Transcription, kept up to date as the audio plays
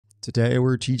Today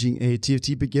we're teaching a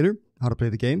TFT beginner how to play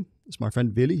the game. It's my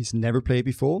friend Willy. He's never played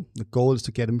before. The goal is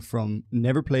to get him from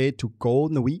never played to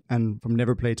gold in a week and from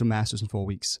never played to masters in 4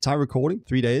 weeks. Time recording,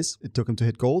 3 days. It took him to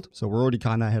hit gold. So we're already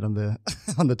kind of ahead on the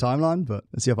on the timeline, but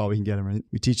let's see how far we can get him, right?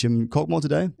 We teach him Korkmore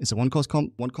today. It's a one-cost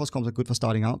comp. One-cost comps are good for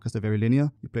starting out because they're very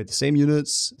linear. You play the same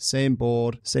units, same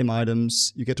board, same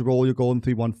items. You get to roll your gold in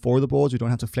 3-1 for the boards. You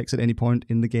don't have to flex at any point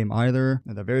in the game either.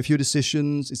 And there are very few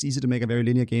decisions. It's easy to make a very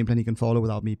linear game plan he can follow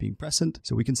without me being present.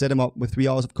 So we can set him up with 3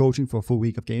 hours of coaching for a full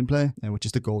week of gameplay, which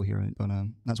is the goal here, right? But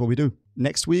that's what we do.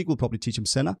 Next week, we'll probably teach him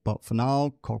Senna, but for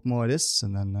now, Korkmore it is,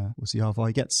 and then we'll see how far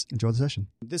he gets. Enjoy the session.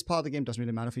 This part of the game doesn't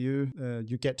really matter for you.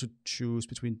 You get to choose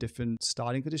between different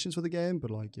starting conditions for the game, but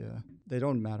like, yeah, they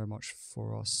don't matter much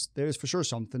for us. There is for sure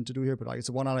something to do here, but like, it's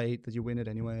a 1 out of 8 that you win it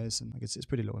anyways, and like, it's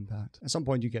pretty low impact. At some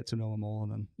point, you get to know them all,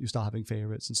 and then you start having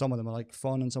favorites, and some of them are like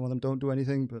fun, and some of them don't do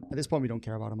anything, but at this point, we don't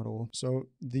care about them at all. So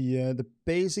the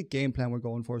basic game plan we're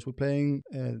going for is we're playing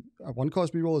a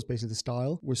 1-cost reroll is basically the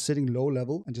style. We're sitting low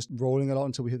level and just rolling a lot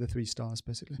until we hit the 3 stars,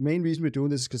 basically. The main reason we're doing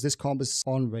this is because this comp is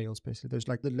on rails, basically. There's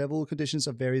like the level conditions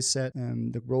are very set,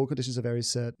 and the roll conditions are very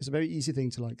set. It's a very easy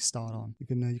thing to like start on. You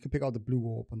can pick out the blue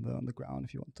orb on the ground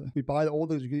if you want to. We buy all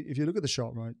the. If you look at the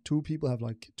shop, right, 2 people have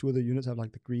like 2 of the units have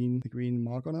like the green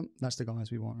mark on them. That's the guys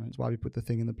we want, right? That's why we put the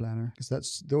thing in the planner,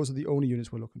 because those are the only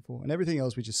units we're looking for, and everything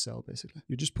else we just sell, basically.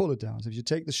 You just pull it down. So if you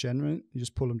take the Shen, right, you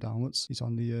just pull him downwards. He's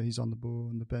on the bow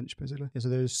on the bench, basically.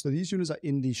 Yeah, so these units are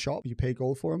in the shop. You pay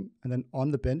gold for them, and then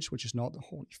on the bench, which is not,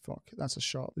 holy fuck, that's a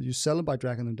shop. You sell them by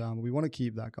dragging them down, but we want to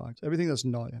keep that guy. So everything that's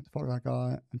not, fuck that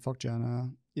guy and fuck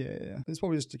Janna. Yeah. It's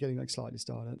probably just getting like slightly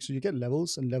started. So you get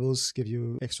levels, and levels give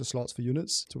you extra slots for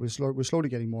units. So we're slowly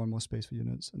getting more and more space for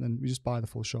units, and then we just buy the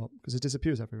full shop because it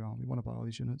disappears every round. We want to buy all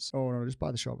these units. Oh no, just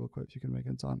buy the shop real quick if you can make it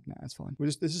in time. Nah, it's fine.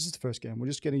 This is just the first game. We're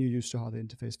just getting you used to how the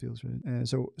interface feels, right?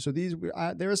 So these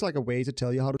there is like a way to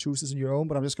tell you how to choose this on your own,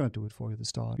 but I'm just going to do it for you at the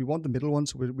start. We want the middle one,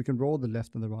 so we can roll the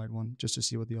left and the right one just to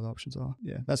see what the other options are.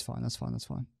 Yeah, that's fine. That's fine.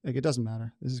 Like, it doesn't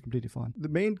matter. This is completely fine. The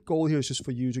main goal here is just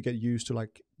for you to get used to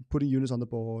like putting units on the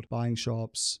board, buying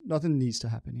shops. Nothing needs to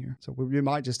happen here. So we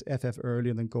might just FF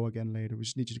early and then go again later. We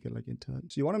just need you to get like into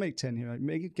it. So you want to make 10 here.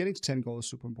 Right? Getting to 10 gold is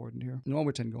super important here. No,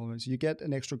 we're 10 gold. So you get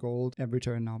an extra gold every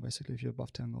turn now, basically, if you're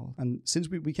above 10 gold. And since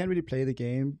we can't really play the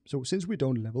game, so since we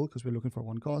don't level because we're looking for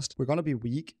 1 cost, we're going to be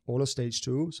weak all of stage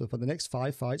 2. So for the next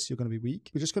 5 fights, you're going to be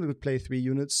weak. We're just going to play 3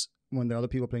 units. When the other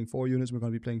people are playing 4 units, we're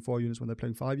going to be playing 4 units when they're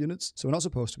playing 5 units. So we're not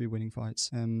supposed to be winning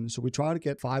fights. So we try to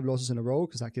get 5 losses in a row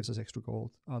because that gives us extra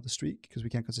gold out of the streak because we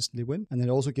can't consistently win. And then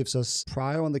it also gives us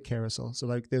prior on the carousel. So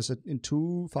like in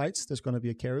 2 fights, there's going to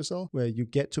be a carousel where you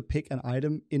get to pick an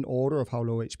item in order of how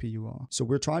low HP you are. So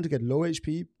we're trying to get low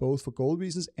HP both for gold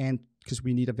reasons and because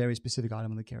we need a very specific item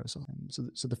on the carousel.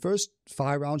 So the first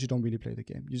 5 rounds, you don't really play the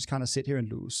game. You just kind of sit here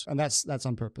and lose. And that's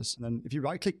on purpose. And then if you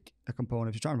right-click a component,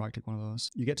 if you try and right-click one of those,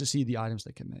 you get to see the items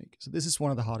they can make. So this is one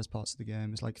of the hardest parts of the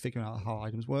game. It's like figuring out how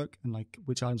items work and like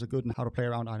which items are good and how to play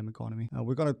around item economy.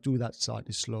 We're going to do that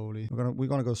slightly slowly. We're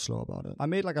gonna go slow about it.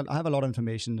 I have a lot of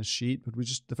information in the sheet, but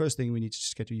the first thing we need to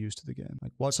just get you used to the game.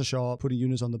 Like what's a shot, putting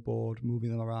units on the board, moving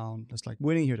them around. That's like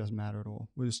winning here doesn't matter at all.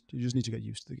 You just need to get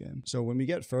used to the game. So when we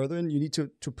get further in, you need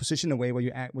to position a way where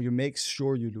you make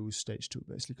sure you lose stage 2,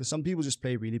 basically. Because some people just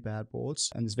play really bad boards,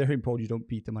 and it's very important you don't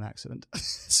beat them on accident.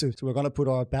 so we're going to put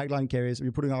our backline carries,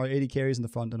 we're putting our 80 carries in the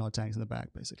front and our tanks in the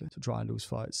back, basically, to try and lose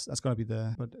fights. That's going to be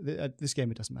there. But at this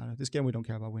game, it doesn't matter. This game, we don't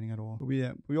care about winning at all. But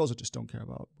we also just don't care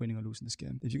about winning or losing this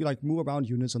game. If you can like move around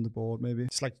units on the board, maybe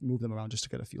just like move them around just to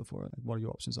get a feel for it. Like what your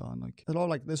options are. And like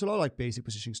there's a lot of like basic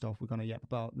positioning stuff we're going to yap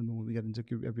about the moment we get into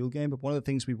a real game. But one of the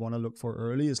things we want to look for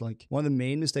early is like one of the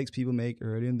main mistakes people make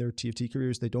early in their TFT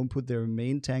careers, they don't put their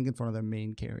main tank in front of their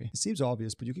main carry. It seems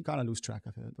obvious, but you can kind of lose track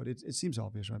of it. But it seems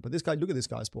obvious, right? But this guy, look at this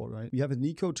guy's board, right? We have a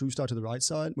Nico 2-star to the right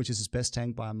side, which is his best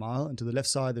tank by a mile, and to the left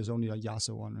side, there's only a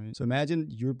Yasuo one, right? So imagine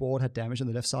your board had damage on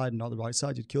the left side and not the right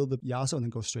side. You'd kill the Yasuo and then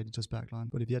go straight into his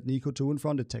backline. But if you had Nico 2 in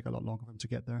front, it'd take a lot longer for him to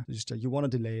get there. It's just you want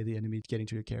to delay the enemy getting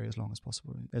to your carry as long as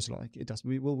possible. Right? It's like it does.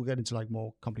 We'll get into like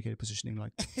more complicated positioning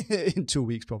like in 2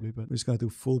 weeks probably, but we're just gonna do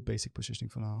full basic positioning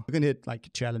for now. You can hit like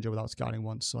challenger without scouting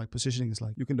once. So like positioning is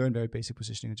like you can learn very basic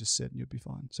positioning and just sit and you'll be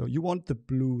fine. So you want the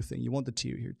blue thing. You want the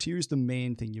tier here. Tier is the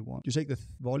main thing you want. You take the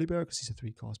Volibear because he's a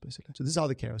 3 cost basically. So this is how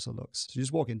the carousel looks. So you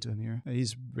just walk into him here.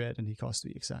 He's red and he costs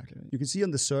 3 exactly. Right? You can see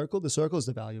on the circle is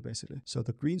the value basically. So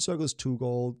the green circle is 2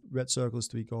 gold, red circle is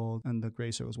 3 gold, and the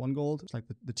gray circle is 1 gold. It's like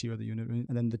the tier of the unit, right?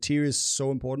 And then the tier is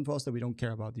so important for us that we don't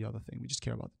care about the other thing. We just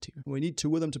care about the tier. We need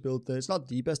 2 of them to build it's not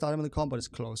the best item in the comp, but it's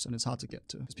close and it's hard to get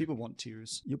to because people want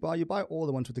tiers. You buy all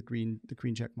the ones with the green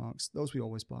check marks. Those we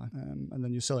always buy. And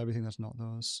then you sell everything that's not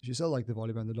those. If you sell like the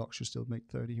Volibear and the Lux, you still make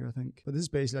 30 here, I think. But this is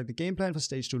basically like the game plan for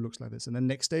stage 2 looks like this. And then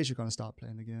next stage, you're going to start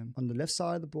playing the game. On the left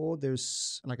side of the board,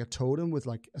 there's like a totem with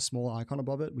like a small icon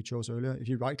above it, we chose earlier. If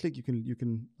you right click, you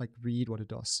can like read what it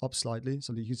does up slightly.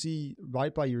 So you can see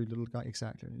right by your little guy,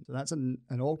 exactly. So that's an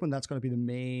augment that's going to be the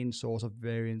main source of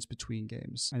variance between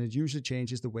games. And it usually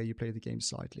changes the way you play the game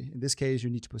slightly. In this case, you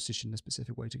need to position a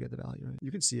specific way to get the value. Right?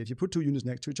 You can see if you put 2 units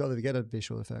next to each other, they get a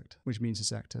visual effect, which means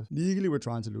it's active. Legally, we're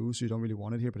trying to lose, so you don't really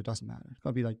want it here, but it doesn't matter. It's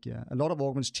going to be like, yeah, a lot of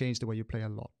augments change the way you play a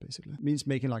lot, basically. It means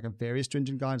making like a very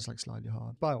stringent guide is like slightly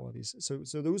hard. Buy all of these.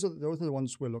 So those are the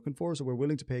ones we're looking for. So we're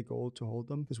willing to pay gold to hold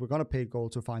them because we're going to pay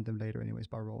gold to find them later anyways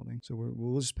by rolling. So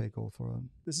we'll just pay gold for them.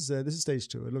 This is stage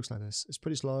 2. It looks like this. It's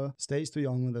pretty slow. Stage 3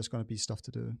 onward, there's going to be stuff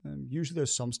to do. Usually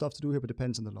there's some stuff to do here, but it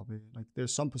depends on the lobby. Like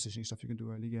there's some positioning stuff you can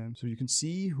do early game. So you can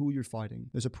see who you're fighting.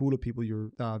 There's a pool of people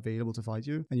that are available to fight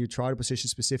you, and you try to position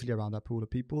specifically around that pool of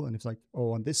people. And if like,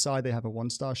 oh, on this side they have a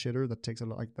 1-star shitter that takes a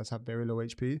lot, like that's have very low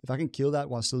HP. If I can kill that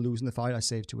while still losing the fight, I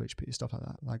save 2 HP, stuff like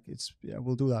that. Like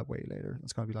we'll do that way later.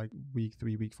 It's gonna be like week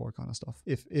 3, week 4 kind of stuff,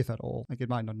 if at all. Like it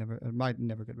might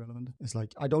never get relevant. It's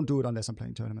like I don't do it unless I'm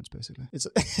playing tournaments. Basically,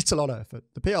 it's a lot of effort.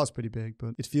 The payout's pretty big,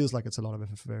 but it feels like it's a lot of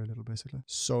effort for very little. Basically,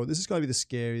 so this is gonna be the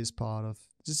scariest part of.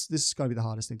 This is going to be the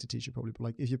hardest thing to teach you probably. But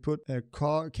like if you put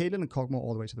Caitlyn and Kog'Maw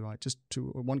all the way to the right, just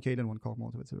one Caitlyn, one Kog'Maw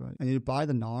all the way to the right, and you buy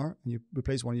the Gnar and you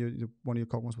replace one of your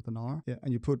Kog'Maws with the Gnar, yeah,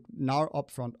 and you put Gnar up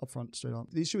front straight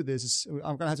up. The issue with this is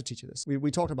I'm gonna have to teach you this.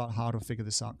 We talked about how to figure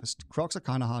this out because Crocs are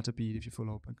kind of hard to beat if you're full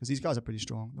open because these guys are pretty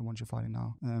strong, the ones you're fighting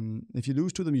now. If you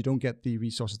lose to them, you don't get the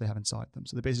resources they have inside them,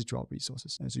 so they basically drop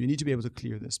resources. So you need to be able to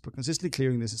clear this. But consistently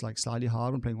clearing this is like slightly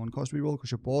hard when playing 1-cost reroll because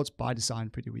your board's by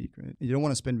design pretty weak, right? And you don't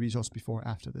want to spend resources before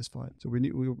or after this fight. So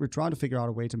we're trying to figure out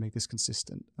a way to make this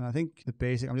consistent. And I think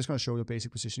I'm just going to show you the basic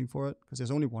positioning for it because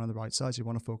there's only one on the right side, so you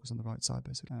want to focus on the right side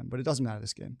basically. But it doesn't matter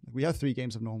this game. Like we have 3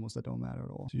 games of normals that don't matter at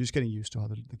all. So you're just getting used to how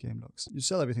the game looks. You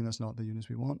sell everything that's not the units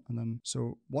we want. And then,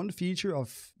 so one feature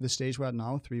of the stage we're at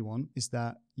now, 3-1, is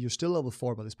that you're still level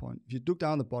 4 by this point. If you look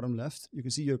down the bottom left, you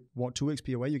can see you're 2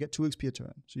 XP away. You get 2 XP a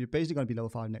turn. So you're basically going to be level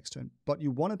 5 next turn. But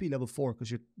you want to be level 4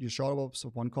 because your shot ups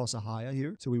of 1 cost are higher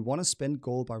here. So we want to spend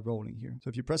gold by rolling here. So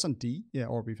if you press on D,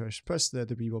 or refresh, press the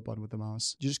reroll button with the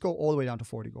mouse. You just go all the way down to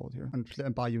 40 gold here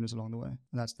and buy units along the way.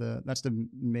 And that's the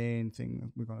main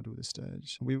thing we're going to do this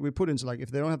stage. We put into like, if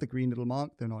they don't have the green little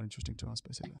mark, they're not interesting to us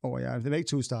basically. Oh yeah, if they make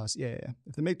 2 stars, yeah.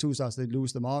 If they make 2 stars, they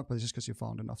lose the mark, but it's just because you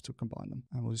found enough to combine them.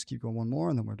 And we'll just keep going 1 more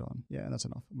and then we're done. Yeah, and that's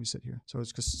enough. We sit here. So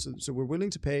it's because so we're willing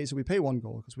to pay. So we pay 1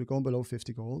 gold because we're going below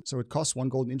 50 gold. So it costs 1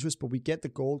 gold in interest, but we get the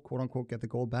gold, quote unquote, get the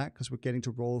gold back because we're getting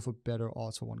to roll for better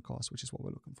odds for 1 cost, which is what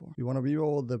we're looking for. We want to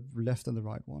reroll the left and the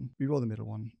right one. Reroll the middle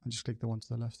one and just click the one to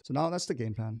the left. So now that's the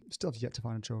game plan. Still have yet to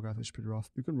find a Cho'Gath, which is pretty rough.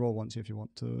 You can roll once here if you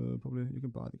want to. Probably you can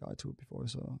buy the guy 2 before.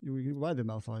 So you can buy the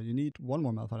Malphite. You need 1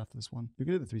 more Malphite after this one. You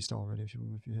can hit the 3-star already if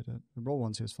you hit it. The roll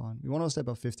once here is fine. We want to step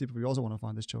up 50, but we also want to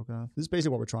find this Cho'Gath. This is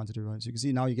basically what we're trying to do, right? So you can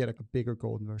see now you get a bigger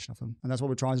golden version of him. And that's what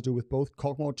we're trying to do with both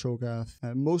Kog'Maw,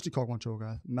 Cho'Gath, mostly Kog'Maw,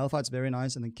 Cho'Gath. Malphite's very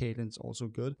nice, and then Caitlyn's also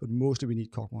good, but mostly we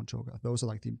need Kog'Maw and Cho'Gath. Those are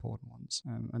like the important ones.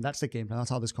 And that's the game plan. That's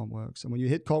how this comp works. And when you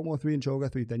hit Kog'Maw 3 and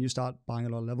Cho'Gath 3, then you start buying a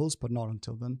lot of levels, but not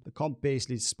until then. The comp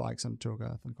basically spikes on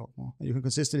Cho'Gath and Kog'Maw. And you can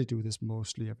consistently do this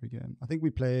mostly every game. I think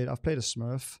I've played a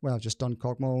Smurf where I've just done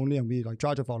Kog'Maw only, and we like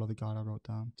try to follow the guide I wrote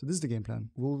down. So this is the game plan.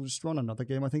 We'll just run another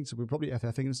game, I think. So we're probably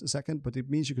FFing in a second, but it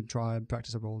means you can try and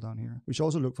practice a roll down here. We should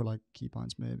also look for like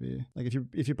keybinds maybe. Like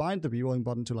if you bind the rerolling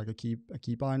button to like a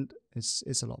keybind, it's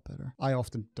a lot better. I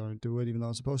often don't do it even though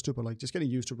I'm supposed to, but like just getting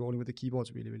used to rolling with the keyboard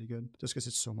is really, really good just because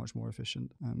it's so much more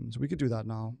efficient. So we could do that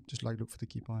now. Just like look for the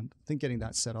keybind. I think getting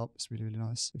that set up is really, really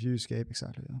nice. If you escape,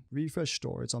 exactly, yeah. Refresh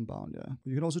store, it's unbound, yeah.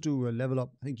 You can also do a level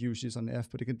up. I think usually it's on F,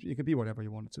 but it could be whatever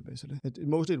you want it to basically.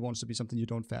 Mostly it wants to be something you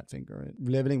don't fat finger.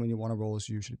 Right? Leveling when you want to roll is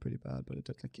usually pretty bad, but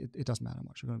it doesn't matter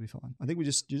much. You're going to be fine. I think you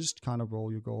just kind of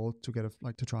roll your goal to get of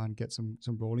like to try and get some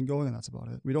rolling going, and that's about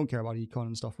it. We don't care about econ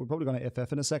and stuff. We're probably going to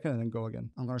FF in a second and then go again.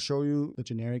 I'm going to show you the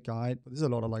generic guide, but there's a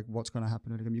lot of like what's going to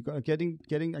happen in the game. You got getting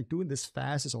like doing this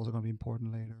fast is also going to be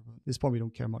important later, but this point we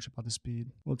don't care much about the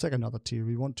speed. We'll take another tier.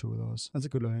 We want 2 of those. That's a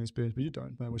good learning experience, but you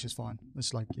don't, which is fine.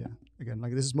 It's like, yeah, again,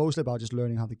 like this is mostly about just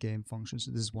learning how the game functions.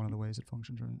 This is one of the ways it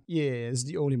functions, right? Yeah, this is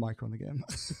the only micro in the game.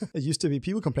 It used to be,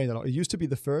 people complained a lot. It used to be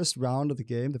the first round of the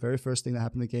game, the very first thing that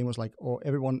happened in the game was like, oh,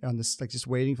 everyone on this, like just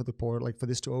waiting for the port, like for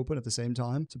this to open at the same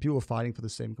time. So people were fighting for the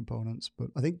same components. But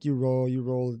I think you roll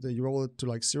it to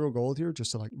like 0 gold here,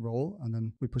 just to like roll, and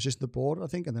then we position the board, I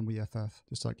think, and then we FF,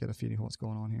 just to like get a feeling of what's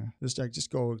going on here.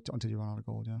 Just go until you run out of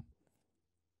gold, yeah.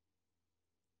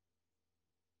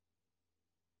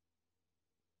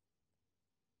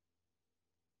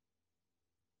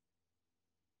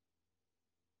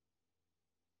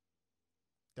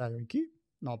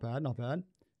 Not bad, not bad.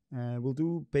 We'll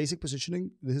do basic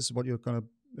positioning. This is what you're going to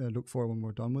look for when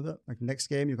we're done with it. Like next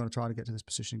game, you're going to try to get to this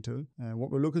positioning too.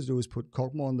 What we're looking to do is put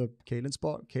Kog'Maw on the Caitlyn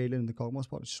spot, Caitlyn in the Kog'Maw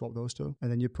spot, swap those two. And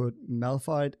then you put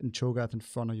Malphite and Cho'Gath in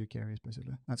front of your carries,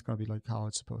 basically. That's going to be like how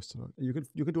it's supposed to look. You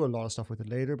could do a lot of stuff with it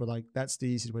later, but like that's the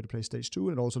easiest way to play stage 2,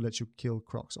 and it also lets you kill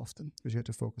Crocs often, because you have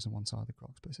to focus on one side of the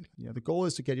Crocs, basically. Yeah, the goal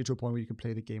is to get you to a point where you can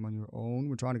play the game on your own.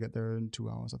 We're trying to get there in 2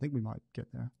 hours. I think we might get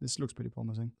there. This looks pretty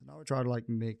promising. Now we're trying to like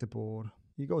make the board.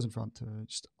 He goes in front to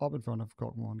just up in front of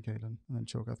Kog'Maw and Caitlyn, and then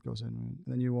Cho'Gath goes in. Right? And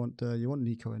then you want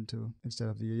Nico in too, instead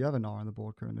of you have a Gnar on the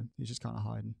board currently. He's just kind of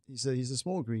hiding. He's a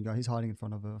small green guy. He's hiding in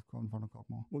front of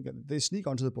Kog'Maw. They sneak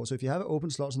onto the board. So if you have open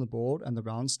slots on the board and the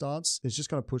round starts, it's just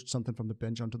going to push something from the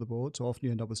bench onto the board. So often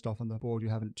you end up with stuff on the board you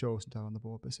haven't chosen to have on the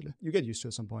board. Basically, you get used to it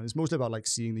at some point. It's mostly about like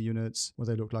seeing the units, what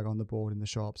they look like on the board in the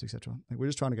shops, etc. Like we're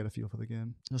just trying to get a feel for the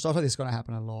game. So stuff like this is going to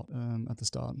happen a lot at the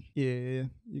start. Yeah,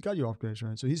 you got your upgrades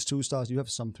right. So he's 2 stars. You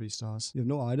have some 3 stars. You have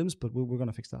no items, but we're going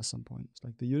to fix that at some point. It's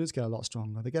like the units get a lot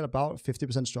stronger. They get about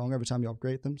 50% stronger every time you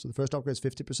upgrade them. So the first upgrade is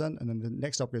 50%, and then the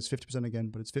next upgrade is 50% again,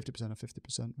 but it's 50% of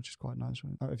 50%, which is quite nice,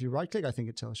 right? If you right click, I think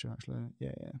it tells you actually.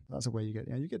 Yeah. That's a way you get.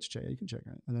 Yeah, you get to check. You can check,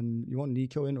 right? And then you want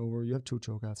Nico in over. You have 2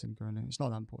 Cho'Gaths in currently. It's not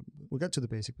that important. But we'll get to the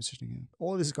basic positioning here.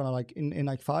 All of this is going to like in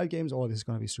like 5 games. All of this is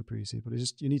going to be super easy, but it's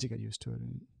just you need to get used to it.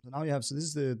 Right? So now you have. So this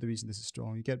is the reason this is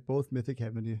strong. You get both Mythic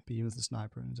Hwei beam with the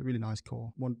sniper, and it's a really nice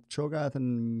core. One Cho'Gath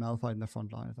and Malphite in the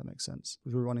front line, if that makes sense.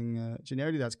 Because we're running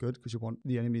generically, that's good because you want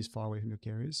the enemies far away from your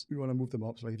carries. We want to move them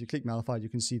up. So like if you click Malphite, you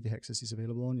can see the hexes he's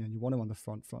available on, and you want him on the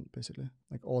front basically,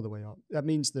 like all the way up. That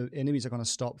means the enemies are going to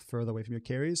stop further away from your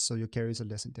carries, so your carries are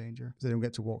less in danger. They don't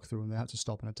get to walk through and they have to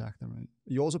stop and attack them, right?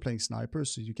 You're also playing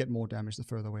snipers, so you get more damage the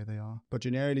further away they are. But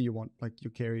generally, you want like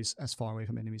your carries as far away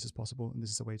from enemies as possible, and this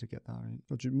is a way to get that, right?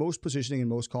 But most positioning in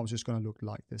most comps is just going to look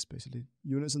like this basically: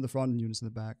 units in the front and units in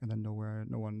the back, and then no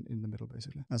one in the middle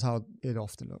basically. That's how it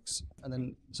often looks. And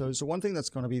then so one thing that's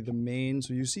going to be the main,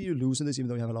 so you see you losing this even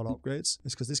though you have a lot of upgrades,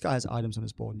 is because this guy has items on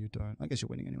his board and you don't. I guess you're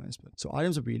winning anyways, but so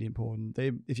items are really important.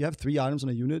 If you have 3 items on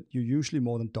a unit, you're usually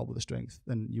more than double the strength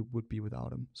than you would be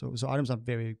without them. So items are a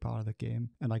very big part of the game,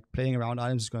 and like playing around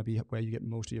items is going to be where you get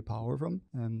most of your power from.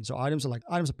 So items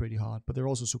are pretty hard, but they're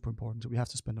also super important. So we have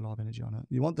to spend a lot of energy on it.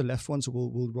 You want the left ones, so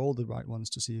we'll roll the right ones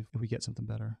to see if we get something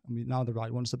better. I mean, now the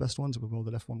right one's the best one, so we'll roll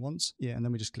the left one once. Yeah, and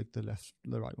then we just click the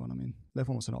right one. I mean, left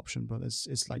one was an option, but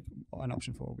it's like an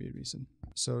option for a weird reason.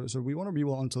 So we want to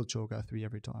reroll until Cho'Gath 3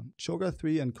 every time. Cho'Gath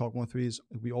 3 and Kog'Maw 3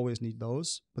 we always need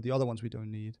those, but the other ones we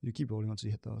don't need. You keep rolling until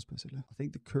you hit those, basically. I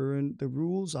think the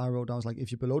rules I wrote down is like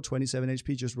if you're below 27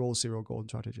 HP, just roll 0 gold and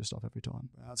try to hit your stuff every time.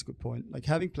 That's a good point. Like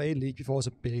having played League before is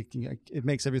a big thing. Like, it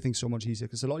makes everything so much easier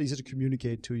because it's a lot easier to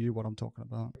communicate to you what I'm talking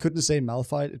about. Couldn't say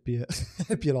Malphite,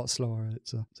 it'd be a lot slower, right?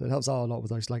 So it helps out a lot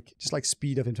with just like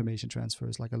speed of information transfer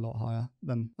is like a lot higher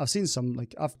than I've seen some.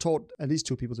 Like I've taught at least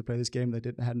 2 people to play this game that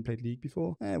hadn't played League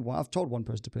before. I've taught 1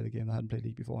 person to play the game that hadn't played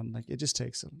League before, and like it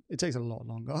takes a lot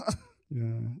longer. Yeah,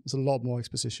 there's a lot more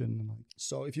exposition.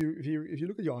 So if you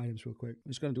look at your items real quick,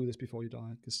 I'm just going to do this before you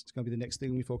die because it's going to be the next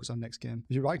thing we focus on next game.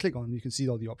 If you right click on them, you can see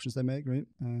all the options they make, right?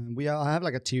 I have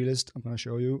like a tier list I'm going to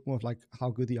show you of like how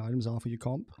good the items are for your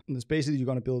comp. And there's basically you're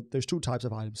going to build, there's 2 types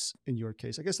of items in your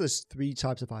case. I guess there's 3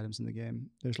 types of items in the game.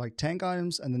 There's like tank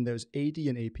items, and then there's AD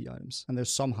and AP items, and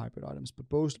there's some hybrid items, but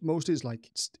mostly is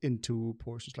like in 2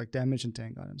 portions, like damage and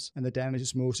tank items. And the damage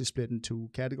is mostly split in 2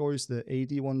 categories, the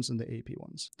AD ones and the AP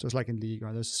ones. So it's like in League,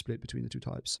 right, there's a split between the two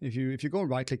types. If you go and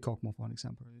right-click Cockmore, for an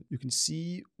example, you can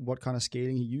see what kind of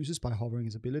scaling he uses by hovering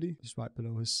his ability, just right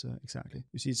below his, exactly.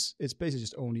 You see it's basically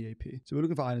just only AP. So we're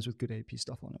looking for items with good AP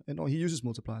stuff on it. And he uses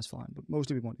multipliers fine, but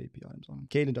mostly we want AP items on him.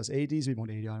 Caitlyn does ADs, we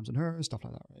want AD items on her, and stuff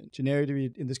like that, right?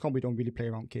 Generically, in this comp, we don't really play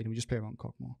around Caitlyn, we just play around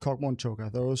Cockmore. Cockmore and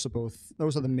Cho'Gath,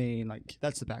 those are the main, like,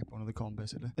 that's the backbone of the comp,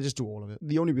 basically. I just do all of it.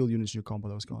 The only real units in your comp are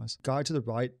those guys. Guy to the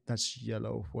right, that's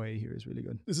yellow Hwei here is really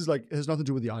good. This is like, it has nothing to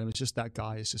do with the item, it's just that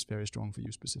guy is just very strong for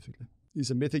you specifically. He's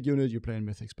a mythic unit, you're playing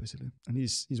mythics basically. And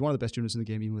he's one of the best units in the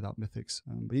game even without mythics.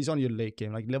 But he's on your late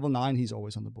game. Like level 9, he's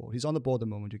always on the board. He's on the board the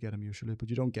moment you get him usually, but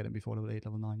you don't get him before level 8,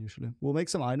 level 9 usually. We'll make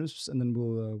some items and then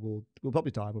we'll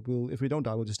probably die, but if we don't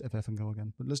die, we'll just FF and go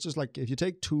again. But let's just like, if you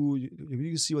take 2, you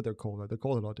can see what they're called, right? They're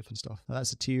called a lot of different stuff.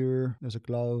 That's a tier, there's a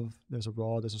glove, there's a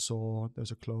rod, there's a sword,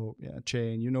 there's a cloak, yeah, a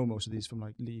chain. You know most of these from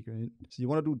like League, right? So you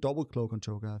want to do double cloak on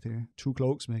Cho'Gath here. 2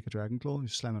 cloaks make a dragon claw, you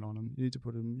slam it on him. You need to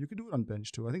put him, you can do it on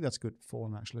bench too. I think that's good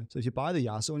form actually. So if you buy the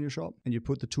Yasuo in your shop and you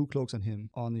put the 2 cloaks on him,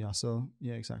 on the Yasuo,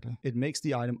 yeah, exactly. It makes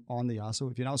the item on the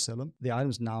Yasuo. If you now sell him, the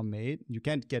item's now made. You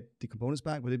can't get the components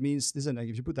back, but it means this is like,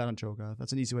 if you put that on Cho'Gath,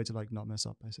 that's an easy way to like not mess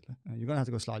up basically. You're gonna have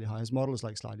to go slightly high. His model is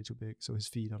like slightly too big, so his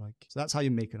feet are like, so that's how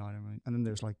you make an item, right? And then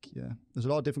there's like, yeah, there's a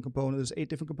lot of different components. There's 8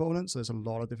 different components, so there's a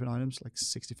lot of different items, like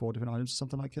 64 different items or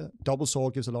something like that. Double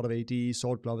sword gives a lot of AD,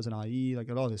 sword glove is an IE, like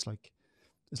a lot of this like,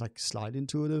 it's like slightly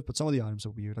intuitive, but some of the items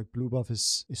are weird. Like blue buff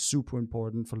is super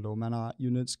important for low mana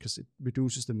units because it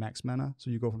reduces the max mana. So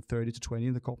you go from 30 to 20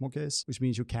 in the Cockmore case, which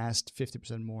means you cast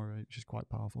 50% more, right? Which is quite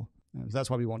powerful. So that's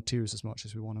why we want tiers as much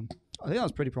as we want them. I think that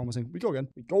was pretty promising. We go again.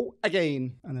 We go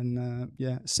again. And then,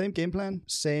 yeah, same game plan,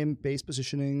 same base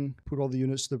positioning, put all the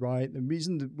units to the right. The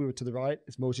reason that we were to the right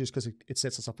is mostly just because it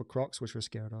sets us up for Crocs, which we're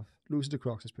scared of. Losing to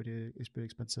Crocs is pretty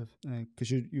expensive. Because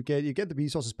you get the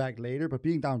resources back later, but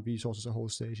being down resources a whole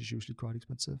stage is usually quite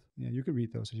expensive. Yeah, you can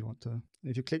read those if you want to. And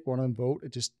if you click one and vote,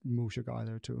 it just moves your guy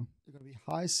there too. You're gonna be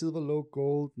high silver, low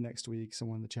gold next week.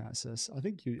 Someone in the chat says. I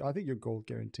think you're gold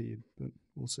guaranteed, but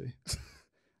we'll see.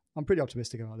 I'm pretty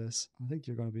optimistic about this. I think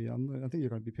you're gonna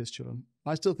be piss chilling.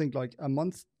 I still think like a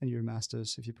month and you're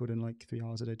masters if you put in like 3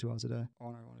 hours a day, 2 hours a day.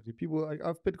 Honestly, people,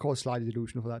 I've been called slightly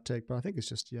delusional for that take, but I think it's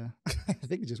just, yeah. I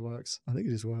think it just works.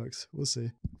 We'll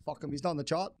see. Fuck him. He's not in the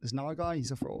chart. There's now a guy.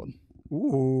 He's a fraud.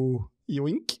 Ooh.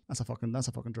 Yoink. That's a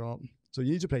fucking drop. So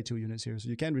you need to play 2 units here. So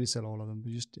you can't really sell all of them.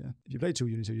 But just, yeah. If you play 2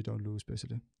 units here, you don't lose,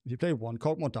 basically. If you play 1,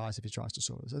 Cockmore dies if he tries to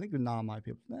solo this. I think Gnar might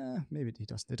be able, maybe he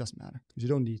doesn't. It doesn't matter. Because you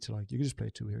don't need to, like, you can just play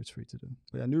 2 here. It's free to do.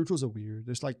 But yeah, neutrals are weird.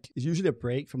 There's like, it's usually a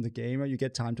break from the game, right? You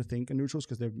get time to think on neutrals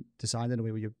because they're designed in a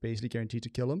way where you're basically guaranteed to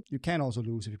kill them. You can also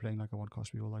lose if you're playing like a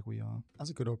 1-cost reroll like we are.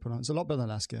 That's a good opener. It's a lot better than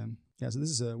last game. Yeah, so this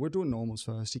is we're doing normals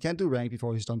first. He can't do rank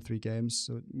before he's done 3 games,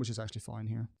 so, which is actually fine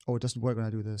here. Oh, it doesn't work when I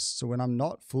do this. So when I'm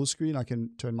not full screen, I can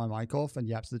turn my mic off and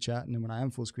yap to the chat, and then when I am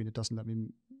full screen, it doesn't let me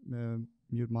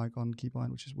mute mic on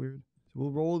keybind, which is weird. So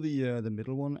we'll roll the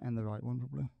middle one and the right one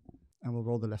probably, and we'll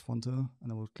roll the left one too, and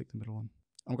then we'll click the middle one.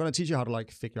 I'm gonna teach you how to like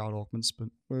figure out augments, but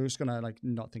we're just gonna like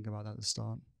not think about that at the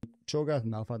start. Cho'Gath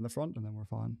and Malphite in the front, and then we're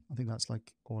fine. I think that's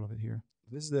like all of it here.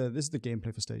 This is the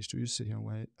gameplay for stage 2. You just sit here and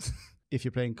wait. If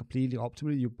you're playing completely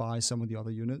optimally, you buy some of the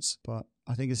other units, but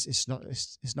I think it's not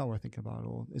worth thinking about at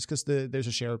all. It's because there's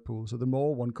a shared pool, so the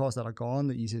more 1-cost that are gone,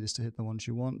 the easier it is to hit the ones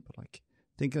you want. But like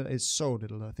it's so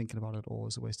little that thinking about it at all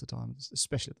is a waste of time,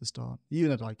 especially at the start.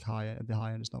 Even at like the high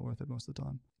end, it's not worth it most of the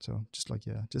time. So just like,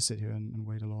 yeah, just sit here and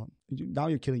wait a lot. Now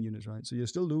you're killing units, right? So you're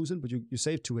still losing, but you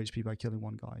save 2 HP by killing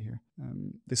 1 guy here.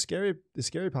 The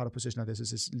scary part of position like this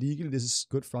is legally this is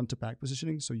good front to back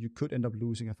positioning, so you could end up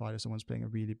losing a fight if someone's playing a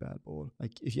really bad board.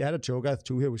 Like if you had a Cho'Gath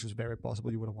 2 here, which was very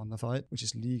possible, you would have won the fight, which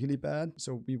is legally bad.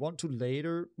 So we want to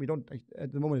later, we don't,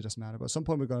 at the moment it doesn't matter, but at some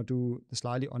point we're going to do the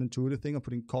slightly unintuitive thing of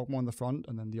putting Cockmore in the front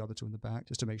and then the other 2 in the back,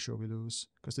 just to make sure we lose,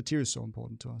 because the tier is so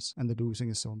important to us and the losing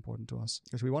is so important to us,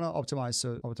 because we want to optimize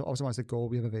the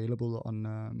gold we have available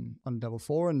on level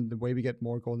 4, and the way we get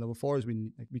more gold on level 4 is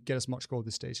we get as much gold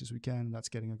this stage as we can, and that's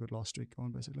getting a good loss streak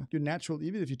going basically. Your natural,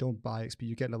 even if you don't buy XP,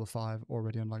 you get level 5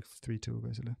 already on like 3-2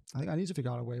 basically. I think I need to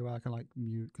figure out a way where I can like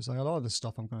mute, because like a lot of the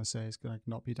stuff I'm going to say is going to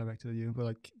not be directed at you, but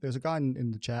like there's a guy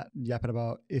in the chat yapping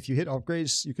about if you hit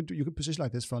upgrades, you can position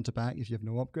like this front to back if you have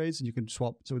no upgrades, and you can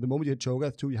swap. So the moment you hit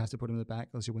Cho'Gath too, you have to put him in the back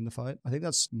else you win the fight. I think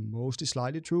that's mostly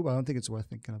slightly true, but I don't think it's worth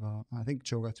thinking about. I think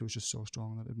Cho'Gath 2 is just so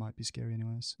strong that it might be scary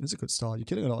anyways. It's a good start. You're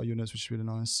killing a lot of units, which is really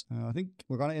nice. I think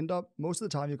we're going to end up, most of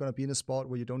the time you're going to be in a spot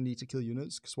where you don't need to kill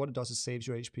units, because what it does is saves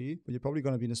your HP, but you're probably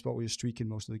going to be in a spot where you're streaking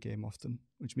most of the game often,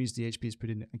 which means the HP is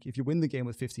pretty, like, if you win the game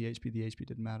with 50 HP, the HP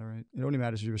didn't matter, right? It only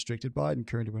matters if you're restricted by it, and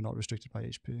currently we're not restricted by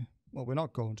HP. Well, we're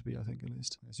not going to be, I think, at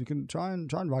least. So you can try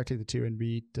and right click the tier and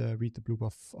read the blue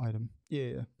buff item.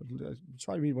 Yeah. But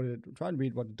try and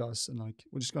read what it does, and like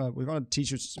we're gonna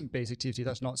teach you some basic TFT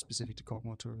that's not specific to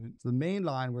Khogmar Tour. Right? So the main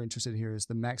line we're interested in here is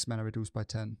the max mana reduced by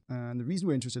 10. And the reason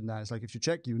we're interested in that is like if you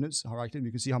check units, right click,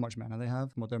 you can see how much mana they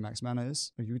have and what their max mana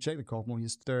is. If you check the Khogmar,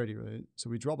 he's 30, right? So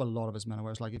we drop a lot of his mana.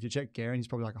 Whereas like if you check Garen, he's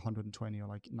probably like 120 or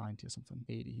like 90 or something.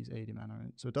 80, he's 80 mana,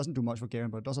 right? So it doesn't do much for Garen,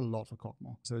 but it does a lot for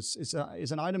Khogmar. So it's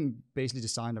an item basically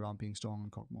designed around being strong in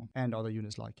Khogmar and other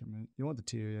units like him, right? You want the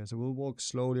tier, yeah. So we'll walk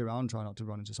slowly around, try not to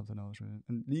run into something else, right?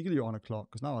 And legally you're on a clock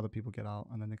because now other people get out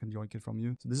and then they can yoink it from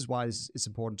you. So this is why it's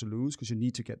important to lose, because you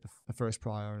need to get the first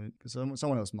prior, right? Because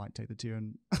someone else might take the tier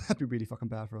and that'd be really fucking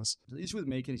bad for us. So the issue with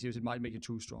making it here is it might make it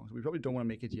too strong. So we probably don't want to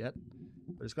make it yet,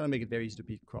 but it's going to make it very easy to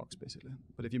beat Crocs basically.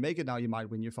 But if you make it now, you might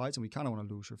win your fights, and we kind of want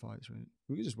to lose your fights, right?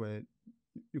 We can just wait.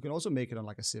 You can also make it on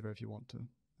like a Sivir if you want to.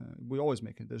 We always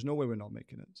make it. There's no way we're not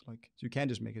making it. It's like, so you can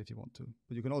just make it if you want to,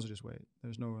 but you can also just wait.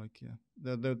 There's no like,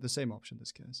 yeah, they're the same option in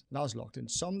this case. Now it's locked in.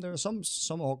 There are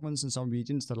some augments in some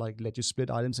regions that like let you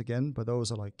split items again, but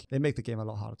those are like, they make the game a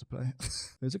lot harder to play.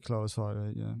 It's a close fight,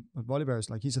 right? Yeah. But Volibear is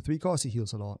like, he's a 3-cost, he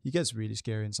heals a lot. He gets really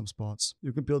scary in some spots.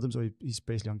 You can build him so he's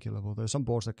basically unkillable. There's some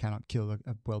boards that cannot kill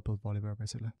a well-built Volibear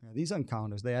basically. Yeah, these are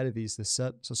encounters. They added this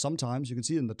set. So sometimes you can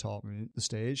see it in the top, right? The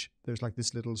stage, there's like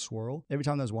this little swirl. Every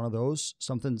time there's one of those,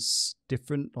 something's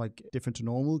different to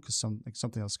normal, because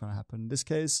something else is going to happen. In this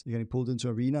case, you're getting pulled into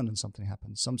arena and then something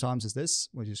happens. Sometimes it's this,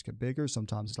 where you just get bigger.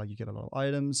 Sometimes it's like you get a lot of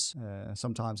items.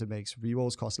 Sometimes it makes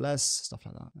rerolls cost less, stuff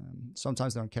like that.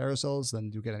 Sometimes they're on carousels, then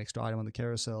you get an extra item on the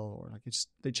carousel, or like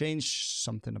they change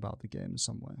something about the game in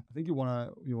some way. I think you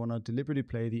wanna deliberately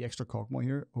play the extra Khogmar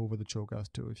here over the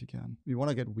Cho'Gath 2 if you can. You want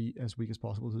to get as weak as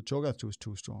possible. So the Cho'Gath 2 is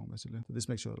too strong basically. So this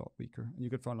makes you a lot weaker, and you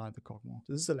could frontline the Khogmar.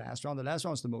 So this is the last round. The last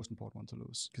round is the most important one to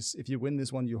lose, because if you win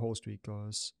this one, you whole streak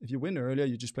goes. If you win earlier,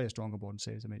 you just play a stronger board and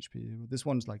save some HP. This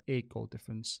one's like 8 gold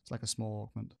difference. It's like a small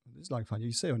augment. It's like fine.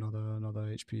 You save another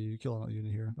HP. You kill another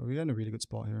unit here. We're in a really good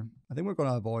spot here. I think we're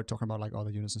gonna avoid talking about like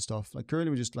other units and stuff. Like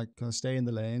currently, we just like gonna stay in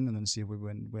the lane and then see if we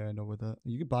win. We end up with it.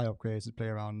 You could buy upgrades and play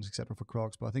around, etc. for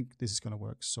Crocs, but I think this is gonna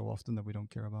work so often that we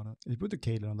don't care about it. If you put the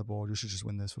Caitlyn on the board, you should just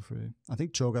win this for free. I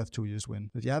think Cho'Gath 2 you just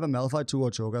win. If you have a Malphite 2 or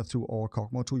Cho'Gath 2 or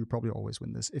Khogmar 2, you probably always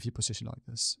win this if you position like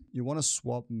this. You want to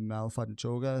swap Malphite and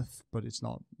Cho'Gath, but it's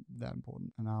not that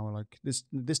important. And now like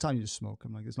this time you just smoke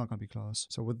him. Like it's not gonna be close.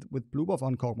 So with blue buff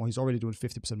on Khogmar, he's already doing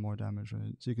 50% more damage,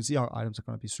 right? So you can see how items are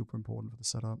gonna be super important for the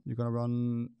setup. You're gonna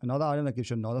run another item that gives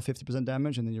you another 50%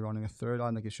 damage, and then you're running a third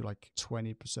item that gives you like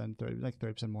 20%,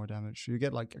 30% more damage. So you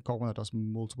get like a Khogmar that does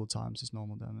multiple times his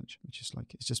normal damage, which is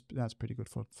like that's pretty good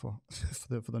for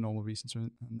the normal reasons,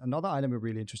 right? And another item we're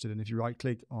really interested in, if you right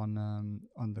click on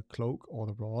the cloak or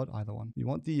the rod, either one, you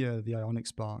want the Ionic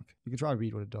Spark. You can try to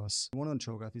read what it does. The one on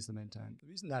Cho'Gath is the main tank. The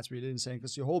reason that's really insane,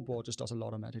 because your whole board just does a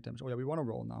lot of magic damage. Oh yeah, we want to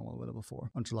roll now while we're level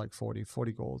 4 until like 40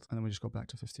 gold, and then we just go back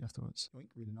to 50 afterwards.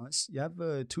 Really nice. You have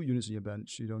 2 units on your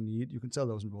bench you don't need. You can sell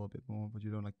those and roll a bit more, but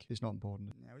you don't like, it's not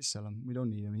important. Yeah, we sell him. We don't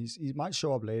need him. He might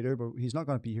show up later, but he's not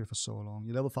going to be here for so long.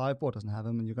 Your level 5 board doesn't have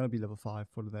him, and you're going to be level 5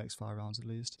 for the next 5 rounds at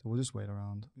least. So we'll just wait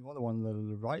around. We want the one on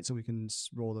the right so we can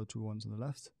roll the 2 ones on the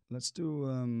left. Let's do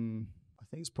I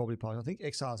think it's probably part. I think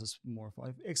Exiles is more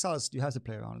fun. Exiles, you have to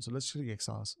play around it. So let's click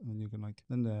Exiles, and then you can like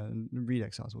then read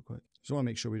Exiles real quick. Just want to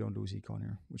make sure we don't lose Econ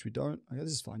here, which we don't. I guess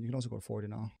this is fine. You can also go to 40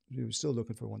 now. We're still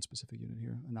looking for one specific unit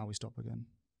here, and now we stop again.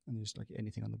 And just like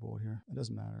anything on the board here. It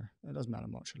doesn't matter. It doesn't matter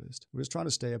much at least. We're just trying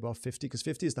to stay above 50, because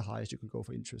 50 is the highest you can go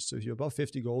for interest. So if you're above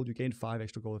 50 gold, you gain 5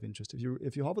 extra gold of interest.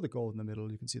 If you hover the gold in the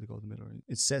middle, you can see the gold in the middle, right?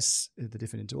 It says the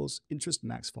different intervals. Interest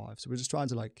max 5. So we're just trying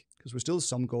to like, because we're still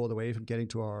some gold away from getting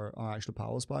to our actual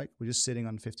power spike. We're just sitting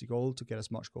on 50 gold to get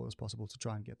as much gold as possible to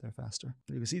try and get there faster.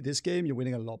 You can see this game, you're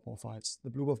winning a lot more fights.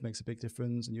 The blue buff makes a big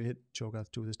difference, and you hit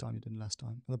Cho'Gath 2 this time you didn't last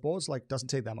time. And the board's like doesn't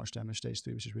take that much damage stage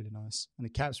 3, which is really nice. And the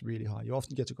cap's really high. You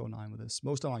often get to go 9 with this.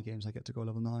 Most of my games I get to go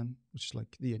level 9, which is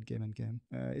like the end game.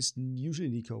 It's usually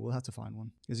Nico. We'll have to find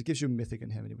one because it gives you Mythic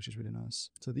and Heavenly, which is really nice.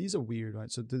 So these are weird,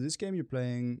 right? So this game you're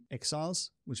playing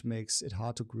Exiles, which makes it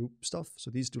hard to group stuff.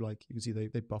 So these do like, you can see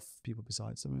they buff people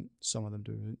besides them, right? Some of them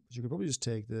do, right? But you could probably just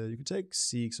take you could take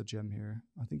Seeks or Gem here.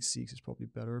 I think Seeks is probably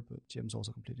better, but Gem's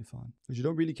also completely fine. Because you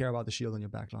don't really care about the shield on your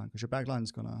backline, because your backline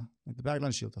is gonna, like the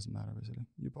backline shield doesn't matter basically.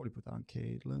 You probably put that on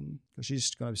Caitlyn, because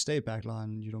she's gonna stay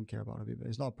backline, you don't care about her, but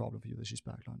it's not a problem for you that she's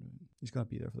backline, right? She's gonna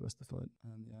be there for the rest of the fight.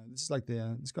 And yeah, this is like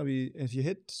it's gonna be, if you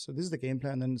hit, so this is the game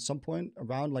plan, then at some point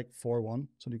around like 4-1,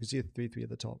 so you can see a 3-3 at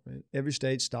the top, right? Every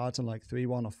stage starts on like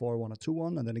 3-1 or 4-1 or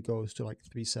 2-1, and then it goes to like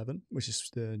 3-7, which is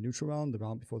the neutral round, the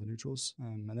round before the neutrals.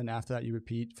 And then after that, you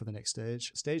repeat for the next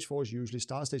stage. Stage 4 is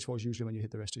usually when you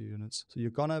hit the rest of your units. So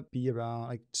you're gonna be around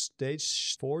like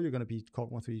stage 4, you're gonna be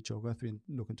Kog'Maw 3, Cho'Gath 3, and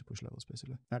looking to push levels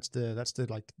basically. That's the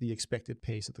like the expected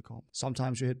pace of the comp.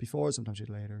 Sometimes you hit before, sometimes you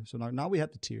hit later. So now we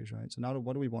have the tiers, right? So now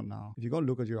what do we want now? If you go and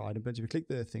look at your item bench, if you click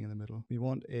the thing in the middle, we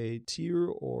want a tier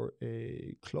or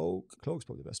a cloak. Cloak's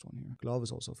probably the best one here. Glove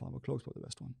is also fine, but cloak's probably the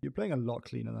best one. You're playing a lot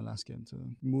cleaner than last game too.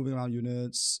 Moving around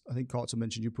units. I think Kotso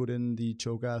mentioned you put in the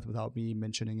Cho'Gath without me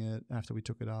mentioning it after we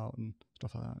took it out and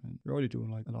stuff like that. And you're already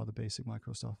doing like a lot of the basic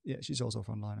micro stuff. Yeah, she's also a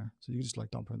frontliner, so you can just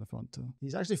like dump her in the front too.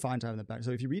 He's actually fine to have in the back.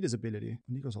 So if you read his ability,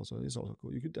 Nico's also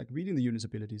cool. You could like reading the units'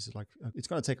 abilities is like it's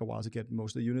gonna take a while to get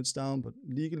most of the units down, but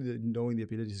legally knowing the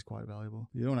abilities is quite valuable.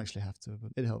 You don't actually have to,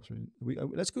 but it helps. Really.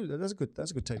 That's good. That's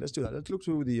a good take. Let's do that. Let's look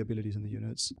through the abilities in the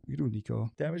units. We can do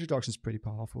Nico. Damage reduction is pretty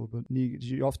powerful, but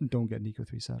you often don't get Nico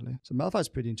 3 sadly. So Malphite's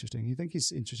pretty interesting. You think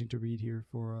he's interesting to read here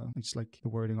for just like the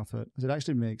wording of it, because it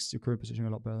actually makes your current position a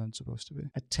lot better than it's supposed to be.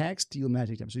 Attacks deal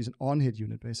magic damage. So he's an on-hit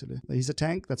unit basically. Like he's a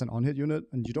tank that's an on-hit unit,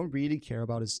 and you don't really care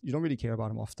about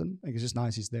him often. Like it's just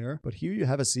nice he's there. But here you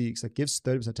have a Seeks that gives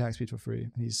 30% attack speed for free.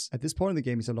 And he's at this point in the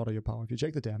game, he's a lot of your power. If you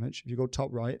check the damage, if you go top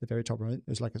right, the very top right,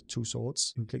 there's like 2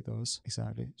 swords. You can click those.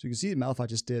 Exactly. So you can see Malphite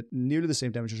just did nearly the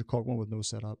same damage as a Kog'Maw with no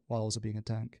setup, while also being a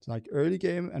tank. So like early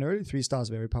game, and early 3-star is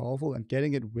very powerful, and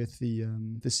getting it with the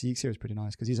Seeks here is pretty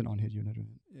nice because he's an on-hit unit. Right?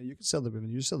 Yeah, you can sell the ribbon.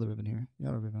 You just sell the ribbon here. You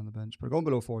have a ribbon on the bench, but going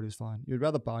below 40 is fine. You'd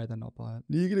rather buy it than not buy it.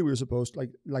 Legally, we're supposed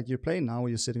like you're playing now where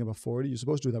you're sitting above 40. You're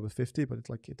supposed to do that with 50, but it's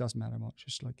like it doesn't matter much.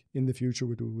 It's like in the future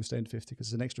we'll stay in 50 because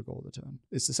it's an extra gold a turn.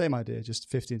 It's the same idea, just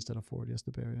 50 instead of 40 as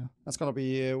the barrier. That's gonna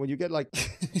be when you get like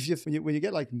when you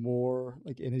get like more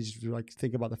like energy to like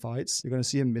think about the fights, you're gonna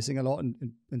see him missing a lot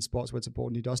in spots where it's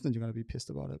important he doesn't, and you're gonna be pissed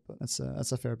about it. But that's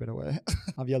a fair bit away.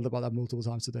 I've yelled about that multiple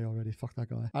times today already. Fuck that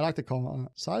guy. I like the comment.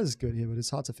 Size is good here, but it's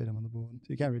hard to fit him on the board. So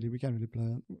we can't really play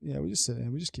it. Yeah, we just sit there.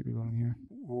 We just keep rerolling here.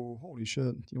 Oh, holy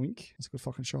shit. Yoink. That's a good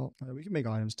fucking shot. We can make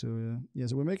items too, yeah. Yeah,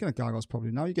 so we're making a gargoyles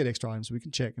probably. Now you get extra items, so we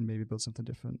can check and maybe build something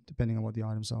different depending on what the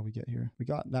items are we get here.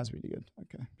 That's really good.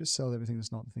 Okay. Just sell everything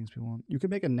that's not the things we want. You can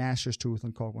make a Gnasher's Tooth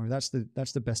on Kog'Maw. That's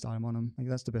the best item on him. Like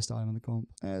that's the best item on the comp.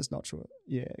 It's not true.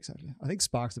 Yeah, exactly. I think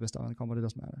Spark's the best item on the comp, but it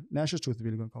doesn't matter. Gnasher's Tooth is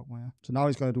really good on Kog'Maw, yeah. So now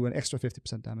he's going to do an extra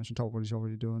 50% damage on top of what he's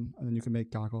already doing, and then you can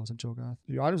make gargoyles and Cho'Gath.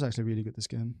 Your items are actually really good this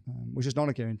game, which is not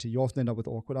a guarantee. You often end up with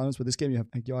awkward items, but this game you have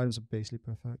like, your items are basically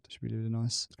perfect. It's really, really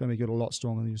nice. It's going to make you a lot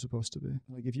stronger than you're supposed to be.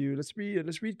 Like if you let's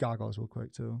read gargoyles real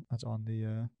quick too. That's on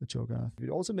the Cho'Gath. It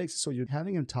also makes it so you're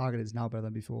having him targeted is now better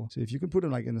than before. So if you can put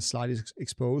him like in the slightly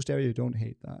exposed area, you don't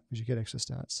hate that because you get extra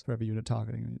stats for every unit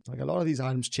targeting. Like a lot of these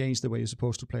items change the way you're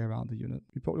supposed to play around the unit.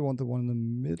 You probably want the one in the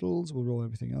middle, so we'll roll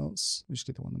everything else. We just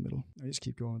get the one in the middle. I just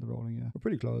keep going with the rolling, yeah. We're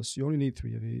pretty close. You only need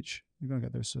 3 of each. You're gonna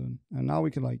get there soon. And now we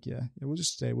can like, we'll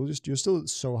just stay. You're still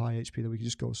so high HP that we can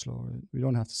just go slow, right? We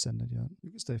don't have to send it yet.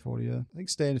 You can stay 40, yeah. I think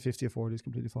staying 50 or 40 is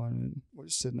completely fine. Right? We're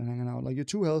just sitting and hanging out. Like you're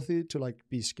too healthy to like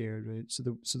be scared, right?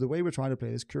 So the way we're trying to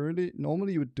play this currently,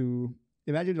 normally you would do,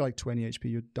 imagine you're like 20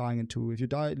 HP, you're dying in 2. If you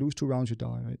lose 2 rounds, you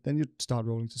die, right? Then you start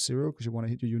rolling to 0 because you want to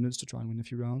hit your units to try and win a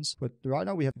few rounds. But right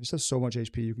now we have just so much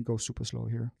HP, you can go super slow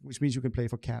here, which means you can play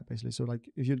for cap basically. So like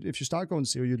if you start going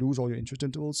 0, you lose all your interest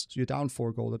intervals. So you're down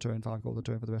 4 gold a turn, 5 gold a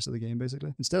turn for the rest of the game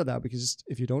basically. Instead of that, because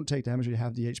if you don't take damage or you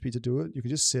have the HP to do it, you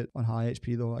can just sit on high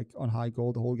HP though, like on high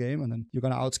gold the whole game, and then you're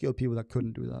going to outscale people that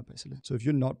couldn't do that basically. So if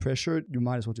you're not pressured, you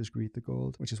might as well just greet the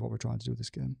gold, which is what we're trying to do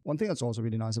this game. One thing that's also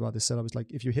really nice about this setup is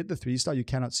like if you hit the 3-star, you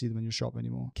cannot see them in your shop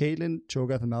anymore. Caitlyn,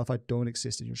 Cho'Gath, and Malphite don't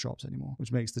exist in your shops anymore, which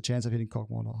makes the chance of hitting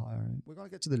Kog'Maw a lot higher. Right? We're going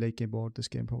to get to the late game board this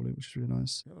game probably, which is really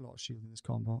nice. You have a lot of shield in this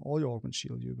combo. All your augments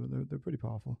shield you, but they're pretty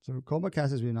powerful. So combat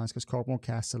cast is really nice because Kog'Maw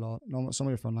casts a lot. Some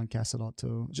of your frontline casts a lot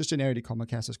too. Just generally combat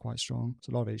cast is quite strong. It's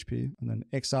a lot of HP. And then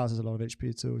Exiles has a lot of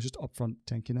HP too. It's just upfront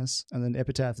tankiness. And then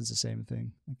Epitaph is the same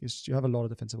thing. Like you have a lot of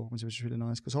defensive augments, which is really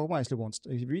nice because Kog'Maw actually wants,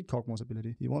 if you read Kog'Maw's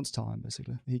ability, he wants time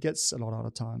basically. He gets a lot out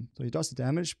of time. So he does the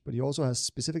damage, but he also also has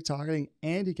specific targeting,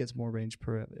 and he gets more range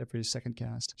per every second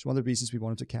cast. It's one of the reasons we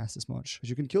wanted to cast this much, because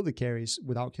you can kill the carries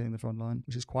without killing the front line,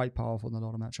 which is quite powerful in a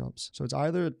lot of matchups. So it's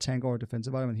either a tank or a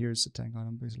defensive item, and here's a tank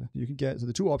item basically. You can get, so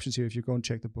the two options here, if you go and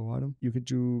check the bow item, you could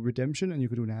do Redemption and you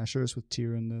could do Nashers with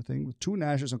Tyr and the thing. With 2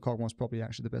 Nashers on Cogmore is probably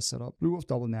actually the best setup. Blue Wolf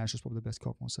double Nashers is probably the best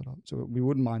Cogmore setup. So we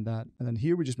wouldn't mind that. And then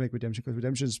here we just make Redemption, because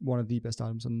Redemption is one of the best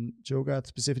items on Cho'Gath,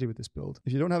 specifically with this build.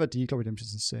 If you don't have a declock, Redemption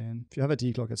is insane. If you have a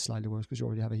declock, it's slightly worse because you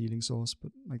already have a healing source.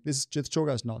 But like this, just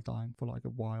Cho'Gath is not dying for like a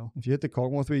while. If you hit the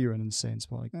Cogmore 3, you're in an insane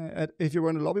spot. Like, if you're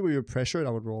in a lobby where you're pressured, I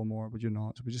would roll more, but you're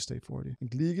not. So we just stay 40.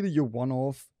 Like, legally, you're one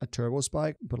off a turbo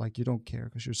spike, but like you don't care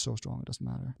because you're so strong, it doesn't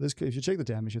matter. If you check the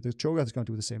damage, the Cho'Gath is going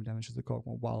to do the same damage as the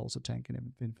Cogmore while also tanking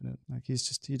infinite. Like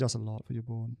he does a lot for your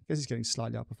board. I guess he's getting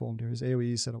slightly outperformed here. His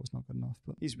AoE setup was not good enough,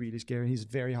 but he's really scary. He's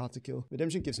very hard to kill.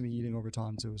 Redemption gives him healing over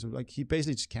time too, so like he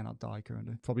basically just cannot die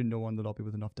currently. Probably no one in the lobby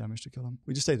with enough damage to kill him.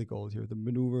 We just take the gold here.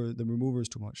 The remover is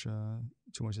too much.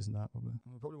 Too much isn't that probably.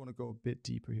 We probably want to go a bit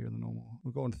deeper here than normal.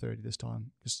 We're going 30 this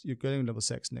time because you're getting level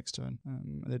 6 next turn.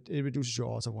 And it reduces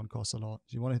your odds of one cost a lot.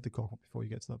 So you want to hit the Cogmore before you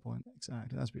get to that point.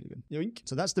 Exactly, that's really good. Yoink.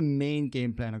 So that's the main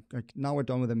game plan. Like, now we're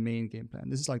done with the main game plan.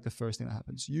 This is like the first thing that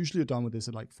happens. Usually you're done with this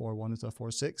at like 4-1 instead of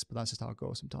 4-6, but that's just how it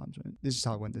goes sometimes, right? This is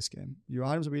how it went this game. Your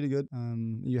items are really good.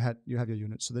 You have your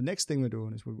units. So the next thing we're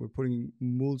doing is we're putting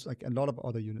like a lot of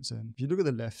other units in. If you look at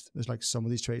the left, there's like some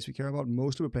of these traits we care about.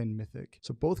 Mostly we're playing Mythic.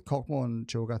 So both Cogmore and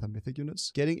Cho'Gath are Mythic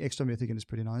units. Getting extra Mythic in is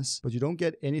pretty nice, but you don't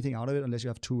get anything out of it unless you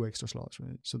have 2 extra slots,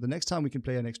 right? So the next time we can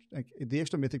play an extra, like, the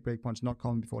extra Mythic breakpoint's not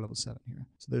coming before level 7 here.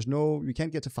 So we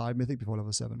can't get to 5 Mythic before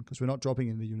level 7 because we're not dropping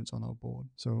in the units on our board.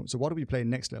 So what do we play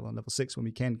next level on level 6 when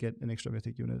we can't get an extra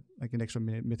Mythic unit, like an extra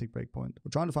Mythic breakpoint?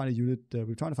 We're trying to find a unit,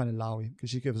 we're trying to find a Laui because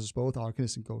she gives us both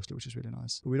Arcanist and Ghostly, which is really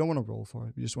nice. But we don't want to roll for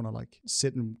it. We just want to like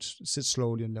sit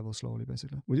slowly and level slowly,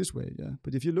 basically. We just wait, yeah.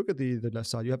 But if you look at the left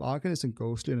side, you have Arcanist and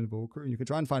Ghostly and Invoker, and you can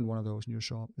try and find one of those in your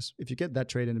shop. If you get that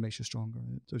trade in, it makes you stronger,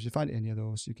 right? So if you find any of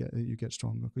those, you get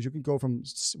stronger because you can go from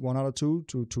 1 out of 2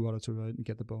 to 2 out of 2, right, and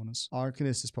get the bonus.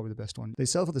 Arcanist is probably the best one. They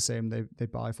sell for the same. They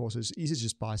buy for, so it's easy to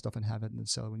just buy stuff and have it and then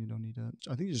sell it when you don't need it.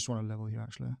 I think you just want to level here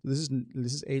actually. This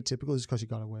is atypical. This is because you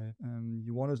got away.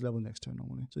 You want to level next turn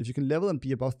normally. So if you can level and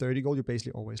be above 30 gold, you're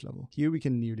basically always level. Here we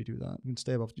can nearly do that. You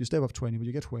stay above 20, but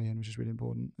you get Hwei in, which is really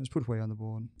important. Let's put Hwei on the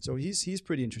board. So he's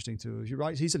pretty interesting too. If you're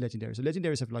right, he's a legendary. So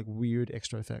legendaries have like weird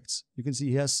extra effects. You can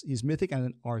see he's mythic and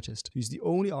an artist. He's the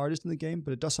only artist in the game,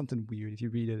 but it does something weird. If you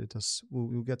read it,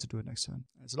 we'll get to do it next time.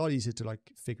 It's a lot easier to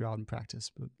like figure out and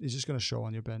practice, but it's just going to show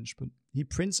on your bench. But he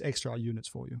prints extra units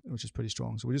for you, which is pretty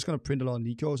strong. So we're just going to print a lot of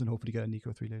Nikos and hopefully get a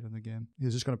Nico 3 later in the game.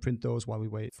 He's just going to print those while we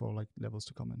wait for like levels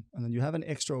to come in. And then you have an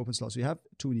extra open slot. So you have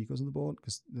 2 Nikos on the board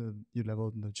because you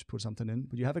leveled and they just put something in.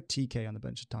 But you have a TK on the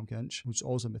bench at Tom Kench, which is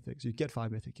also mythic. So you get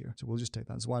 5 mythic here. So we'll just take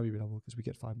that. That's why we level, because we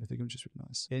get 5 mythic, which is really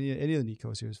nice. Any of the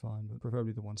Nikos here is fine, but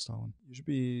preferably the 1-star one. You should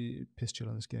be piss chill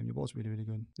on this game. Your board's really, really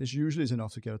good. This usually is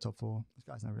enough to get a top 4. This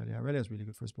guy's not really. Irelia is really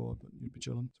good for his board, but you'd be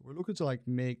chilling. So we're looking to like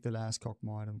make the last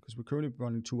Cogmore item because we're currently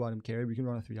running 2-item carry. We can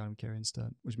run a 3-item carry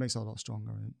instead, which makes it a lot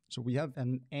stronger, right? So we have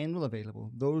an anvil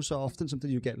available. Those are often something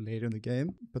you get later in the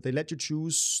game, but they let you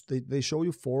choose. They show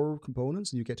you 4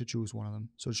 components and you get to choose one of them.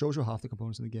 So it shows you half the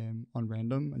components in the game on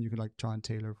random, and you can like try and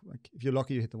tailor. Like if you're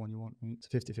lucky, you hit the one you want, right? It's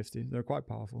 50-50. They're quite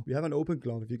powerful. We have an open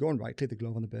glove. If you go and right click the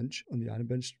glove on the bench, on the item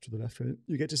bench to the left, right,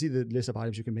 you get to see the list of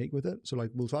items you can make with it. So like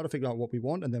we'll try to figure out what we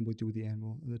want, and then we'll do the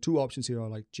anvil. And the 2 options here are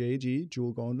like JG,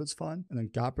 Jewel Gauntlet's fine, and then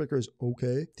Gapbreaker is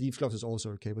okay. Thieves Gloves is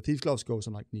also okay, but Thieves Gloves goes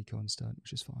on like Nico instead,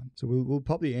 which is fine. So we'll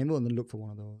pop the anvil and then look for one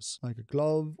of those, like a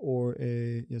glove or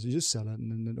a so you just sell it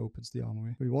and then it opens the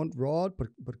armory. We want rod,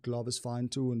 but glove is fine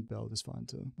too, and belt is fine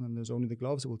too. And then there's only the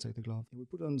glove, so we'll take the glove. And we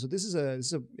put on. So this is an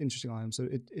interesting item. So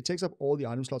it takes up all the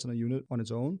item slots on a unit on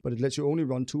its own, but it lets you only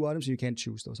run 2 items, so you can't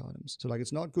choose those items. So like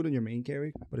it's not good on your main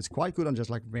carry, but it's quite good on just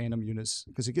like random units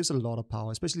because it gives a lot of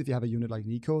power, especially if you have a unit like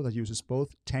Nico that uses both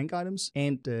tank items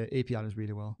and AP items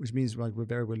really well, which means like we're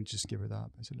very willing to just give her that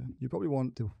basically. You probably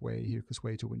want the Hwei here because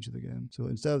Hwei 2 wins you the game. So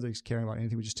instead of like caring about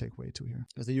anything, we just take Hwei 2 here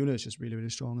because the unit is just really, really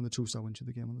strong, and the 2-star wins you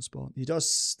the game on the spot. He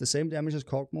does the same damage as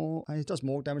Cogmore. He does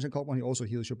more damage than Cogmore. He also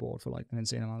heals your board for like an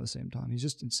insane amount at the same time. He's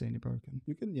just insanely broken.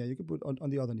 You can put on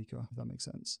the other Nico if that makes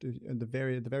sense. Dude, at the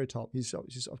very top, he's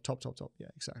top. Yeah,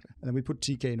 exactly. And then we put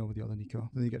TK in over the other Nico.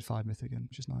 Then you get 5 Mythic in,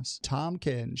 which is nice. Tom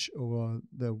Kench over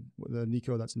the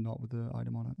Nico that's not with the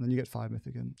item on it. And then you get 5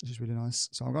 Mythic in, which is really nice.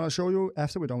 So I'm going to show you,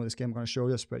 after we're done with this game, I'm going to show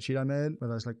you a spreadsheet I made, where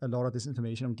there's like a lot of this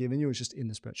information I'm giving you is just in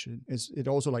the spreadsheet. It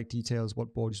also like details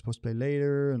what board you're supposed to play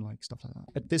later and like stuff like that.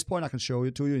 At this point, I can show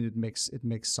it to you, and it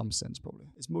makes some sense probably.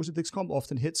 It's mostly this comp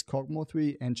often hits Kog'Maw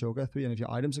 3 and Cho'Gath 3, and if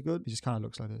your items are good, it just kind of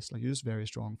looks like this. Like you're just very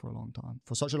strong for a long time.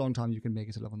 For such a long time, you can make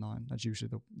it to level 9. That's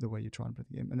usually the way you try and play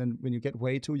the game. And then when you get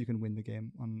Hwei 2, you can win the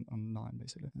game on 9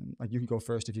 basically. And like you can go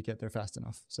first if you get there fast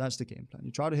enough. So that's the game plan.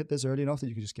 You try to hit this early enough that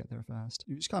you can just get there fast.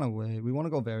 You just kind of wait. We want to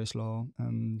go very slow.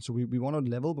 So we want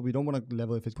to level, but we don't want to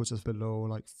level if it puts us below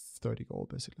like 30 gold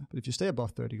basically. But if you stay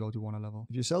above 30 gold, you want to level.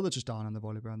 If you sell the just down and the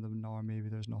Volibear and the Gnar, maybe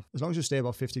there's enough. As long as you stay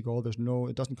above 50 gold,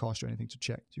 it doesn't cost you anything to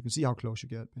check. So you can see how close you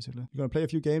get basically. You're going to play a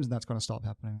few games and that's going to stop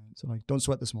happening. So like don't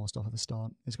sweat the small stuff at the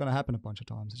start. It's going to happen a bunch of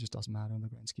times. It just doesn't matter in the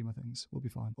grand scheme of things. We'll be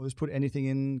fine. We'll just put anything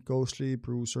in. Ghostly,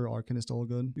 Bruiser, Arcanist, all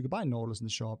good. You can buy Nautilus in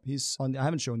the shop. He's on. I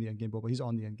haven't shown the endgame board, but he's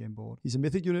on the endgame board. He's a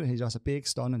mythic unit. He has a big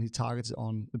stun and he targets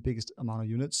on the biggest amount of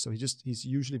units. So he's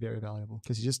usually very valuable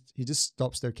because he just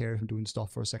stops their carry from doing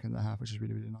stuff for a second and a half, which is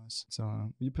really, really nice.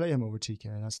 So you play him over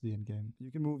TK. That's the endgame.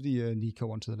 You can move the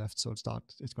Nico onto the left, so it's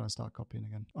going to start copying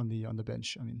again on the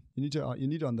bench. I mean, you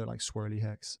need on the like swirly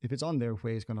hex. If it's on there,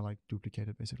 Hwei is going to like duplicate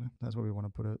it basically. That's where we want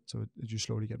to put it. So you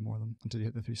slowly get more of them until you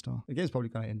hit the 3-star. The game's probably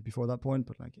going to end before that point,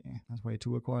 but like, that's way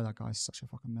to acquire. That guy's such a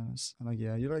fucking menace. And like,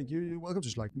 you're welcome to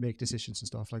just like make decisions and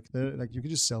stuff. Like you can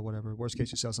just sell whatever. Worst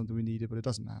case, you sell something we needed, but it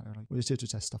doesn't matter. Like we're just here to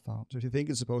test stuff out. So if you think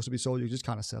it's supposed to be sold, you just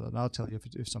kind of sell it. And I'll tell you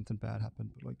if something bad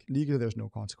happened. But like legally, there's no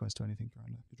consequence to anything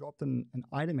currently. You dropped an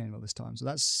item annual this time, so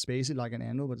that's basically like an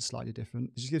annual, but it's slightly different.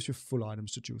 It just gives you full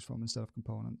items to choose from instead of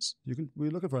components.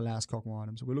 We're looking for a last Kog'Maw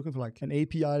item, so we're looking for like an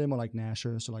AP item or like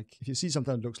Nasher. So like if you see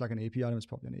something that looks like an AP item, it's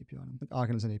probably an AP item. Like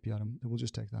Arcanist is an AP item, so we'll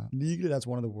just take that. Legally, that's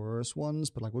one of the worst ones,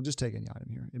 but like we'll just take any item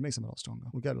here. It makes them a lot stronger.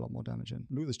 We'll get a lot more damage in.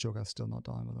 Look at this Cho'Gath still not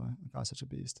dying, by the way. The guy's such a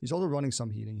beast. He's also running some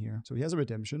healing here. So he has a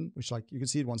redemption, which like you can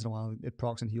see it once in a while. It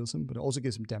procs and heals him, but it also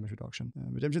gives him damage reduction.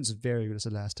 Redemption is very good as a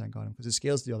last tank item because it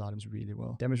scales the other items really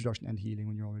well. Damage reduction and healing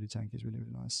when you're already tanky is really,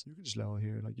 really nice. You can just level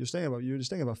here. Like you're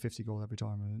staying about 50 gold every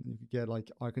time, right? You could get like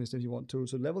Arcanist if you want to.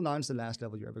 So level 9 is the last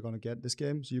level you're ever going to get this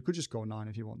game. So you could just go 9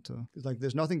 if you want to. Because like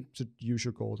there's nothing to use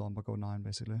your gold on but go 9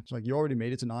 basically. So like you already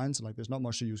made it to 9, so like there's not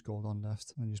much to use gold on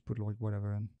left. And you just put like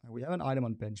whatever in. We have an item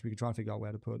on bench. We can try and figure out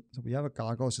where to put. So we have a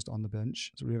Gargoyle just on the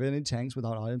bench. So we have any tanks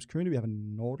without items. Currently we have a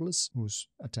Nautilus who's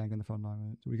a tank in the front line,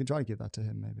 right? So we can try to give that to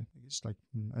him maybe. It's like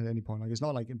at any point. Like it's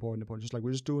not like important. Just like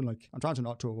we're just doing like, I'm trying to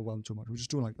not to overwhelm too much. We're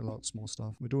just doing like a lot of small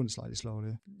stuff. We're doing it slightly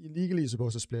slowly. Legally you're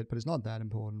supposed to split, but it's not that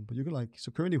important. But you can like,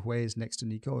 so currently Hwei is next to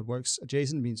Nico. It works.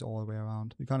 Adjacent means all the way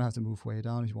around. You kind of have to move Hwei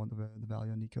down if you want the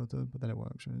value on Nico to, but then it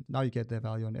works, right? Now you get their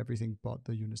value on everything but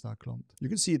the units that are clumped. You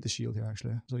can see the shield here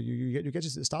actually. So you get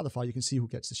to start the fight, you can see who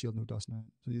gets the shield and who doesn't. Right?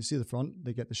 So you see the front,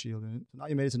 they get the shield in it. So now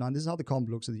you made it to 9. This is how the comp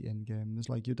looks at the end game. It's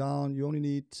like you're down, you only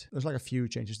need, there's like a few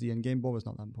changes. The end game board is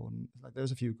not that important. It's like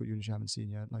there's a few good units you haven't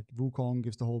seen yet. Like Wukong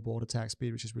gives the whole board attack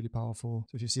speed, which is really powerful.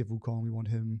 So if you see a Wukong, we want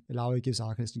him. Illaoi gives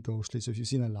Arcanist and Ghostly. So if you've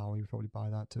seen Illaoi, you probably buy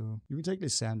that too. You can take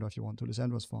Lissandra if you want to.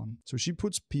 Lissandra's fun. So she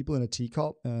puts people in a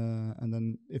teacup, and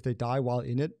then if they die while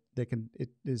in it, it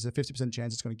is a 50%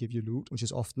 chance it's going to give you loot, which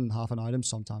is often half an item.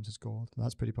 Sometimes it's gold. So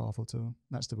that's pretty powerful too.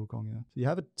 That's the Wukong, yeah. So you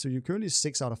have it. So you're currently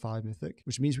 6 out of 5 mythic,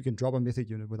 which means we can drop a mythic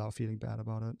unit without feeling bad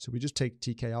about it. So we just take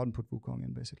TK out and put Wukong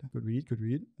in basically. Good read.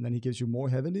 And then he gives you more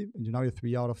heavenly, and now you're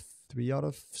 3 out of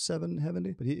 7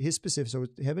 heavenly. But his specific, so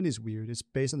heavenly is weird. It's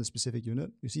based on the specific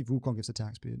unit. You see Wukong gives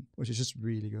attack speed, which is just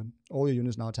really good. All your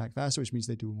units now attack faster, which means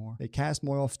they do more. They cast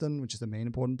more often, which is the main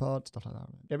important part. Stuff like that.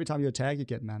 Right? Every time you attack, you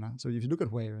get mana. So if you look at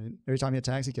Hwei, right? Every time he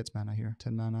attacks, he gets mana here.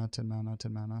 10 mana, 10 mana,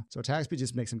 10 mana. So attack speed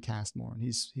just makes him cast more, and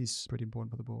he's pretty important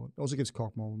for the board. It also gives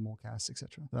Kog'Maw more casts,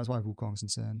 etc. That's why Wukong's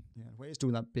insane. Yeah, Hwei is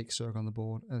doing that big circle on the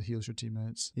board and heals your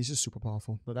teammates. He's just super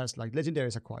powerful. But that's like,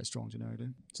 legendaries are quite strong generically.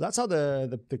 So that's how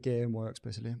the game works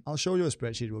basically. I'll show you a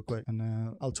spreadsheet real quick,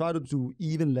 and I'll try to do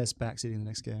even less backseating in the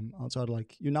next game. I'll try to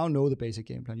like, you now know the basic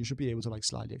game plan. You should be able to like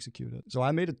slightly execute it. So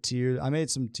I made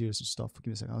some tiers of stuff. Give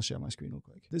me a second. I'll share my screen real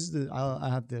quick. This is I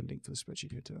have the link for the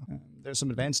spreadsheet here too. There's some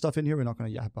advanced stuff in here we're not going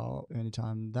to yap about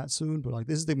anytime that soon, but like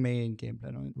this is the main game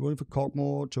plan. Right? Rolling for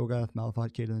Kog'Maw, Cho'Gath,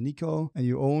 Malphite, Caitlyn, and Nico, and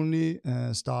you only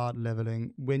start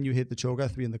leveling when you hit the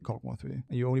Cho'Gath 3 and the Kog'Maw 3,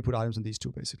 and you only put items on these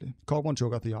two basically. Kog'Maw and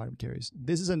Cho'Gath, the item carries.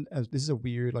 This is a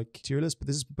weird, like, like tier list, but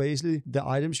this is basically the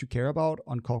items you care about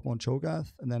on Kog'Maw and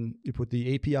Cho'Gath, and then you put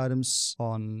the AP items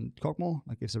on Kog'Maw,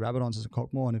 like if it's a Rabadon, it's a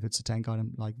Kog'Maw, and if it's a tank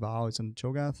item like Vow, it's on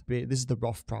Cho'Gath. This is the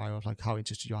rough prior of like how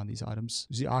interested you are in these items.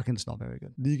 You see, Arcan's not very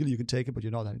good. Legally, you can take it, but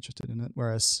you're not that interested in it.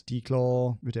 Whereas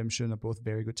Declaw, Redemption are both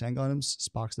very good tank items.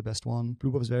 Spark's the best one.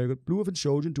 Blue buff is very good. Blue buff and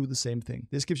Shojin do the same thing.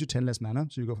 This gives you 10 less mana,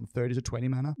 so you go from 30 to 20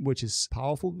 mana, which is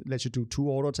powerful. It lets you do 2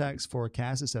 auto attacks for a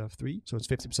cast instead of 3, so it's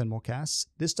 50% more casts.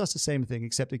 This does the same thing,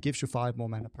 except it gives you 5 more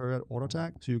mana per auto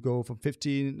attack. So you go from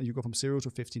 0 to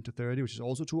 15 to 30, which is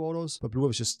also 2 autos, but blue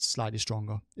buff is just slightly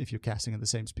stronger if you're casting at the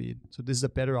same speed. So this is a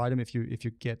better item if you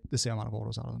get the same amount of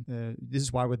autos out of them. This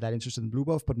is why we're that interested in blue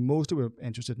buff, but mostly we're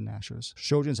interested in Ashers.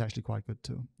 Shojin is actually quite good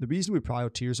too. The reason we prior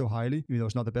tier so highly, even though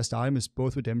it's not the best item, is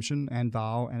both Redemption and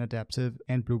Vow and Adaptive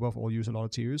and blue buff all use a lot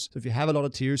of tiers. So if you have a lot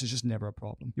of tiers, it's just never a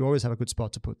problem. You always have a good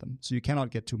spot to put them. So you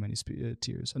cannot get too many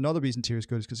tiers. Another reason tier is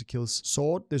good is because it kills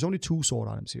sword. There's only 2 sword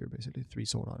items here, basically 3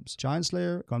 sword items. Giant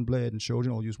Slayer, Gunblade, and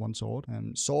Shojin all use 1 sword.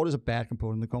 Sword is a bad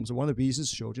component in the comp. So one of the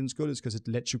reasons Shojin's good is because it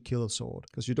lets you kill a sword.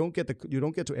 Because you don't get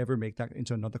to ever make that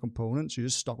into another component. So you're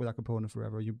just stuck with that component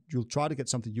forever. You'll try to get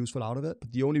something useful out of it,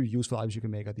 but the only useful items you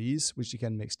can make are these, which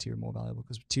again makes tier more valuable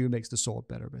because tier makes the sword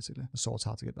better, basically. The sword's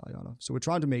hard to get value out of. So we're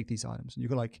trying to make these items. And you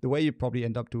can like, the way you probably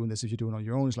end up doing this if you're doing it on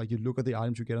your own is like you look at the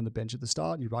items you get on the bench at the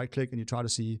start, you right click and you try to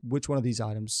see which one of these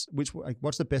items,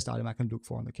 what's the best item I can look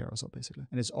for on the carousel, basically.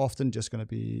 And it's often just going to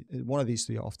be, one of these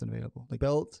 3 are often available. Like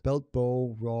belt,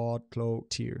 bow, rod, cloak,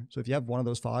 tier. So if you have one of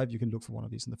those 5, you can look for one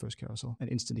of these in the first carousel and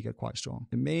instantly get quite strong.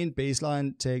 The main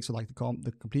baseline takes for like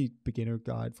the complete beginner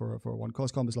guide for a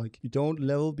 1-cost comp is like, you don't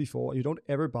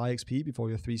ever buy XP before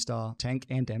you're 3-star tank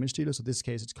and damage dealer. So in this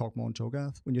case, it's Kog'Maw and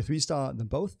Cho'Gath. When you're 3-star them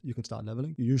both, you can start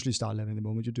leveling. You usually start leveling the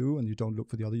moment you do, and you don't look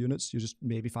for the other units. You just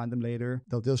maybe find them later.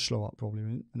 They'll slow up probably,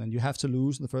 right? And then you have to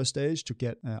lose in the first stage to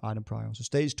get item prior. So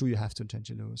stage 2, you have to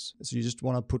intentionally lose. So you just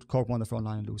want to put Kog'Maw on the front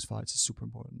line and lose fights. It's super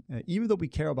important. Even though we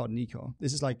care about Nico,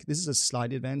 this is a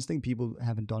slightly advanced thing people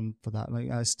haven't done for that. Like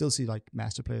I still see like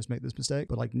master players make this mistake,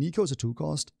 but like Nico's a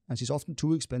 2-cost, and she's often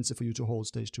too expensive for you to hold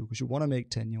stage 2 because you want to make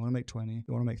 10, you want to make 20, you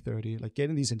want to make 30. Like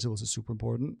getting these intervals is super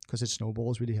important because it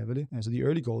snowballs really heavily. And so the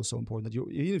early goal is so important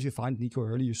that even if you find Nico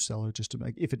early, you sell her just to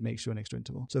make, if it makes you an extra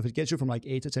interval. So if it gets you from like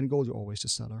 8 to 10 gold, you always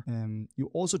just sell her. You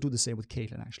also do the same with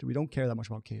Caitlyn, actually. We don't care that much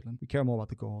about Caitlyn. We care more about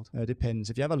the gold. It depends.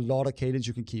 If you have a lot of Caitlyn's,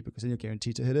 you can keep it because then you're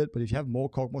guaranteed to hit it. But if you have more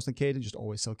Kog'Maws than Caitlyn, just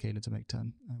always sell Caitlyn to make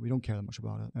 10. We don't care that much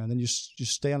about it. And then you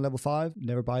just stay on level 5,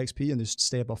 never buy XP, and just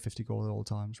stay above 50 gold at all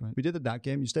times, right? We did it that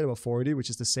game. You stayed above 40, which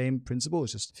is the same principle.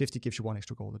 It's just 50 gives you 1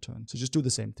 extra gold a turn. So just do the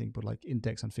same thing, but like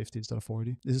index on 50 instead of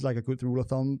 40. This is like a good rule of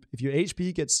thumb. If your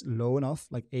HP gets low enough,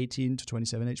 like 18 to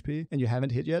 27 HP, and you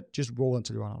haven't hit yet, just roll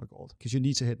until you run out of gold. Because you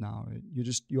need to hit now, right?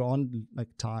 You're on like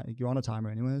time, you're on a timer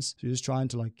anyways. So you're just trying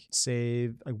to like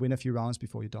save, like win a few rounds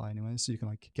before you die anyways. So you can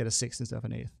like get a 6th instead of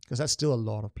an 8th. Because that's still a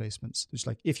lot of placements. Just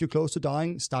like if you're close to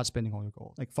dying, start spending all your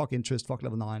gold. Like fuck interest, fuck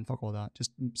level 9, fuck all that.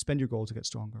 Just spend your gold to get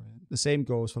stronger. Right? The same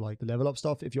goes for like the level up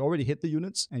stuff. If you already hit the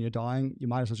units and you're dying, you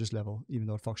might as well just level, even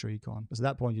though it fucks your econ. Because at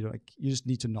that point, you just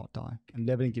need to not die. And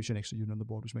leveling gives you an extra unit on the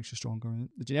board, which makes you stronger. Right?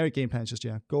 The generic game plan is just,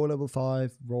 go level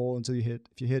 5, roll until you hit.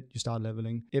 If you hit, you start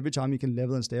leveling. Every time you can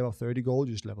level and stay above 30 gold,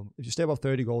 you just level. If you stay above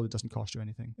 30 gold, it doesn't cost you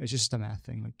anything. It's just a math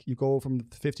thing. Like you go from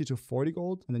 50 to 40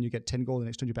 gold, and then you get 10 gold the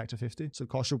next turn, you're back to 50. So it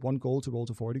costs you 1 gold to roll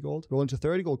to 40 gold. Rolling to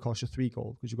 30 gold costs you 3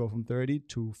 gold, because you go from 30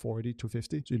 to 40 to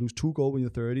 50. So you lose 2 gold when you're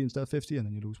 30 instead of 50, and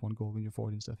then you lose 1 gold when you're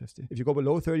 40 instead of 50. If you go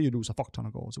below 30, you lose a fuck ton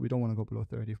of gold. So we don't want to go below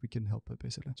 30 if we can help it,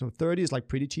 basically. So 30 is like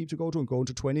pretty cheap to go to, and going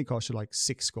to 20 costs you like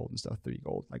 6 gold instead of 3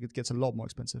 gold. Like it gets a lot more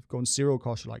expensive. Going 0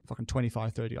 costs you like fucking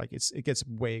 25, 30. Like it gets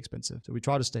way expensive. So we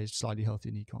try to stay slightly healthy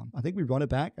in econ. I think we run it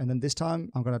back, and then this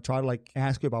time I'm going to try to like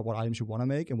ask you about what items you want to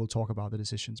make, and we'll talk about the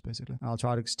decisions, basically. And I'll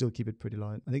try to still keep it pretty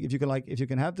light. I think if you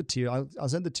can have the tier, I'll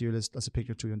send the tier list as a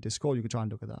picture to you on Discord. You can try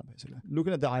and look at that, basically.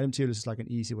 Looking at the item tier list is like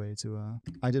an easy way to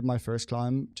I did my first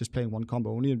climb just playing 1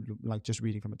 combo only, and like just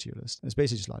reading from a tier list. And it's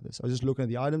basically just like this. I was just looking at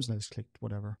the items and I just clicked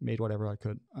whatever, made whatever I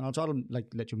could. And I'll try to like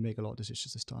let you make a lot of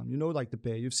decisions this time. Like the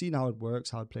bay. You've seen how it works,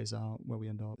 how it plays out, where we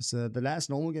end up. It's the last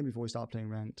normal game before we start playing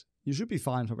ranked. You should be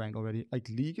fine for ranked already. Like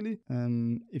legally,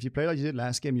 if you play like you did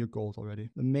last game, you're gold already.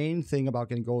 The main thing about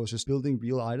getting gold is just building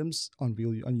real items on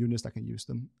units that can use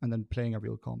them, and then playing a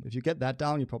real comp. If you get that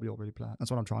down, you're probably already plat.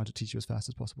 That's what I'm trying to teach you as fast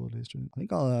as possible, at least. I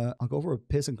think I'll go for a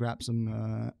piss and grab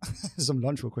some some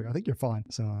lunch real quick. I think you're fine.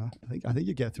 So I think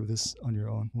you get through this on your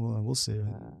own. We'll see.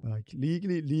 Like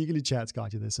legally, chat's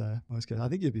got you this. I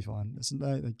think you'll be fine.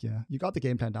 You got the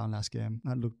game plan down last game.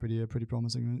 That looked pretty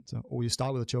promising, right? So, you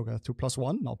start with a Cho'Gath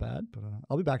 2+1, not bad. But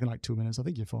I'll be back in like 2 minutes. I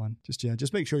think you're fine.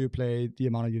 Just make sure you play the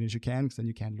amount of units you can, because then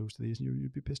you can't lose to these, and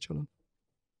you'd be piss chilling.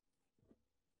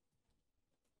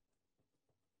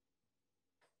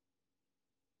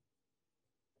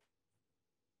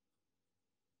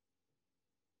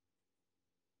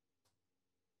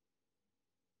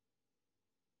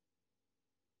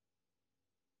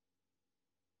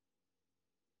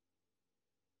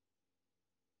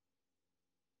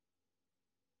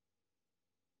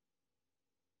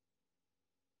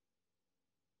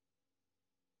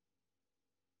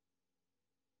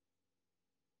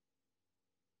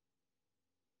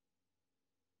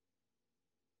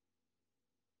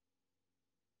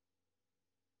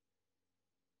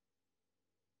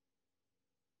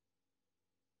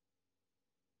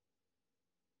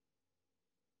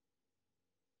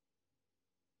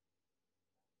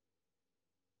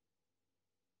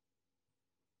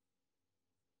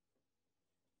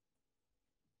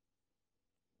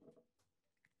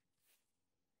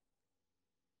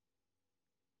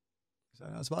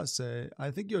 I was about to say,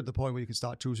 I think you're at the point where you can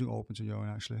start choosing opens on your own,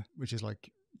 actually, which is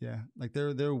like, yeah, like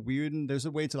they're weird, and there's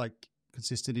a way to like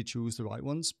consistently choose the right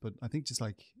ones, but I think just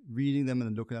like reading them and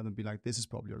then looking at them and be like, this is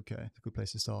probably okay. It's a good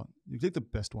place to start. You click the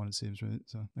best one, it seems, right?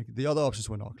 So like the other options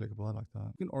were not clickable. I like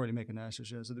that. You can already make a Nashor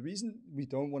share. So the reason we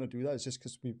don't want to do that is just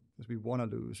because we want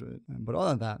to lose, right? But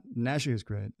other than that, Nashor is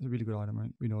great. It's a really good item,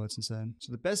 right? We know it's insane.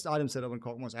 So the best item set up on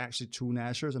Kog'Maw is actually 2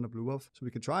 Nashors and a blue buff. So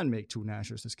we can try and make 2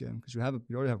 Nashors this game because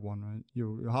you already have one, right?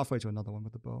 You're halfway to another one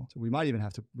with the bow. So we might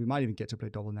even get to play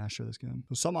double Nashor this game.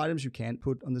 So some items you can't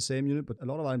put on the same unit, but a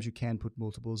lot of items you can put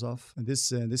multiples of. In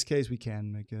this case, we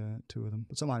can make 2 of them,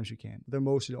 but sometimes you can't. They're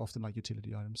mostly often like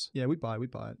utility items. Yeah, we buy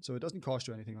it. So it doesn't cost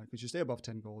you anything, like, because you stay above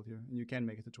 10 gold here, and you can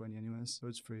make it to 20 anyways, so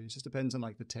it's free. It just depends on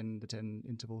like the 10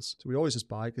 intervals. So we always just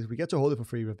buy, because if we get to hold it for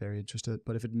free, we're very interested.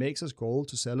 But if it makes us gold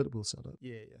to sell it, we'll sell it.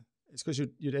 Yeah. It's because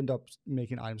you'd end up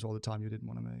making items all the time you didn't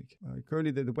want to make.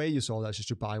 Currently, the way you saw that is just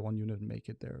to buy one unit and make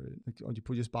it there. Like, or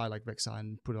you just buy like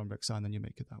Rek'Sai, put it on Rek'Sai, and then you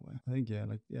make it that way. I think,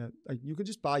 like you can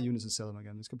just buy units and sell them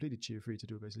again. It's completely free to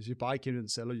do, basically. If you buy Kindred and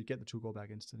sell it, you get the 2 gold back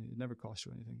instantly. It never costs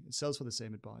you anything. It sells for the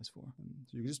same it buys for.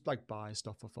 So you can just like buy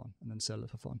stuff for fun and then sell it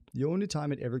for fun. The only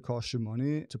time it ever costs you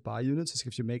money to buy units is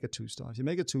if you make a 2-star. If you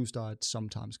make a 2-star, it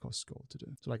sometimes costs gold to do.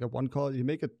 So like a 1 cost, if you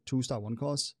make a 2-star 1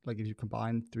 cost, like if you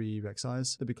combine 3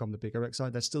 Rek'Sais, they become the bigger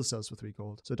Rek'Sai. That's still sells for 3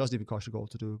 gold. So it doesn't even cost you gold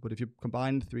to do. But if you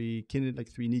combine 3 Kindred, like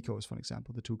 3 Nikos, for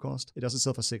example, the 2 cost, it doesn't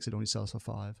sell for 6, it only sells for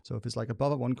 5. So if it's like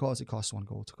above a 1 cost, it costs 1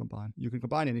 gold to combine. You can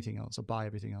combine anything else or buy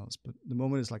everything else. But the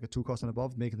moment it's like a 2 cost and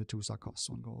above, making the 2-star costs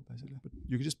 1 gold, basically. But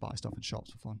you can just buy stuff in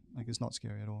shops for fun. Like, it's not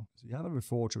scary at all. So you have a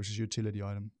Reforger, which is a utility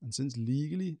item. And since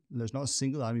legally there's not a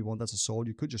single item you want that's a sword,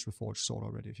 you could just Reforge sword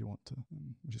already if you want to,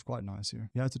 which is quite nice here.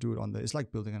 You have to do it on it's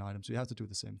like building an item, so you have to do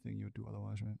the same thing you would do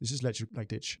otherwise, right? It just lets you like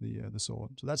ditch the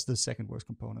sword. So that's the second worst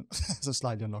component. So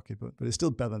slightly unlucky, but it's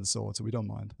still better than the sword, so we don't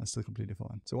mind. That's still completely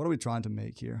fine. So what are we trying to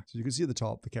make here? So you can see at the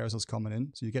top, the carousel's coming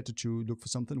in. So you get to choose, look for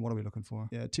something. What are we looking for?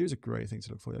 Yeah, tier's a great thing to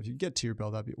look for. If you can get tier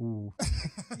belt, that'd be, ooh.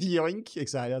 Yoink.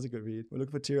 Exactly, that's a good read. We're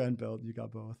looking for tier and belt. You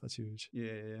got both. That's huge.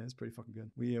 Yeah, it's pretty fucking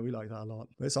good. We like that a lot.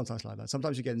 But it's sometimes like that.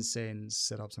 Sometimes you get insane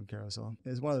setups on carousel.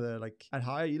 It's one of the, like, at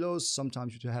higher elos,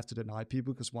 sometimes you have to deny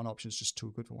people because one option is just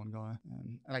too good for one guy.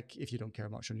 Like, if you don't care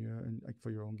much on like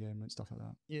for your own game and stuff like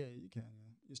that. Yeah, you can,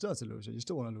 yeah. You still have to lose it. You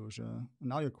still want to lose it. And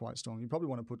now you're quite strong. You probably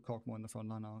want to put Kog'Maw in the front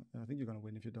line now. I think you're going to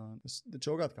win if you don't. The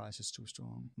Cho'Gath guy is just too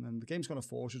strong. And then the game's going to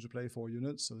force you to play 4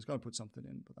 units, so it's going to put something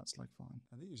in, but that's like fine.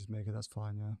 I think you just make it. That's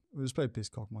fine, yeah. We'll just play Piss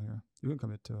Kog'Maw here. You can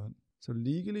commit to it. So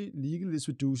legally, this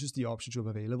reduces the options you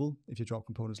have available if you drop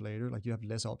components later. Like, you have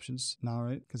less options now,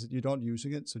 right? Because you're not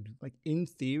using it. So, like, in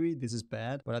theory, this is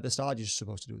bad. But at the start, you're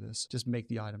supposed to do this. Just make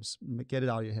the items. Get it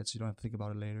out of your head so you don't have to think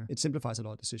about it later. It simplifies a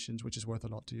lot of decisions, which is worth a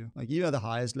lot to you. Like, even at the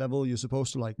highest level, you're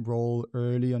supposed to, like, roll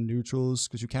early on neutrals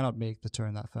because you cannot make the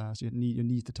turn that fast. You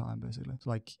need the time, basically. So,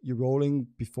 like, you're rolling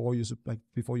before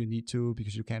you need to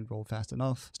because you can't roll fast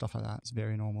enough. Stuff like that. It's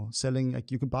very normal. Selling, like,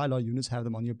 you can buy a lot of units, have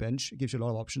them on your bench. It gives you a lot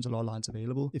of options, a lot of lines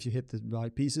available if you hit the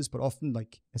right pieces. But often,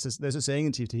 like, there's a saying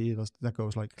in TFT that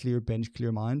goes like clear bench,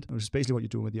 clear mind, which is basically what you're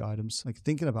doing with the items. Like,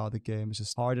 thinking about the game is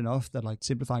just hard enough that, like,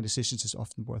 simplifying decisions is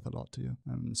often worth a lot to you.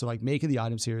 So, like, making the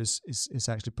items here is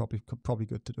actually probably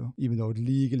good to do, even though it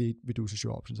legally reduces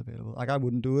your options available. Like, I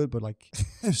wouldn't do it, but, like,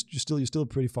 you're still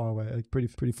pretty far away, like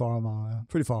pretty far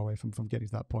away from getting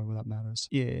to that point where that matters.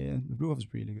 Yeah, the blue buff is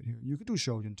really good here. You could do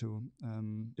Shojin too.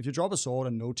 If you drop a sword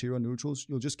and no tier on neutrals,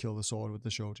 you'll just kill the sword with the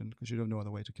Shojin because you don't know other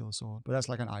way to kill a sword. But that's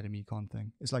like an item econ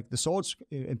thing. It's like the sword's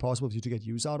impossible for you to get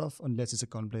use out of unless it's a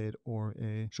gunblade or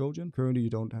a Shojin. Currently,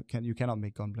 you cannot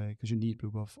make gunblade because you need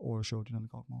blue buff or a Shojin on the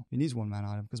Kog'Maw. It needs 1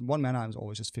 mana item because 1 mana item is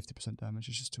always just 50% damage.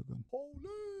 It's just too good. Holy!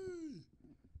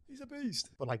 He's a beast.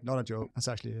 But, like, not a joke. That's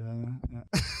actually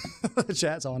the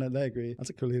chat's on it. They agree. That's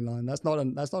a cool line. That's not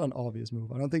an obvious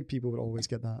move. I don't think people would always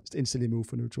get that. Just instantly move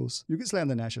for neutrals. You can slam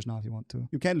the Nashors now if you want to.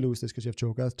 You can lose this because you have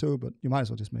Cho'Gath too, but you might as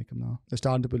well just make them now. They're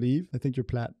starting to believe. I think you're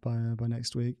plat by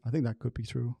next week. I think that could be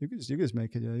true. You can just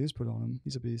make it. Yeah, you just put it on him.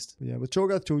 He's a beast. But yeah, with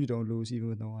Cho'Gath 2, you don't lose even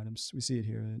with no items. We see it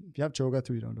here. If you have Cho'Gath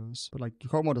 2, you don't lose. But, like, your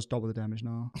Kog'Maw does double the damage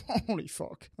now. Holy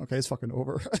fuck. Okay, it's fucking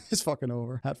over. It's fucking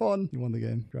over. Had fun. You won the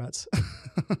game. Congrats.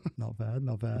 Not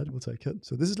bad. We'll take it.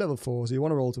 So this is level 4, so you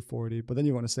want to roll to 40, but then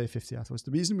you want to stay 50 afterwards.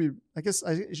 The reason you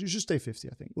should stay 50,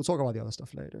 I think. We'll talk about the other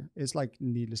stuff later. It's, like,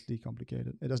 needlessly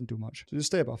complicated. It doesn't do much. So just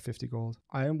stay above 50 gold.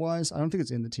 Iron-wise, I don't think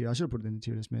it's in the tier. I should have put it in the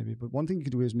tier list maybe, but one thing you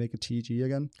can do is make a TG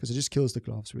again, because it just kills the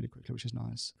gloves really quickly, which is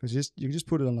nice. Because you can just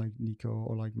put it on, like, Nico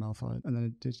or, like, Malphite, and then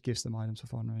it just gives them items for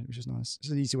fun, right? Which is nice. It's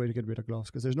an easy way to get rid of gloves,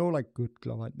 because there's no, like, good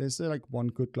glove item. There's, like, one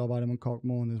good glove item on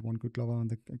Kog'Maw, and there's one good glove item on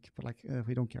but, like,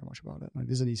 we don't care much about it. Like,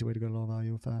 this is an easy way to get a lot of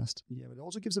value fast. Yeah, but it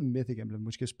also gives a mythic emblem,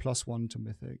 which gives +1 to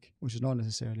mythic, which is not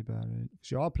necessarily bad, right?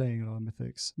 Because you are playing a lot of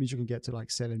mythics. It means you can get to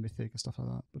like 7 mythic and stuff like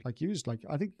that. But like you just like,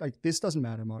 I think like this doesn't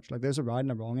matter much. Like there's a right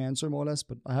and a wrong answer more or less,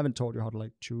 but I haven't taught you how to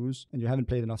like choose, and you haven't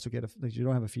played enough to get like you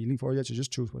don't have a feeling for it yet. So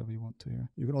just choose whatever you want to here.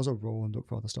 You can also roll and look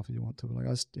for other stuff that you want to. But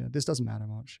like this doesn't matter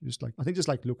much. Just like I think just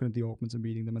like looking at the augments and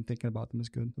reading them and thinking about them is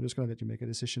good. I'm just gonna let you make a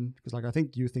decision because like I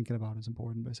think you thinking about it is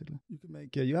important basically. You can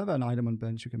make you have an item on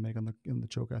bench you can make on the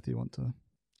Cho'Gath you want to.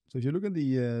 So if you look at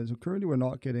the, so currently we're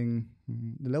not getting,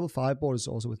 the level 5 board is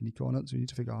also with Nico on it, so you need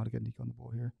to figure out how to get Nico on the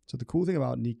board here. So the cool thing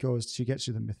about Nico is she gets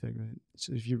you the mythic, right?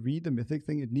 So if you read the mythic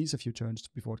thing, it needs a few turns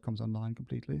before it comes online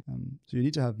completely. So you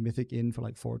need to have mythic in for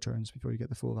like 4 turns before you get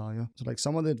the full value. So like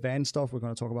some of the advanced stuff we're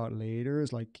going to talk about later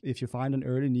is like, if you find an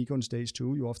early Nico in stage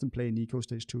 2, you often play Nico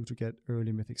stage 2 to get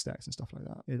early mythic stacks and stuff like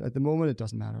that. At the moment, it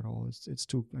doesn't matter at all. It's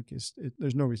too, like,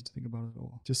 there's no reason to think about it at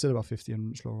all. Just sit about 50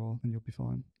 and slow roll and you'll be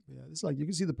fine. Yeah, it's like, you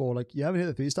can see the board, like, you haven't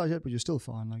hit the 3-star yet, but you're still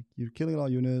fine. Like, you're killing a lot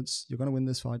of units, you're going to win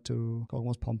this fight too.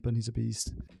 Kog'Maw's pumping, he's a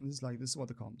beast. This is what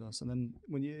the comp does. And then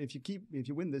if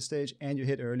you win this stage and you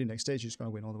hit early next stage, you're just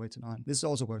going to win all the way to 9. This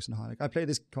also works in high. Like, I play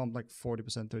this comp like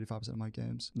 40%, 35% of my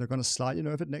games. They're going to slightly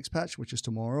nerf it next patch, which is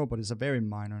tomorrow, but it's a very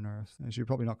minor nerf. So you're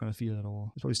probably not going to feel it at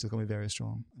all. It's probably still going to be very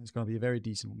strong. It's going to be a very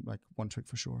decent, like, one trick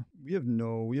for sure. We have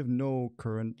no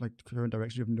current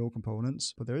direction. We have no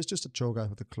components, but there is just a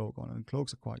Cho'Gath with a cloak on it, and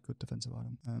cloaks are quite good defensive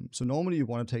item. So normally you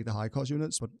want to take the high cost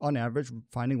units, but on average,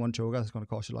 finding one Cho'Gath is going to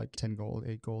cost you like 10 gold,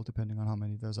 8 gold, depending on how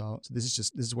many there's out. So this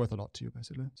is worth a lot to you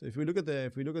basically. So if we look at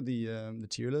the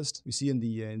tier list, we see at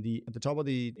the top of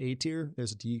the A tier,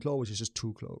 there's a D-Claw, which is just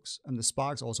 2 cloaks, and the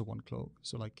Spark's also 1 cloak.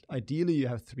 So like ideally you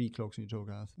have 3 cloaks in your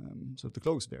Cho'Gath. So the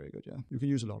cloak's very good, yeah. You can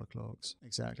use a lot of cloaks.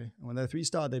 Exactly. And when they're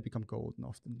 3-star, they become golden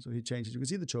often. So he changes. You can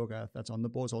see the Cho'Gath that's on the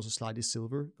board is also slightly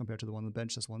silver compared to the one on the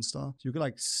bench that's 1-star. So you can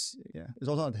like, yeah. There's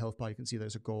also on the health bar, you can see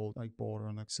there's a gold like border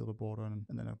and like silver border and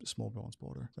then a small bronze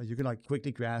border. So you can like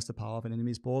quickly grasp the power of an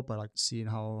enemy's board by like seeing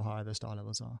how high their star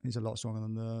levels are. He's a lot stronger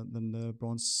than the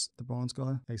bronze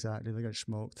guy. Exactly, they get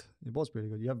smoked. Your board's pretty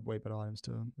good. You have way better items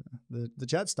too. Yeah. The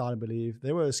chat started to believe.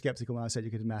 They were skeptical when I said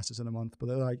you could do masters in a month, but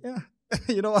they're like, yeah.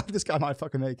 You know what? This guy might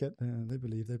fucking make it. Yeah, they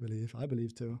believe. I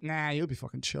believe too. Nah, you'll be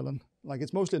fucking chilling. Like,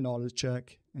 it's mostly a knowledge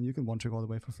check, and you can one trick all the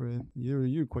way for free.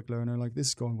 You're a quick learner. Like, this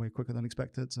is going way quicker than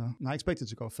expected. So, and I expected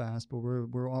to go fast, but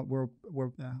we're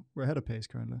ahead of pace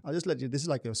currently. I'll just let you. This is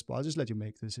like a spot. I'll just let you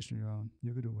make the decision on your own.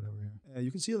 You can do whatever here.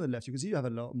 You can see on the left. You can see you have a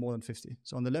lot more than 50.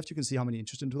 So on the left, you can see how many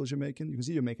interesting tools you're making. You can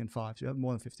see you're making 5. So you have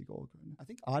more than 50 gold currently. I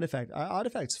think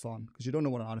artifact's fun because you don't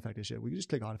know what an artifact is yet. We can just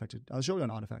click artifact. I'll show you an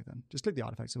artifact then. Just click the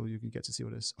artifact so you can get to see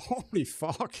what it is. Holy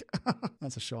fuck.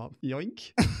 That's a shop.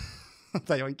 Yoink.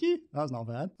 Yoinky? That's not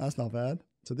bad.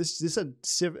 So this is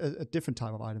a different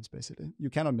type of items, basically. You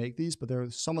cannot make these, but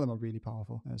some of them are really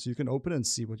powerful. So you can open it and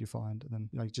see what you find, and then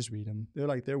like just read them.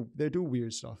 They do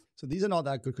weird stuff. So these are not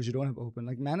that good because you don't have open.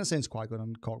 Like Mana Saint's quite good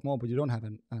on Kog'Maw, but you don't have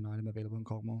an item available in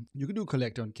Kog'Maw. You can do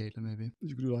Collector on Caitlyn maybe.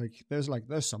 You could do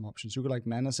there's some options. You could like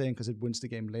Mana Saint because it wins the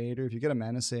game later. If you get a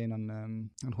Mana Saint on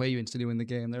Hwei, you instantly win the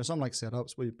game. There are some like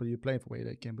setups, but you play for way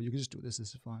late game. But you can just do this.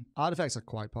 This is fine. Artifacts are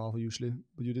quite powerful usually,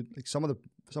 but you did like some of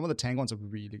the tank ones are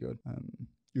really good.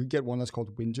 You get one that's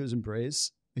called Winter's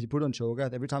Embrace. If you put it on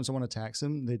Cho'Gath, every time someone attacks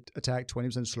him, they attack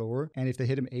 20% slower. And if they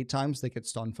hit him 8 times, they get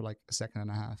stunned for like a second and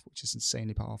a half, which is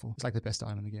insanely powerful. It's like the best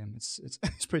item in the game. It's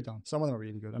pretty dumb. Some of them are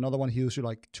really good. Another one heals you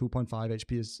like 2.5%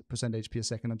 HP a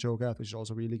second on Cho'Gath, which is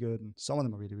also really good. And some of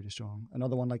them are really, really strong.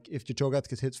 Another one, like if your Cho'Gath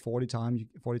gets hits 40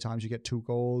 times, you get 2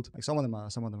 gold. Like some of them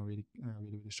are really,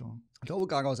 really strong. Double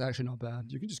Gargoyle is actually not bad.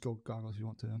 You can just go Gargoyles if you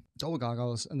want to. Double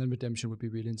Gargoyles and then Redemption would be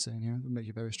really insane here. It would make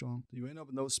you very strong. You end up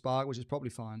with no Spark, which is probably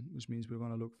fine, which means we're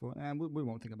going to look for, and we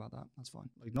won't think about that. That's fine.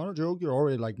 Like, not a joke, you're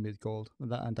already like mid gold.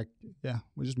 And like, yeah,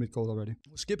 we're just mid gold already.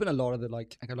 We're skipping a lot of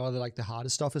the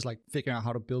hardest stuff is like figuring out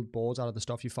how to build boards out of the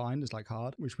stuff you find is like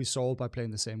hard, which we solve by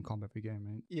playing the same comp every game,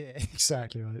 right? Yeah,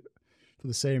 exactly right. For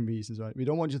the same reasons, right? We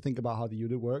don't want you to think about how the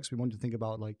unit works. We want you to think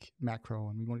about like macro,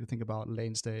 and we want you to think about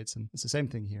lane states, and it's the same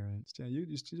thing here. Right? Yeah, you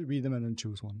just read them and then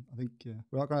choose one. I think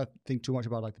we're not gonna think too much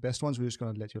about like the best ones. We're just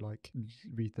gonna let you like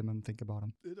read them and think about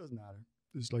them. It doesn't matter.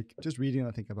 It's like just reading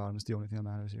and thinking about them is the only thing that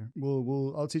matters here.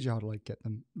 I'll teach you how to like get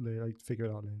them later, like figure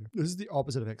it out later. This is the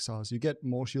opposite of Exiles. You get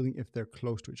more shielding if they're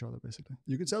close to each other, basically.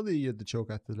 You can sell the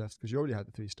Cho'Gath to the left because you already had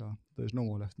the 3-star. There's no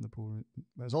more left in the pool. Right?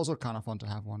 But it's also kind of fun to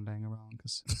have one laying around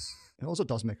because it also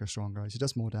does make her stronger. She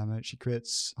does more damage. She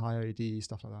crits, higher AD,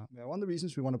 stuff like that. Yeah, one of the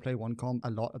reasons we want to play one comp a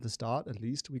lot at the start, at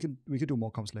least, we could do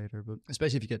more comps later, but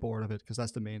especially if you get bored of it, because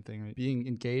that's the main thing. Right? Being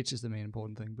engaged is the main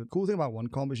important thing. But the cool thing about one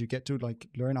comp is you get to like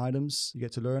learn items. You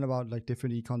get to learn about like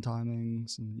different econ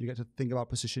timings, and you get to think about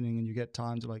positioning, and you get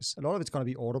time to like, a lot of it's going to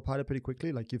be autopilot pretty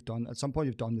quickly. Like at some point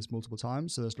you've done this multiple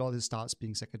times. So there's a lot of this starts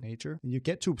being second nature. And you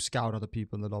get to scout other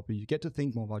people in the lobby. You get to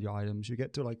think more about your items. You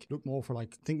get to like look more for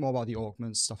like, think more about the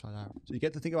augments, stuff like that. So you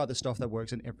get to think about the stuff that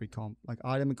works in every comp. Like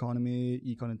item economy,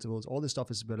 econ intervals, all this stuff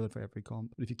is relevant for every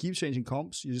comp. But if you keep changing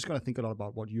comps, you're just going to think a lot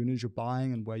about what units you're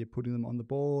buying and where you're putting them on the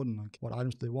board and like what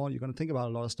items they want. You're going to think about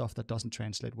a lot of stuff that doesn't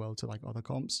translate well to like other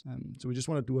comps. So we just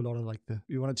want to do a lot of like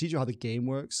we want to teach you how the game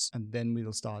works, and then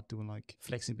we'll start doing like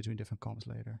flexing between different comps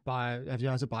later. If you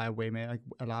have to buy a Waymaker, like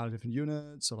a lot of different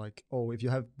units. So like, oh, if you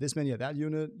have this many of that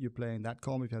unit, you're playing that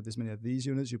comp. If you have this many of these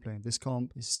units, you're playing this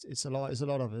comp. It's a lot. There's a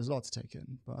lot to take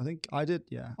in. But I think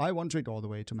I one-tricked all the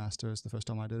way to Masters the first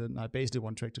time I did it, and I basically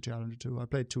one-tricked to Challenger too. I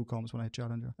played 2 comps when I hit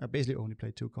Challenger. I basically only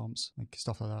played 2 comps, like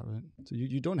stuff like that, right? So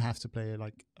you don't have to play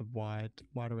like a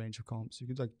wider range of comps. You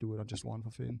could like do it on just one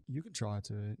for fun. You could try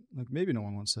to, like maybe no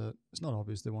one wants it. It's not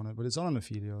obvious they want it, but it's on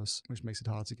Aphelios, which makes it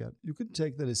hard to get. You could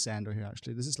take the Lissandra here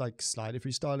actually. This is like slightly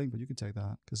freestyling, but you can take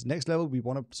that. Because next level we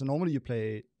want to, so normally you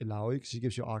play Ilaoi because she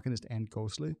gives you Arcanist and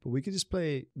Ghostly, but we could just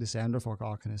play Lissandra for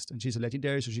Arcanist, and she's a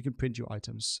legendary, so she can print you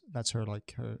items. That's her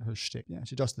like her shtick. Yeah,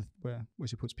 she does the where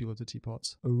she puts people into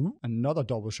teapots. Ooh, another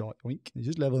double shot. Oink. You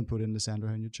just level and put in Lissandra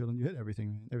and you're chilling. You hit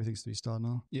everything. Everything's 3-star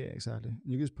now. Yeah, exactly.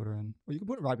 You can just put her in. Or you can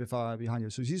put it right behind you.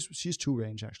 So she's 2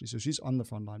 range actually. So she's on the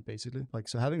front line basically. Like,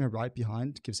 so having her right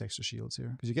behind gives extra shields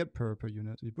here. Because you get per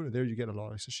unit. So you put it there, you get a lot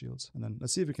of extra shields. And then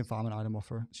let's see if we can farm an item off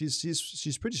her.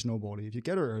 She's pretty snowbally. If you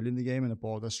get her early in the game and a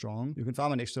board that's strong, you can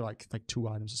farm an extra like 2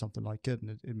 items or something like it,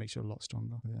 and it makes you a lot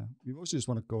stronger. But yeah. We mostly just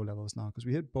want to go levels now because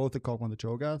we hit both the Cogma and the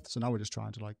Cho'Gath. So now we're just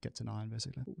trying to like get to 9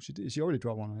 basically. Oh, she already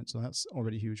dropped 1 on it, so that's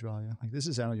already huge value. Like this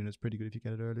Lissandra unit's pretty good if you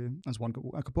get it early. That's one.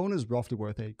 A component is roughly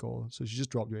worth 8 gold, so you just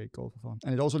drop your 8 gold for fun.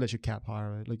 And it also lets you cap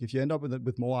higher, right? Like if you end up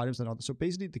with more items than others. So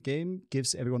basically the game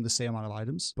gives everyone the same amount of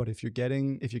items, but if you're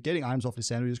getting items off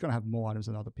Lissandra, you're just gonna have more items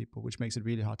than other people, which makes it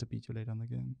really hard to beat you later in the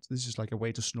game. So this is just like a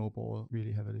way to snowball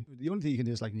really heavily. The only thing you can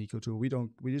do is like Nico too. We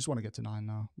just want to get to 9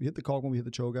 now. We hit the Cogma, we hit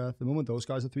the Cho'Gath. The moment those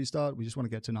guys are 3-star, we just want to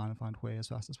get to 9 and find Hwei as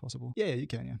fast as possible. Yeah, you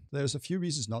can, yeah. There's a few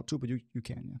reasons not to, but you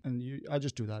can, yeah. And I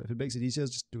just do that. If it makes it easier,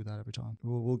 just do that every time.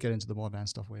 We'll get into the more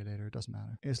advanced stuff way later. It doesn't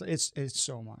matter. It's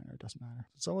so minor. It doesn't matter.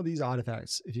 Some of these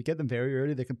artifacts, if you get them very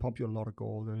early, they can pump you a lot of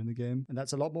gold early in the game, and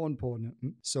that's a lot more important.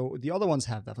 So the other ones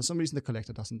have that. For some reason, the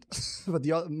collector doesn't. But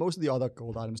most of the other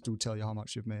gold items do tell you how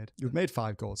much you've made. You've made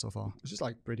 5 gold so far, which is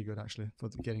like pretty good actually for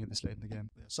getting it this late in the game.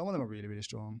 Yeah, some of them are really, really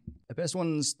strong. The best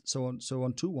ones, so on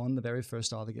 2-1, the very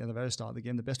start of the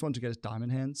game, the best one to get is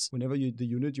Diamond Hands. Whenever the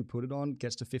unit you put it on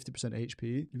gets to 50%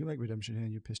 HP, you can make redemption here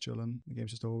and you piss chillin'. The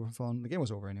game's just over for fun. The game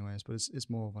was over anyways, but it's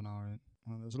more of an hour.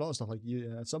 Right? There's a lot of stuff like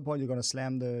at some point you're gonna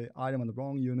slam the item on the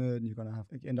wrong unit, and you're gonna have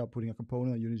end up putting a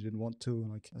component on a unit you didn't want to.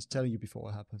 And like I was telling you before,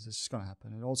 it happens. It's just gonna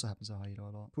happen. It also happens at Hilo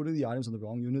a lot. Putting the items on the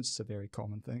wrong units is a very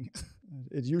common thing.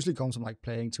 It usually comes from like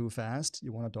playing too fast.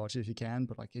 You want to dodge it if you can,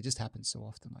 but like it just happens so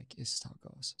often. Like it's just how it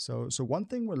goes. So one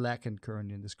thing we're lacking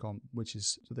currently in this comp, which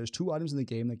is so there's 2 items in the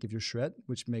game that give you shred,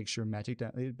 which makes your magic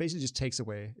down. It basically just takes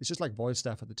away. It's just like void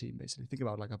staff for the team. Basically, think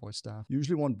about it like a void staff.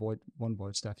 Usually one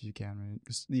void staff if you can, right?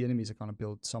 Because the enemies are gonna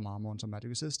build some armor and some magic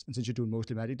resist, and since you're doing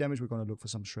mostly magic damage, we're gonna look for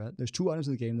some shred. There's 2 items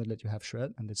in the game that let you have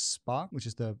shred, and it's Spark, which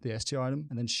is the S tier item,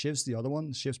 and then Shiv's the other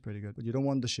one. Shiv's pretty good, but you don't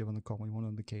want the Shiv on the Cogma, you want it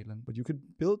on the Caitlyn. But you could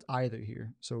build either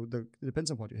here. So it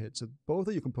depends on what you hit. So both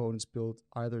of your components build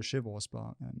either Shiv or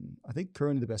Spark. And I think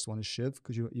currently the best one is Shiv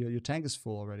because your tank is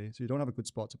full already, so you don't have a good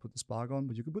spot to put the Spark on,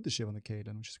 but you could put the Shiv on the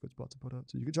Caitlyn, which is a good spot to put it.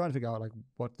 So you can try and figure out like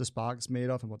what the Spark is made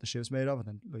of and what the Shiv's made of, and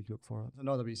then like look for it.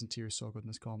 Another reason tier is so good in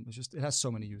this comp. It's just it has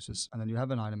so many uses, and then you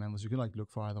have an item endless. You can like look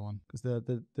for either one because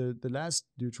the last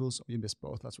neutrals you miss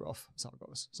both. That's rough. That's how it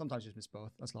goes. Sometimes you just miss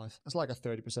both. That's life. That's like a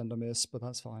 30% miss, but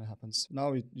that's fine. It happens.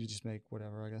 Now you just make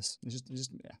whatever. I guess it's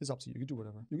just yeah. It's up to you. You can do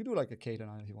whatever. You can do like a Caitlyn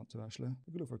item if you want to. Actually,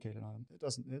 you can look for a Caitlyn item.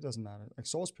 It doesn't matter. Like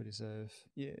Sword's pretty safe.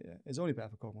 Yeah. It's only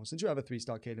bad for Cogma. Since you have a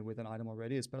 3-star Caitlyn with an item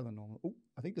already, it's better than normal. Oh,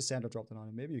 I think the Sandra dropped an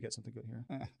item. Maybe you get something good here.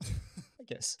 I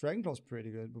guess Dragonclaw's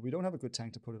pretty good, but we don't have a good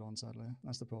tank to put it on. Sadly,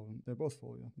 that's the problem. They're both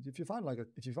full. Yeah. If you find like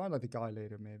the guy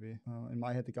later, maybe in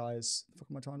my head the guy is. What the fuck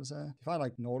am I trying to say? If you find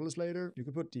like Nautilus later, you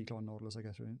could put Declaw on Nautilus, I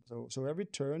guess, right? So every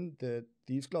turn the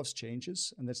Thieves' Gloves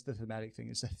changes, and that's the thematic thing.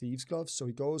 It's the Thieves' Gloves, so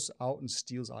he goes out and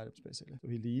steals items basically. So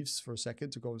he leaves for a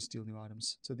second to go and steal new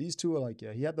items. So these 2 are like,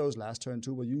 yeah, he had those last turn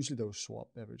too, but usually those swap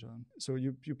every turn. So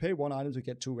you pay 1 item to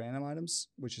get 2 random items,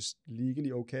 which is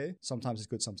legally okay. Sometimes it's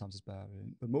good, sometimes it's bad, right?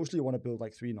 But mostly you want to build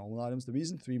like 3 normal items. The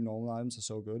reason 3 normal items are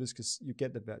so good is because you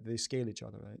get they scale each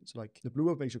other, right? So like the blue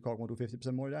buff makes your Kog'Maw do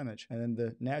 50% more damage, and then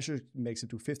the Gnasher makes it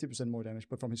do 50% more damage,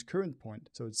 but from his current point.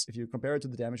 So it's, if you compare it to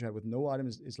the damage you have with no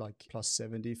items, it's like plus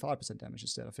 75% damage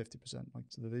instead of 50%. Like,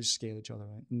 so they just scale each other,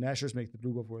 right? Gnashers make the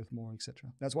blue buff worth more,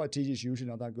 etc. That's why TG is usually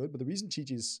not that good. But the reason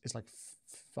TG is like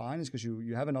fine is because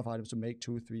you have enough items to make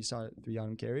 2 3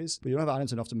 item carries, but you don't have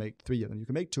items enough to make 3 of them. You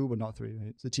can make 2 but not 3,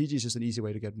 right? So TG is just an easy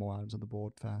way to get more items on the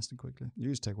board fast and quickly. You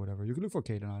just take whatever. You can look for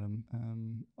Caitlyn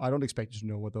item. I don't expect you to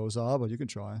know what those are, but you can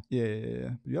try.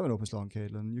 Yeah. You have an open slot on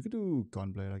Caitlyn. You could do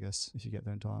Gunblade, I guess, if you get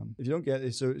there in time. If you don't get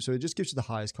it, so it just gives you the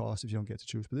highest cost if you don't get to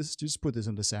choose. But this, just put this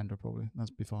on Lissandra probably. That's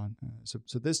be fine.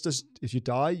 So this just, if you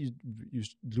die, you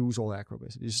lose all aggro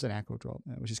basically. It's just an aggro drop,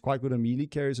 which is quite good on melee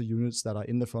carries or units that are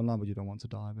in the front line, but you don't want to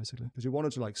die basically, because you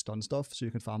wanted to like stun stuff so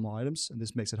you can farm more items, and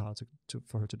this makes it hard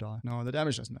for her to die. No, the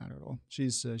damage doesn't matter at all.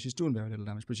 She's doing very little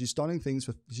damage, but she's stunning things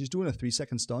she's doing a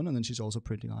 3-second stun, and then she's also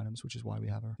printing items, which is why we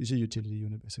have her. She's a utility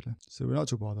unit basically, so we're not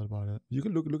too bothered about it. You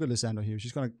can look at Lissandra here.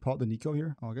 She's gonna pop the Nico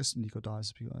here. Oh, I guess Nico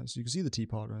dies. So you can see the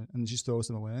teapot, right? And then she throws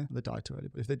them away. They die too early.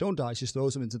 But if they don't die, she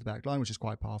throws them into the back line, which is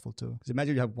quite powerful too. Because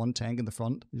imagine you have one tank in the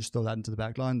front, you just throw that into the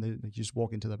back line. You just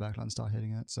walk into the back line and start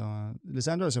hitting it. So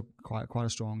Lissandra is quite a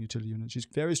strong utility unit. She's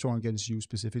very strong against you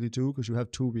specifically too, because you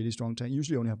have 2 really strong tanks.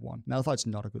 Usually only have 1. Malphite's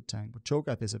not a good tank, but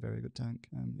Cho'Gath is a very good tank.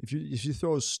 If you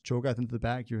throw Cho'Gath into the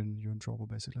back, you're in trouble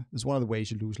basically. It's one of the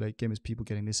ways you lose late game is people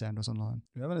getting Lissandras online.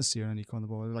 We have an Asir and an Eco on the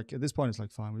board. Like at this point, it's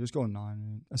like fine. We're just going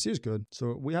 9. Asir's good.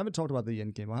 So we haven't talked about the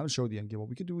end game. I haven't showed the end game board.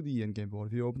 We could do the end game board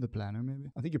if you open the planner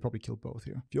maybe. I think you probably kill both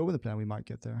here. If you open the planner, we might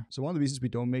get there. So one of the reasons we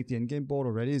don't make the end game board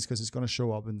already is because it's going to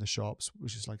show up in the shops,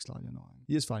 which is like slightly annoying.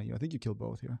 He is fighting you. I think you kill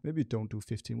both here. Maybe you don't do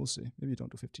 15. We'll see. Maybe you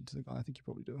don't do 15 to the guy. I think you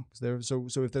probably do.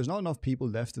 So if there's not enough people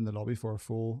left in the lobby for a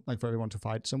full, like for everyone to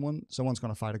fight someone's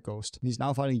going to fight a ghost. And he's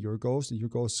now fighting your ghost, and your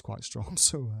ghost is quite strong.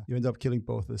 So you end up killing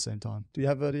both at the same time. Do you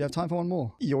have time for one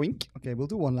more? Yoink. Okay, we'll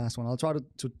do one last one. I'll try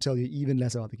to tell you even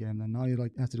less about the game. Then now you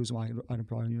like have to do some item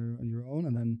prod on your own.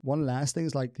 And then one last thing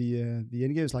is like the end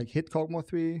game is like hit Kog'Maw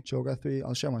 3, Cho'Gath 3.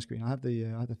 I'll share my screen. I have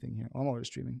the thing here. I'm already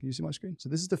streaming. Can you see my screen? So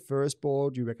this is the first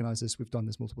board. You recognize this. We've done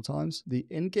this multiple times. The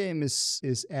end game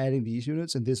is adding these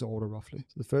units in this order roughly.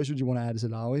 So the first unit you want to add is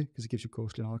Illaoi because it gives you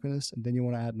Ghostly Arcanist, and then you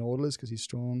want to add Nautilus because he's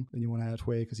strong. Then you want to add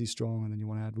Hwei because he's strong, and then you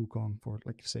want to add Wukong for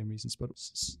like the same reasons. But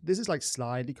this is like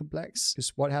slightly complex.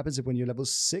 Because what happens if when you're level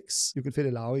 6, you can fit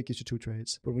Illaoi, it gives you 2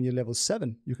 trades. But when you're level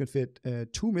 7, you can fit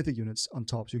 2 mythic units on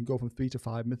top. So you can go from 3 to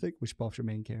 5 mythic, which buffs your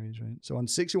main carries, right? So on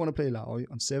 6 you want to play Illaoi.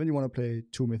 On 7 you want to play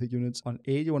 2 mythic units. On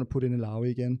 8 you want to put in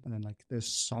Illaoi again, and then like there's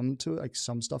some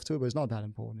stuff to it, but it's not that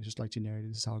important. It's just like generic.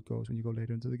 This is how it goes when you go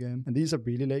later into the game. And these are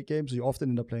really late games, so you often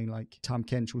end up playing like Tam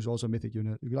Kench, who's also a mythic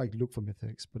unit. You can like look for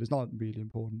mythics, but it's not really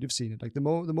important. You've seen it. Like the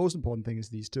most important thing is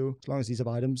these 2. As long as these have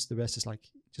items, the rest is like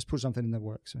just put something in that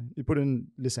works. Right? You put in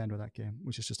Lissandra that game,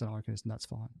 which is just an Arcanist, and that's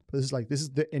fine. But this is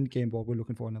the end game board we're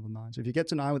looking for in level 9. So if you get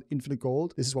to 9 with infinite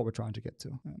gold, this is what we're trying to get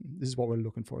to. This is what we're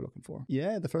looking for.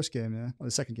 Yeah, the first game, yeah. Or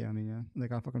the second game, I mean, yeah. They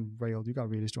got fucking railed. You got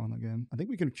really strong that game. I think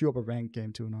we can queue up a ranked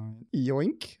game too now.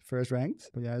 Yoink, first ranked.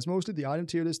 But yeah, it's mostly the item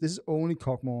tier list. This is only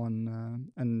Kog'Maw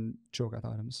and Cho'Gath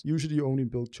items. Usually you only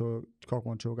build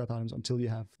Kog'Maw and Cho'Gath items until you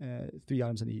have 3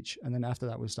 items in each, and then after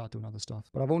that we'll start doing other stuff.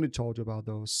 But I've only told you about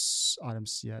those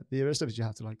items yet. The rest of it you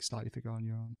have to like slightly figure out on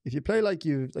your own. If you play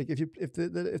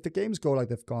if the games go like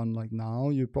they've gone like now,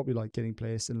 you're probably like getting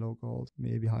placed in low gold,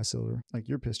 maybe high silver. Like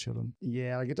you're piss chilling.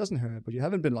 Yeah, like it doesn't hurt, but you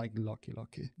haven't been like lucky.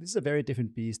 This is a very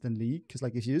different beast than League, because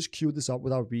like if you just queue this up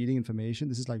without reading information,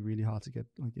 this is like really hard to get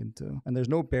like into. And there's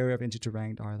no barrier of entry to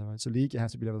ranked either, right? So League you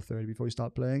have to be level 30 before you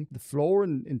start playing. The floor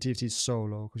in TFT is so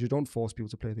low because you don't force people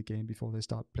to play the game before they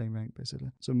start playing ranked basically.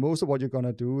 So most of what you're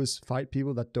gonna do is fight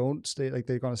people that don't stay, like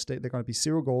they're gonna be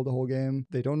 0 gold the whole game.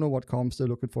 They don't know what comps they're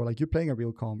looking for. Like you're playing a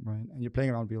real comp, right? And you're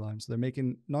playing around real items. So they're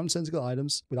making nonsensical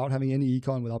items without having any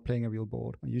econ, without playing a real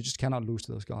board. And you just cannot lose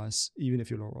to those guys, even if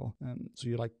you're low roll. So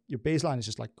you're like, your baseline is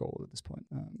just like gold at this point.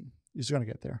 You're just gonna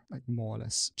get there, like more or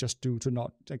less, just due to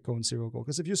not like going 0 gold.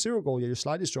 Because if you're 0 gold, yeah, you're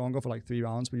slightly stronger for like 3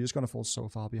 rounds, but you're just gonna fall so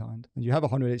far behind. And you have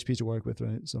 100 HP to work with,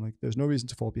 right? So like, there's no reason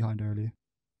to fall behind early.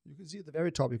 You can see at the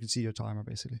very top, you can see your timer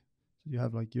basically. So you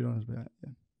have like, you don't have to,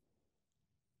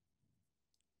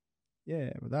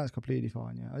 yeah, but that's completely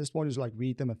fine. Yeah, I just want you to like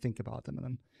read them and think about them, and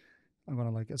then I'm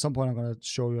gonna like at some point I'm gonna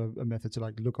show you a method to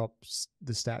like look up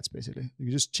the stats basically. You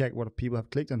can just check what people have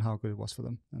clicked and how good it was for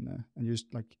them, and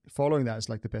just like following that is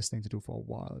like the best thing to do for a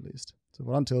while at least. So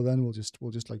but until then we'll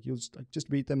just like you'll just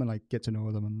read them and like get to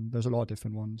know them, and there's a lot of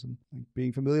different ones, and like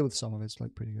being familiar with some of it's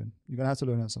like pretty good. You're gonna have to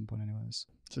learn at some point anyways.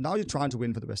 So now you're trying to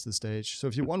win for the rest of the stage. So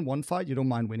if you won one fight, you don't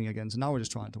mind winning again. So now we're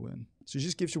just trying to win. So it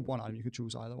just gives you one item. You could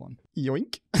choose either one.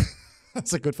 Yoink.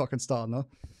 That's a good fucking start, no?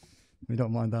 We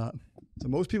don't mind that. So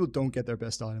most people don't get their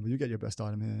best item, but you get your best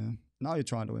item here. Now you're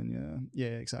trying to win, yeah.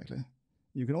 Yeah, exactly.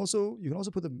 You can also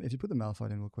put if you put the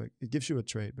Malphite in real quick, it gives you a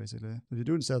trait basically. If you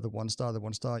do instead of the one star,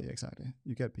 yeah, exactly.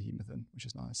 You get Behemoth in, which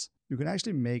is nice. You can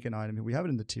actually make an item here. We have it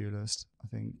in the tier list, I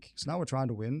think. So now we're trying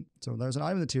to win. So there's an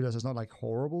item in the tier list that's not like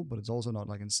horrible, but it's also not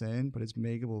like insane, but it's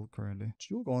makeable currently.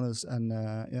 Jewel Gauners, and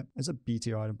yeah, it's a B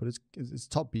tier item, but it's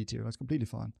top B tier. That's completely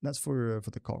fine. That's for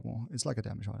the Cogmore. It's like a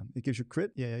damage item. It gives you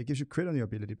crit. Yeah, it gives you crit on your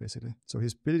ability basically. So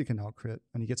his ability can now crit,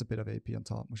 and he gets a bit of AP on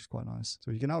top, which is quite nice.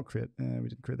 So you can now crit. We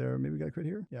didn't crit there. Maybe we got a crit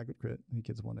here. Yeah, good crit. He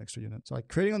gets one extra unit. So like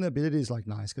critting on the ability is like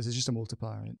nice because it's just a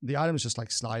multiplier. Right? The item is just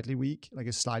like slightly weak, like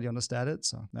it's slightly understated.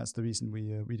 So that's the reason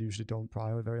we usually don't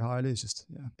prio it very highly. It's just,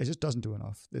 yeah, it just doesn't do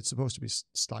enough. It's supposed to be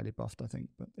slightly buffed, I think,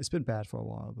 but it's been bad for a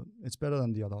while, but it's better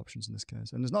than the other options in this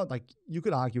case. And it's not like, you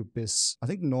could argue Biss. I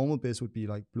think normal Biss would be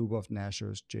like blue buff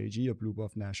Nashor's JG or blue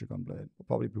buff Nashor Gunblade. Or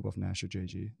probably blue buff Nashor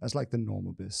JG. That's like the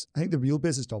normal Biss. I think the real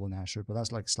Biss is double Nashor, but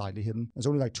that's like slightly hidden. There's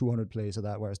only like 200 plays of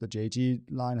that, whereas the JG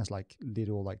line has like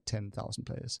literal like 10,000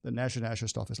 plays. The Nashor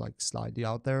stuff is like slightly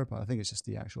out there, but I think it's just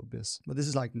the actual Biss. But this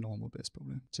is like normal Biss,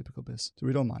 probably. Typical Biss. So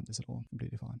we don't mind this at all.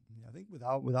 Completely fine. Yeah, I think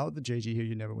without the JG here,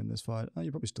 you never win this fight.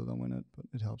 You probably still don't win it, but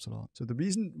it helps a lot. So the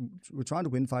reason we're trying to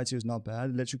win fights here is not bad.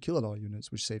 It lets you kill a lot of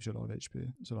units, which saves you a lot of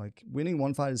HP. So like winning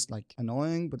one fight is like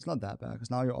annoying, but it's not that bad because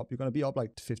now you're going to be up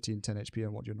like 15, 10 HP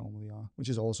on what you normally are, which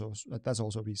is also, that's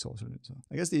also a resource. So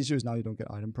I guess the issue is now you don't get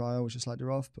item prior, which is slightly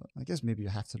rough, but I guess maybe you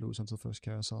have to lose until first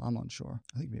carousel. I'm unsure.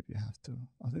 I think maybe you have to.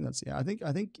 I think that's, yeah, I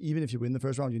think even if you win the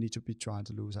first round, you need to be trying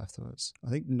to lose afterwards. I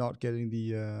think not getting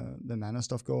the mana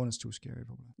stuff going is too scary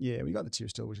probably. Yeah, we got the tier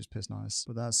still, which is piss nice,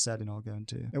 but that's sadly not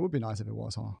guaranteed. It would be nice if it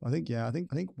was, huh? I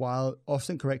think while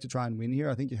often correct to try and win here,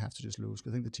 I think you have to just lose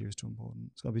because I think the tier is too important.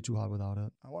 It's gonna be too hard without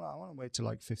it. I want to wait till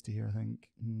like 50 here, I think.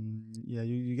 Yeah,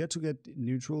 you get to get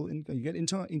neutral income. You get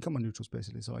income on neutrals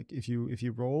basically. So like if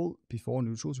you roll before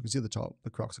neutrals, you can see at the top the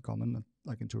crocs are common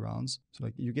like in 2 rounds. So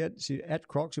like you add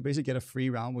crocs, you basically get a free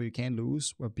round where you can't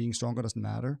lose, where being stronger doesn't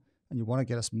matter. And you want to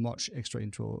get as much extra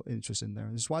interest in there.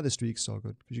 This is why the streak's so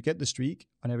good. Because you get the streak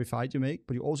on every fight you make,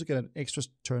 but you also get an extra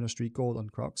turn of streak gold on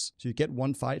Crocs. So you get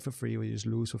one fight for free where you just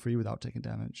lose for free without taking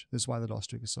damage. This is why the lost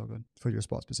streak is so good for your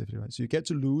spot specifically, right? So you get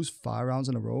to lose 5 rounds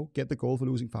in a row, get the gold for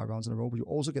losing 5 rounds in a row, but you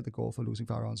also get the gold for losing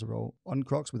 5 rounds in a row on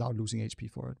Crocs without losing HP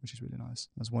for it, which is really nice.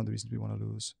 That's one of the reasons we want to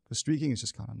lose. Because streaking is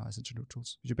just kind of nice into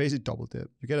neutrals. You basically double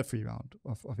dip. You get a free round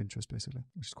of interest basically,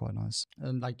 which is quite nice.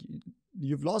 And like,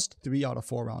 you've lost 3 out of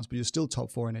 4 rounds, but you're still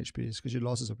top 4 in HPs because your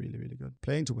losses are really, really good.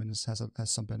 Playing to win has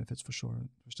some benefits for sure.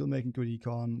 We're still making good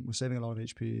econ. We're saving a lot of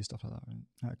HP, stuff like that.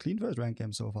 Right? Clean first rank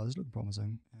game so far. This is looking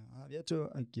promising. I have yet to,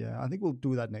 I think we'll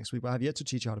do that next week, but I have yet to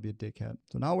teach you how to be a dickhead.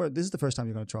 So now this is the first time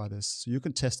you're going to try this. So you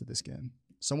can test it this game.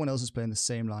 Someone else is playing the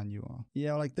same line you are.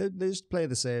 Yeah, like they just play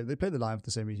the same. They play the line for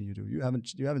the same reason you do. You haven't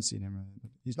seen him, right?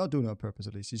 But he's not doing it on purpose.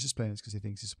 At least he's just playing it because he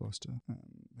thinks he's supposed to.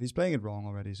 He's playing it wrong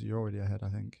already, so you're already ahead. I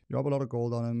think you have a lot of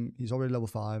gold on him. He's already level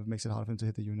 5. Makes it hard for him to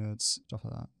hit the units, stuff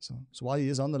like that. So while he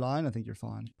is on the line, I think you're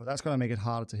fine. But that's gonna make it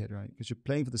harder to hit, right? Because you're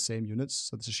playing for the same units.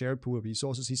 So there's a shared pool of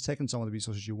resources. He's taking some of the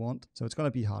resources you want. So it's gonna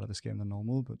be harder this game than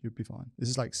normal, but you'll be fine. This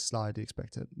is like slightly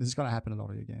expected. This is gonna happen in a lot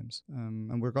of your games.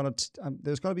 And we're gonna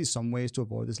there's gonna be some ways to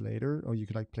avoid this later. Or you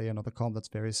could like play another comp that's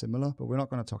very similar, but we're not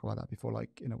going to talk about that before like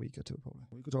in a week or 2 probably.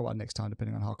 We could talk about it next time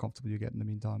depending on how comfortable you get in the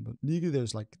meantime. But legally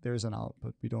there's an out,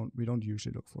 but we don't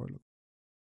usually look for it.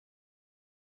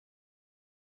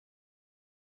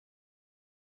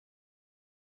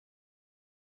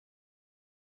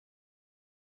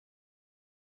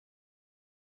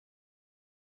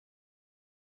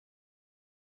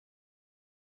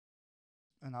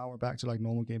 And now we're back to like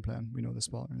normal game plan. We know the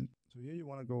spot, right? So here you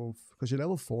want to go, because you're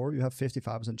level 4, you have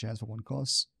 55% chance for 1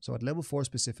 cost. So at level 4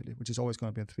 specifically, which is always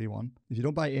going to be a 3-1. If you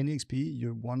don't buy any XP,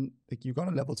 you're going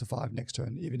to level to 5 next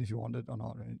turn, even if you want it or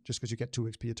not, right? Just because you get 2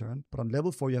 XP a turn. But on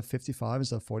level 4, you have 55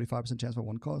 instead of 45% chance for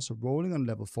 1 cost. So rolling on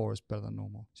level 4 is better than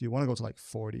normal. So you want to go to like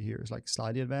 40 here. It's like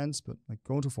slightly advanced, but like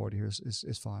going to 40 here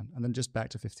is fine. And then just back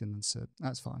to 50 and then sit.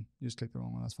 That's fine. You just click the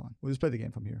wrong one. That's fine. We'll just play the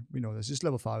game from here. We know this. Just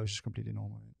level 5 is just completely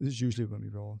normal. Right? This is usually when we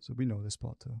roll. So we know this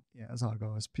spot too. Yeah, that's how it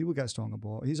goes. People guy's stronger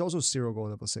board. He's also 0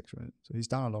 gold level 6, right? So he's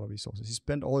down a lot of resources. He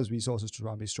spent all his resources to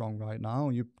try and be strong right now,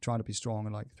 and you're trying to be strong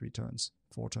in like 3 turns.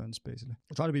 4 turns, basically.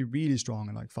 We're trying to be really strong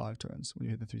in like 5 turns when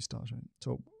you hit the 3 stars, right?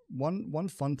 So one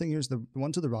fun thing here is the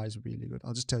one to the right is really good.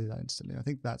 I'll just tell you that instantly. I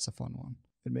think that's a fun one.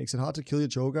 It makes it hard to kill your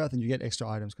Cho'Gath, and you get extra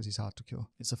items because he's hard to kill.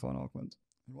 It's a fun augment.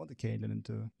 You want the Caitlyn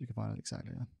into, you can find it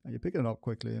exactly, yeah. And you're picking it up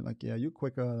quickly. Like, yeah, you're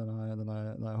quicker than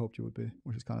I hoped you would be,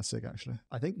 which is kind of sick, actually.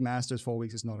 I think Masters 4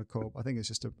 weeks is not a cope. I think it's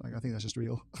just I think that's just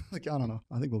real. Like, I don't know.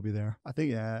 I think we'll be there. I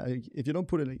think, yeah, if you don't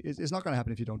put it, it's not going to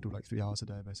happen if you don't do like 3 hours a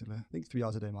day, basically. I think 3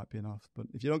 hours a day might be enough. But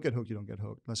if you don't get hooked, you don't get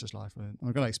hooked. That's just life, right? I'm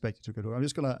not going to expect you to get hooked. I'm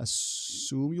just going to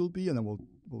assume you'll be, and then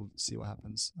we'll see what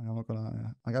happens. I'm not going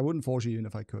to, like, I wouldn't force you even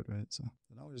if I could, right? So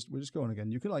now we're just going again.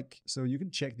 You can like, so you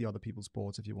can check the other people's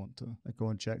boards if you want to. Like, go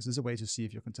and check. So there's a way to see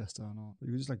if you're contested or not. You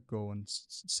can just like go and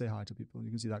say hi to people.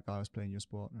 You can see that guy was playing your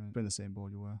sport, right? Playing the same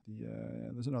board you were.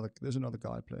 There's another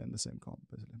guy playing the same comp,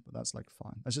 basically. But that's like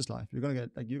fine. That's just life. You're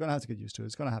gonna have to get used to it.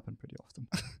 It's gonna happen pretty often.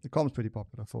 The comp's pretty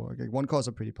popular for like, one cards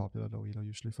are pretty popular though,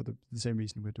 usually for the same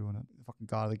reason we're doing it. The fucking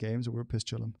god of the game, so we're piss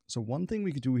chilling. So one thing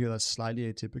we could do here that's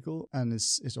slightly atypical and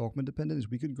is augment dependent is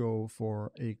we could go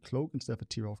for a cloak instead of a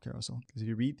tear off carousel. Because if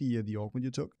you read the augment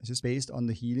you took, it's just based on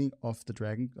the healing of the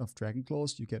dragon claws,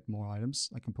 you get more items,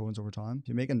 like components over time. If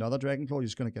you make another dragon claw, you're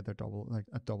just gonna get their double, like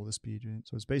at double the speed, right?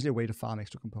 So it's basically a way to farm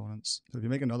extra components. So if you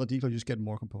make another declaw, you just get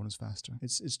more components faster.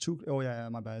 It's 2, oh yeah,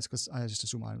 my bad. It's because I just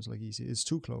assume items are like easy. It's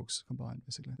 2 cloaks combined,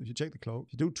 basically. If you check the cloak,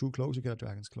 if you do 2 cloaks, you get a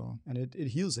dragon's claw. And it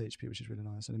heals HP, which is really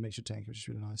nice. And it makes you tanky, which is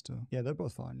really nice too. Yeah, they're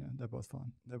both fine, yeah. They're both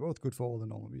fine. They're both good for all the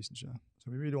normal reasons, yeah. So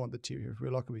we really want the tier here. If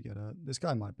we're lucky, we get it. This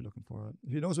guy might be looking for it.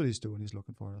 If he knows what he's doing, he's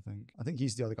looking for it, I think. I think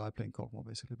he's the other guy playing Cockmore,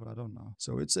 basically, but I don't know.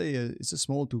 So it's a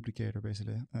small duplicator,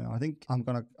 basically. I think I'm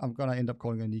gonna end up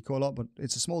calling it a Nico a lot, but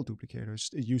it's a small duplicator.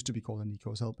 It used to be called a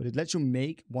Nico's help, but it lets you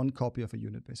make 1 copy of a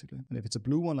unit, basically. And if it's a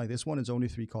blue one like this one, it's only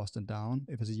 3 cost and down.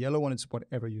 If it's a yellow one, it's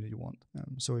whatever unit you want.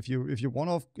 So if you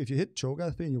hit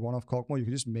Cho'Gath and you one off Cockmore, you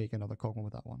can just make another Cockmore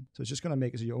with that one. So it's just gonna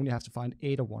make it so you only have to find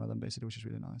 8 of one of them, basically, which is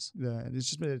really nice. Yeah, it's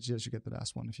just made it so you get the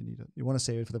last one if you need it. You want to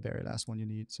save it for the very last one you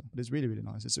need. So, but it's really, really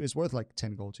nice. It's worth like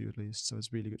 10 gold to you at least. So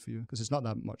it's really good for you because it's not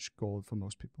that much gold for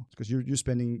most people. Because you're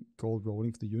spending gold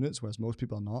rolling for the units, whereas most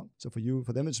people are not. So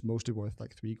for them, it's mostly worth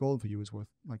like 3 gold. For you, it's worth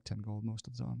like 10 gold most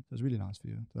of the time. So it's really nice for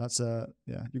you. So that's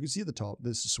yeah. You can see at the top,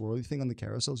 this swirly thing on the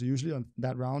carousel. So usually on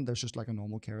that round, there's just like a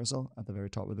normal carousel at the very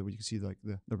top where you can see like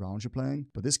the rounds you're playing.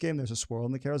 But this game, there's a swirl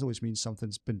on the carousel, which means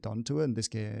something's been done to it. In this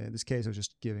case, it's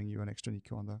just giving you an extra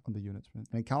Nico on the units. Right?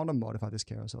 And encounter modify this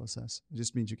carousel, it says. It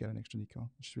just means you get an extra Nico,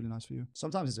 which is really nice for you.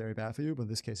 Sometimes it's very bad for you, but in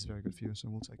this case, it's very good for you. So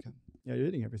we'll take it. Yeah, you're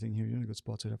hitting everything here. You're in a good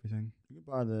spot to hit everything. You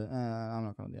can buy the. I'm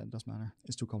not gonna. Yeah, it doesn't matter.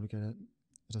 It's too complicated.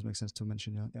 It doesn't make sense to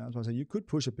mention yet. Yeah, I was about to say you could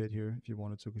push a bit here if you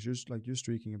wanted to, because you're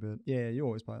streaking a bit. Yeah, you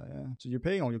always buy that. Yeah. So you're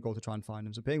paying all your gold to try and find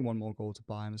him. So paying 1 more gold to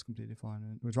buy him is completely fine.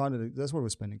 Right? We're trying to. That's what we're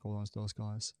spending gold on those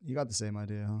guys. You got the same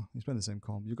idea, huh? You spend the same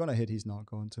comp. You're gonna hit. He's not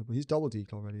going to, but he's double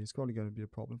declaw already. It's probably going to be a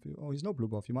problem for you. Oh, he's no blue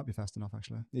buff. You might be fast enough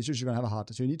actually. It's just you're gonna have a hard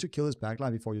time. So you need to kill his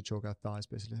backline before your Cho'Gath dies,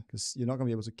 basically, because you're not gonna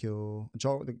be able to kill.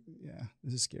 Yeah,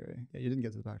 this is scary. Yeah, you didn't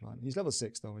get to the backline. He's level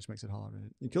 6 though, which makes it hard.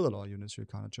 Right? You killed a lot of units. So you're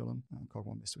kind of chilling.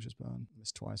 Cogmore missed, which is bad.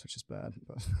 Missed twice, which is bad.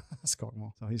 But that's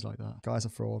Cockmore. So he's like that. Guy's a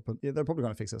fraud, but yeah, they're probably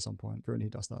gonna fix it at some point. Currently he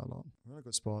does that a lot. We're in a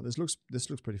good spot. This looks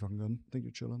pretty fucking good. I think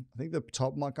you're chilling. I think the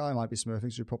top guy might be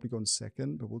smurfing, so you're probably going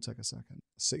second, but we'll take a second.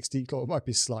 6 declaw might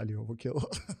be slightly overkill.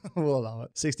 We'll allow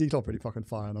it. 6 declaw pretty fucking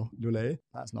fire though. Lule.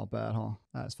 That's not bad, huh?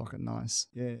 That's fucking nice.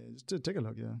 Yeah, just take a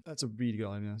look, yeah. That's a really good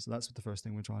idea. So that's what the first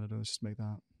thing we're trying to do is just make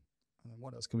that. And then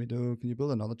what else can we do? Can you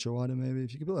build another Cho item maybe?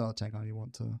 If you can build another tank item you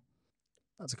want to.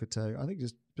 That's a good take. I think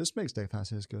just make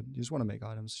Steadfast is good. You just want to make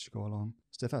items as you go along.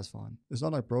 Steadfast fine. It's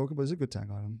not like broken, but it's a good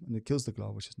tank item. And it kills the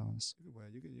glove, which is nice.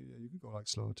 You can go like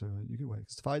slow too. You can wait.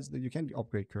 Because the fights, you can't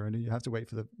upgrade currently. You have to wait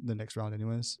for the next round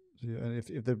anyways. So and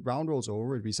if the round rolls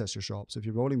over, it resets your shop. So if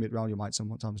you're rolling mid-round, you might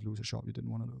sometimes lose a shop you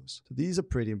didn't want to lose. So these are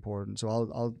pretty important. So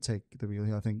I'll take the wheel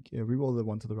here. I think reroll the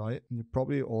one to the right. And you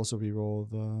probably also reroll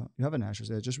the... You have an Ashes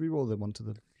there. Just reroll the one to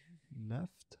the left.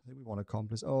 I think we want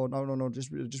Accomplice. Oh, no.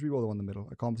 Just reroll the one in the middle.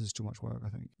 Accomplice is too much work, I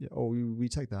think. Yeah. Oh, we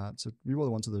take that. So reroll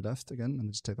the one to the left again, and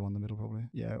then just take the one in the middle, probably.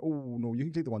 Yeah. Oh, no, you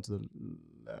can click the one to the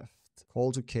left.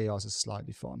 Call to Chaos is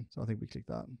slightly fun. So I think we click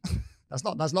that.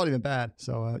 That's not even bad.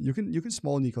 So you can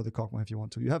small Nico the Cockmore if you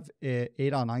want to. You have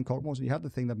 8 or 9 Cockmores, so you have the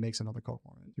thing that makes another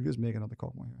Cockmore. Right? You can just make another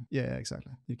Kog'Maw here. Yeah,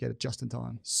 exactly. You get it just in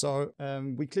time. So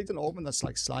we clicked an augment that's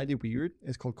like slightly weird.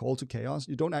 It's called Call to Chaos.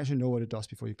 You don't actually know what it does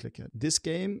before you click it. This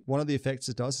game, one of the effects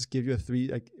it does is give you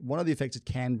one of the effects it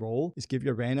can roll is give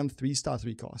you a random 3-star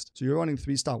 3 cost. So you're running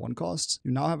 3-star 1 costs.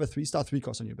 You now have a 3-star 3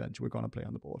 cost on your bench. We're going to play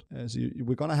on the board.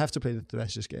 We're going to have to play the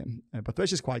Thresh this game. But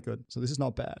Thresh is quite good. So this is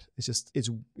not bad. It's just,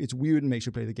 it's weird and makes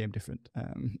you play the game different.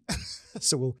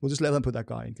 So we'll just let them put that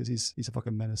guy in because he's a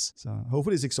fucking menace. So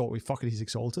hopefully he's exalted. He's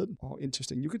exalted. Oh,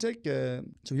 interesting. You could take,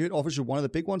 so here it offers you one of the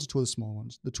big ones or two of the small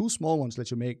ones. The 2 small ones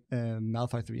let you make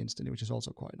Malphite 3 instantly, which is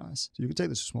also quite nice. So you can take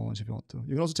the 2 small ones if you want to.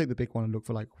 You can also take the big one and look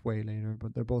for like Hwei later,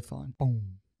 but they're both fine. Boom.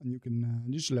 And you can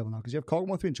you just level now because you have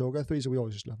Kog'Maw 3 and Cho'Gath 3, so we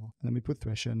always just level. And then we put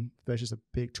Thresh in. Thresh is a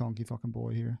big chunky fucking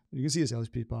boy here. You can see his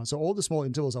LHP bar. So all the small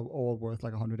intervals are all worth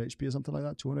like 100 HP or something like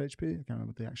that, 200 HP. I can't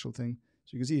remember the actual thing.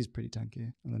 So you can see he's pretty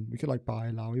tanky. And then we could like buy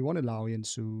Lowy. We wanted Lowy in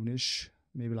soonish,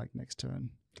 maybe like next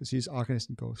turn, because he's Arcanist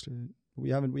and Ghost.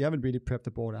 We haven't really prepped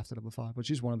the board after level 5, but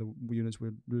she's one of the units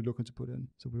we're looking to put in.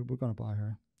 So we're gonna buy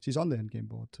her. She's on the end game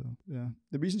board too. Yeah.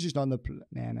 The reason she's not on the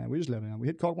we're just leveling up. We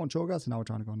hit Kog'Maw and Cho'Gath, and now we're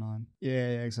trying to go 9.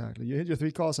 Yeah, exactly. You hit your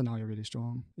 3 costs, and now you're really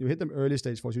strong. You hit them early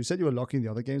stage 4. So you said you were lucky in the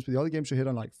other games, but the other games you hit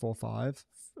on like 4-5,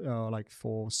 like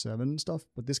 4-7 stuff.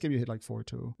 But this game you hit like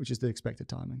 4-2, which is the expected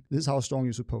timing. This is how strong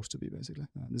you're supposed to be, basically.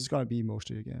 This is gonna be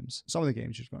most of your games. Some of the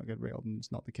games you're just gonna get railed, and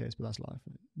it's not the case, but that's life.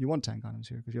 Right? You want tank items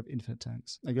here because you have infinite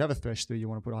tanks. Like you have a Thresh 3 you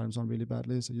want to put items on really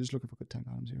badly, so you're just looking for good tank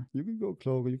items here. You can go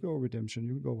Cloak, you can go Redemption,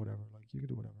 you can go whatever. Like you can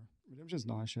do whatever. Redemption's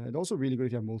nice, yeah. It's also really good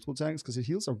if you have multiple tanks because it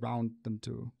heals around them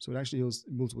too. So it actually heals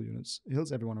multiple units. It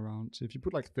heals everyone around. So if you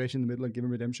put like Thresh in the middle and give him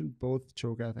Redemption, both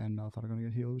Cho'Gath and Malphite are going to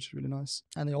get healed, which is really nice.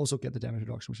 And they also get the damage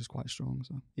reduction, which is quite strong.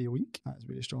 So Eowink, that's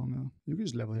really strong now. You can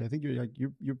just level here. I think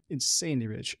you're insanely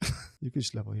rich. You could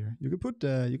just level here. You could put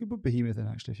Behemoth in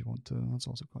actually if you want to. That's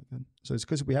also quite good. So it's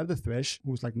because we have the Thresh,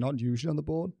 who's like not usually on the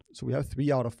board. So we have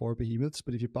 3 out of 4 Behemoths.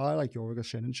 But if you buy like Yorick or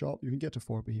Shannon shop, you can get to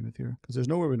 4 Behemoth here. Because there's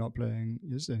no way we're not playing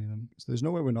just any of them. So there's no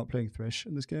way we're not playing Thresh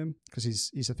in this game because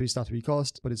he's a 3-star 3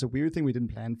 cost, but it's a weird thing we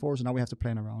didn't plan for, so now we have to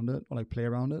plan around it or like play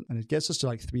around it, and it gets us to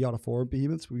like 3 out of 4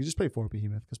 Behemoths. We can just play 4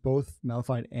 Behemoth because both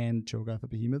Malphite and Cho'Gath are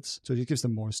Behemoths, so it just gives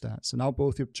them more stats. So now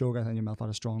both your Cho'Gath and your Malphite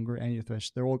are stronger, and your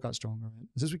Thresh, they're all got stronger. Right?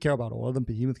 Since we care about all of them,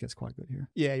 Behemoth gets quite good here.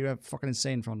 Yeah, you have fucking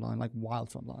insane front line, like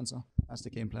wild front line, so that's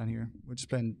the game plan here. We're just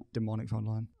playing demonic front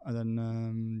line, and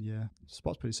then yeah,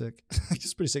 spot's pretty sick.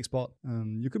 It's a pretty sick spot.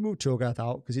 You could move Cho'Gath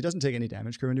out because he doesn't take any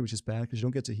damage currently, which is bad because you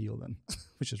don't get to heal then.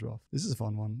 Which is rough. This is a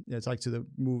fun one. Yeah, it's like to the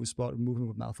move spot, moving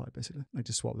with Malphite, basically. Like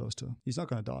just swap those two. He's not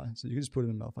going to die, so you can just put him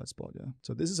in Malphite spot, yeah.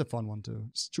 So this is a fun one too.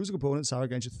 Just choose a component, Sarah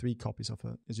gains you 3 copies of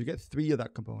it. Is you get 3 of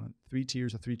that component. 3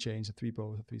 tears or 3 chains or 3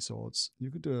 bows or 3 swords.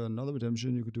 You could do another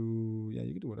redemption, you could do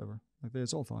whatever. Like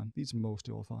it's all fine. These are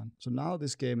mostly all fine. So now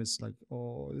this game is like,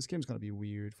 this game's gonna be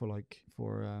weird for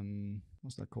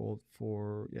what's that called?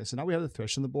 So now we have the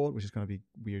Thresh on the board, which is gonna be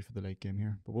weird for the late game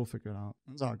here, but we'll figure it out.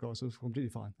 That's how it goes. So it's completely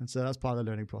fine. And so that's part of the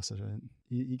learning process, right?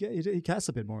 He casts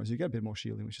a bit more, so you get a bit more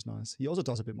shielding, which is nice. He also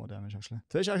does a bit more damage actually.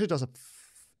 Thresh actually does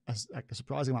a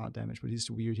surprising amount of damage, but he's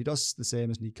weird. He does the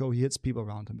same as Nico. He hits people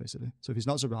around him basically. So if he's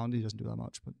not surrounded, he doesn't do that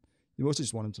much, but you mostly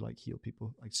just want him to like heal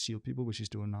people, like shield people, which he's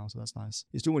doing now, so that's nice.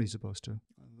 He's doing what he's supposed to.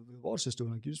 What's just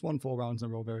doing, like, you just won 4 rounds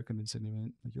in a row very convincingly,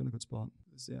 right? Like, you're in a good spot.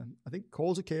 Yeah, I think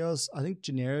Call to Chaos, I think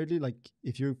generically, like,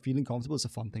 if you're feeling comfortable, it's a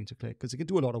fun thing to click, because it can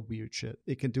do a lot of weird shit.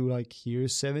 It can do, like,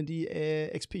 here's 70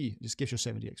 XP. It just gives you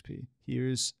 70 XP.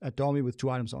 Here's a dummy with 2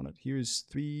 items on it. Here's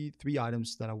three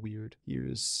items that are weird.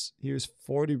 Here's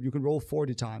 40, you can roll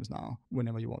 40 times now,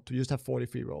 whenever you want to. You just have 40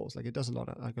 free rolls. Like, it does a lot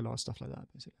of stuff like that,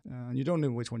 basically. And you don't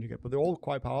know which one you get, but they're all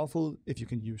quite powerful if you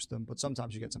can use them, but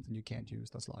sometimes you get something you can't use.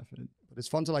 That's life. But it's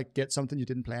fun to, like, get something you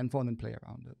didn't plan for and then play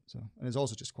around it. So, and it's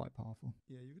also just quite powerful.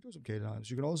 Yeah, you can do some Kaden items.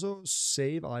 You can also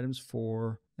save items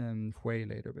for Hwei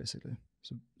later, basically.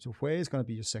 So Hwei is going to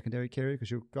be your secondary carry because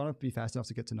you're going to be fast enough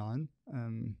to get to 9.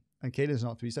 And Kaden is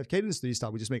not 3-star. If Kaden is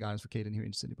 3-star, we just make items for Kaden here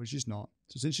instantly, but she's not.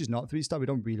 So since she's not 3-star, we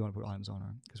don't really want to put items on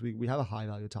her because we have a high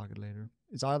value target later.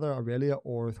 It's either Irelia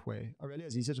or Hwei. Irelia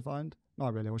is easier to find.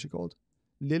 Not Irelia, what's she called?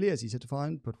 Lilia is easier to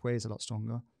find, but Hwei is a lot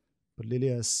stronger. But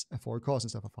Lilia is a 4 cost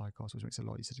instead of a 5 cost, which makes it a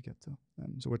lot easier to get to.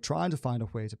 So we're trying to find a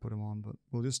way to put him on, but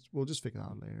we'll just figure that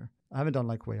out later. I haven't done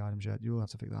like Hwei items yet. You'll have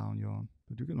to figure that out on your own.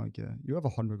 But you can you have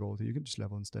 100 gold here. You can just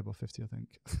level instead of 50, I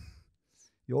think.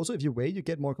 You also, if you wait, you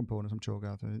get more components from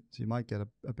Shurkou, right? So you might get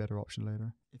a better option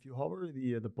later. If you hover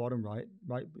the bottom right,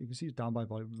 you can see down by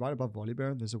right above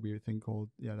Volibear, there's a weird thing called,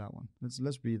 that one.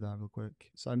 Let's read that real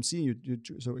quick. So I'm seeing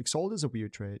so Exalt is a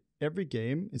weird trait. Every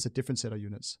game, it's a different set of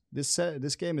units. This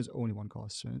game is only one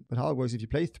cost, right? But how it works, if you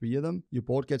play 3 of them, your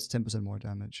board gets 10% more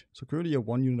damage. So currently you're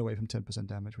 1 unit away from 10%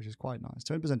 damage, which is quite nice.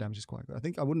 10% damage is quite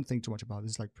good. I wouldn't think too much about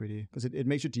this. It's like pretty, because it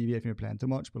makes you deviate from your plan too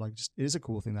much, but like just, it is a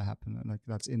cool thing that happened. And like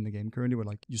that's in the game currently, where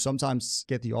like you sometimes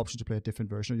get the option to play a different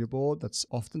version of your board that's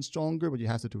often stronger, but you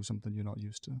have to do something you're not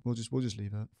used to. We'll just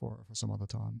leave it for some other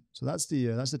time. So that's the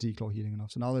declaw healing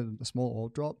enough. So now the small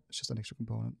orb drop, it's just an extra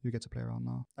component you get to play around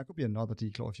now. That could be another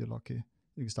declaw if you're lucky.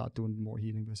 You can start doing more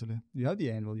healing basically. You have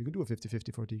the anvil. You can do a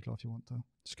 50-50 for a declaw if you want to.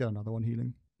 Just get another one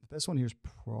healing. The best one here is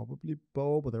probably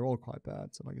bow, but they're all quite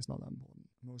bad, so like it's not that important.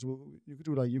 So you could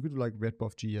do like red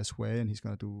buff GS Hwei, and he's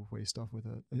gonna do Hwei stuff with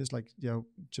it. It's just like,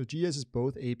 so GS is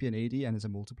both AP and AD, and it's a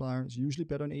multiplier. It's usually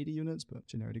better on AD units, but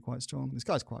generally quite strong. This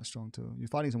guy's quite strong too. You're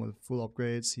fighting someone with full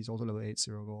upgrades. He's also level 8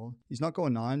 0 gold. He's not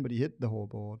going 9, but he hit the whole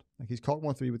board. Like he's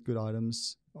Cockmore 3 with good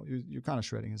items. Oh, you're kind of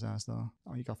shredding his ass though.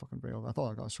 Oh, he got fucking railed. I thought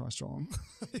that guy was trying strong.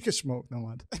 He could smoke, no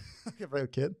mind. Get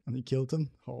railed kid, and he killed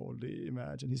him. Holy,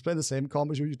 imagine. He's playing the same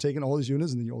combo. You're taking all his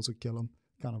units, and then you also kill him.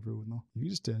 Kind of rude, no?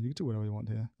 You can do whatever you want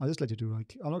here. I'll just let you do,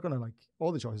 like, I'm not gonna, like,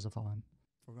 all the choices are fine.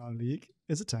 For Grand League,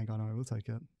 it's a tank, I know, we'll take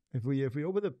it. If we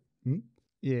open the,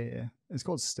 yeah, it's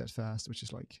called Steadfast, which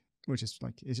is like,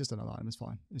 it's just another item, it's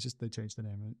fine. It's just, they changed the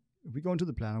name, right? If we go into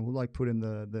the planner, we'll, like, put in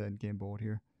the end game board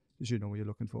here. You should know what you're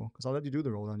looking for, because I'll let you do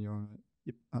the roll on your own, right?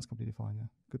 Yep, that's completely fine, yeah.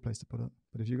 Good place to put it.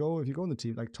 But if you go in the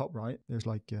team, like top right, there's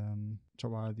like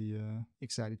top right the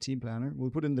excited team planner.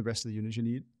 We'll put in the rest of the units you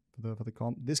need for the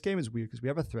comp. This game is weird because we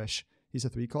have a Thresh. He's a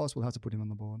 3 cost. We'll have to put him on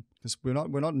the board because we're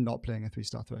not playing a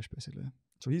 3-star Thresh basically.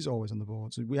 So he's always on the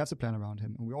board. So we have to plan around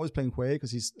him. And we're always playing Hwei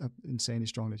because he's an insanely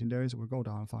strong legendary. So we'll go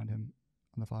down and find him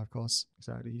on the 5 costs.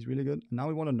 Exactly, he's really good. And now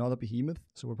we want another behemoth.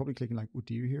 So we're probably clicking like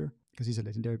Udyr here because he's a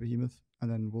legendary behemoth. And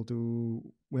then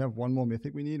we have one more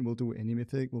mythic we need. We'll do any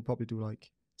mythic. We'll probably do like,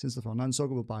 since the frontline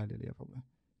circle, we'll buy Lilia probably.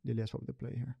 Lilia's probably the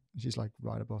play here. She's like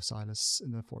right above Silas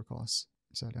in the 4 costs.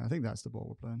 Exactly. I think that's the board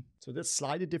we're playing. So that's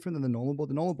slightly different than the normal board.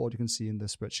 The normal board you can see in the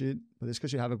spreadsheet, but it's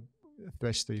because you have a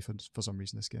Thresh 3 for some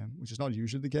reason this game, which is not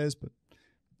usually the case, but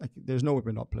like there's no way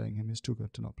we're not playing him. He's too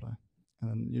good to not play. And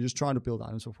then you're just trying to build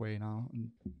items for Hwei now. And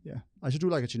yeah, I should do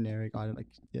like a generic item. Like,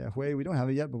 yeah, Hwei, we don't have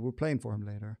it yet, but we're playing for him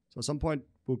later. So at some point,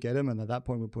 we'll get him, and at that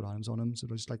point, we'll put items on him. So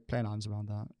we'll just like plan items around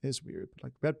that. It's weird. But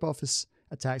like red buff is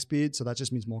attack speed, so that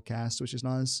just means more cast, which is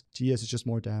nice. GS is just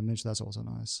more damage. That's also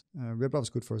nice. Red buff is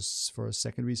good for a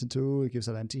second reason too. It gives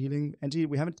that anti-healing.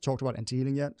 We haven't talked about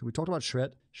anti-healing yet. So we talked about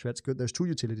Shred. Shred's good. There's 2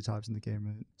 utility types in the game,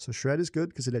 right? So Shred is good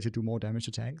because it lets you do more damage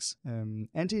to tanks.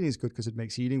 Anti-healing is good because it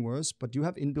makes healing worse, but you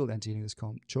have inbuilt anti-healing this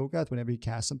comp. Cho'Gath, whenever he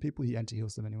casts some people, he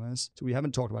anti-heals them anyways. So we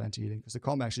haven't talked about anti-healing because the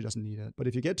comp actually doesn't need it. But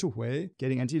if you get to Hwei,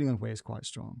 getting anti-healing on Hwei is quite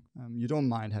strong. You don't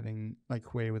mind having like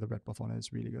Hwei with a red buff on it.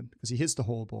 It's really good because he hits the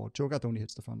whole board. Cho'Gath only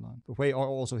hits the front line, but Hwei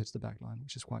also hits the back line,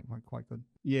 which is quite good.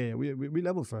 Yeah, we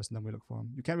level first and then we look for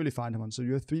him. You can't really find him on. So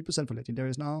you have 3% for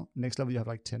legendaries now. Next level you have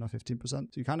like 10 or 15%. So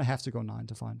you kind of have to go 9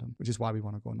 to find him, which is why we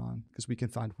want to go 9 because we can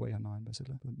find Hwei on 9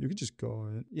 basically. But you could just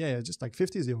go. Yeah, just like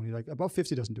 50 is the only, like above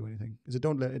 50 doesn't do anything because it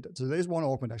don't let it. So there's one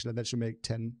augment actually that lets you make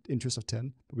 10 interest of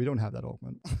 10, but we don't have that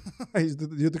augment.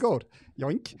 You're the code.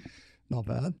 Yoink. Not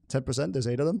bad. 10%, there's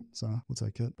 8 of them, so we'll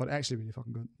take it. But actually really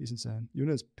fucking good. He's insane.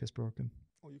 Unit's piss broken.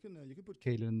 Oh, you can put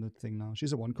Caitlyn in the thing now.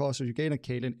 She's a 1 cost, so you gain a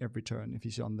Caitlyn every turn if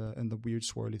he's on the weird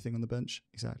swirly thing on the bench.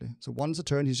 Exactly. So once a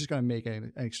turn, he's just gonna make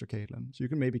an extra Caitlyn. So you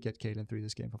can maybe get Caitlyn through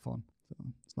this game for fun. So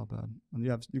it's not bad. And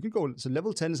you can go. So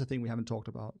level 10 is a thing we haven't talked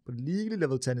about, but legally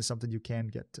level 10 is something you can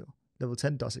get to. Level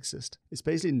 10 does exist. It's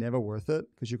basically never worth it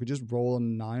because you could just roll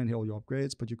on 9 and hit all your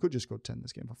upgrades, but you could just go 10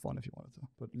 this game for fun if you wanted to.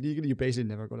 But legally, you basically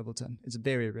never go level 10. It's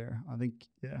very rare. I think,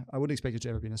 yeah, I wouldn't expect you to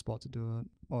ever be in a spot to do it.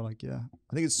 Or like, yeah,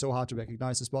 I think it's so hard to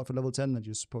recognize the spot for level 10 that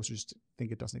you're supposed to just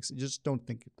think it doesn't exist. You just don't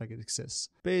think like it exists.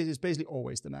 It's basically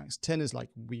always the max. 10 is like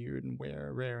weird and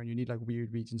rare, and you need like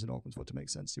weird regions and opens for it to make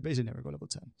sense. You basically never go level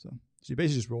 10. So you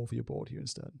basically just roll for your board here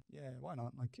instead. Yeah, why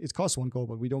not? Like, it costs 1 gold,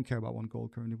 but we don't care about 1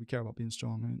 gold currently. We care about being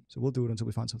strong, right? So we'll do it until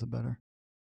we find something better.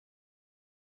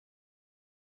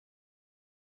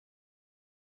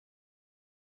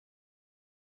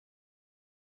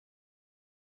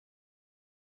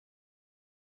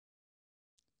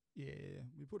 Yeah,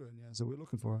 we put it in, yeah. So we're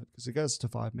looking for it because it gets to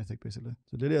 5 mythic basically.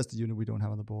 So Lilia's the unit we don't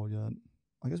have on the board yet.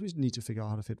 I guess we need to figure out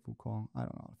how to fit Wukong. I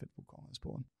don't know how to fit Wukong at this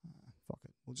point. Fuck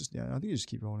it. We'll just, yeah, I think you just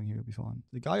keep rolling here. It'll be fine.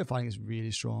 The guy you're fighting is really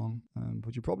strong,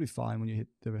 but you're probably fine when you hit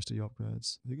the rest of your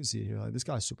upgrades. You can see it here. Like, this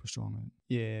guy's super strong, right?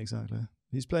 Yeah, exactly.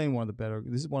 He's playing one of the better.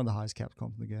 This is one of the highest capped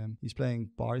comps in the game. He's playing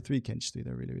Bar 3, Kench 3.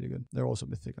 They're really, really good. They're also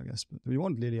mythic, I guess. But we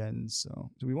want Lilian, so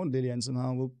we want Lilian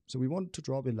somehow. So we want to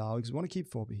drop Ilau because we want to keep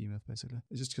 4 Behemoth, basically.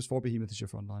 It's just because 4 Behemoth is your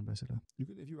front line, basically.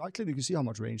 If you right click, you can see how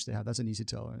much range they have. That's an easy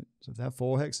tell, right? So if they have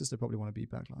 4 hexes, they probably want to beat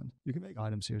backline. You can make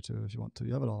items here too if you want to.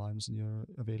 You have a lot of items and you're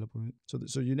available.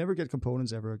 So you never get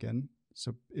components ever again.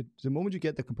 So the moment you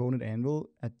get the component anvil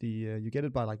at the, you get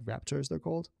it by like raptors, they're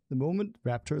called. The moment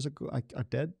raptors are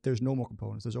dead, there's no more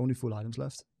components. There's only full items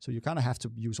left. So you kind of have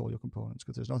to use all your components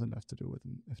because there's nothing left to do with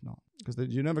them if not. Because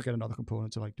you never get another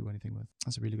component to like do anything with.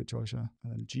 That's a really good choice, yeah.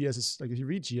 And then GS is, like if you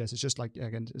read GS, it's just like,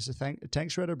 again, it's a tank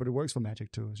shredder, but it works for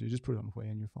magic too. So you just put it on Hwei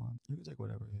and you're fine. You can take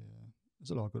whatever, yeah.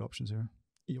 There's a lot of good options here.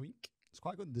 Yoink. It's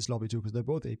quite good in this lobby too, because they're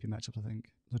both AP matchups, I think.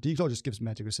 So Declaw just gives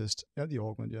magic assist. You have the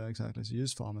augment, yeah, exactly. So you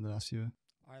just farm in the last few.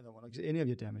 Either one, like any of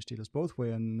your damage dealers, both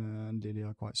Hwei and Lily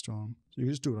are quite strong. So you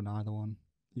can just do it on either one.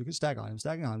 You can stack items.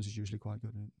 Stacking items is usually quite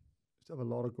good. You have a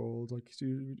lot of gold. Like, so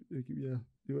you're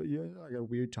like a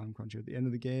weird time crunch. At the end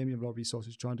of the game, you have a lot of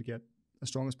resources trying to get as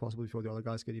strong as possible before the other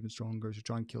guys get even stronger. So you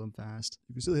try and kill them fast.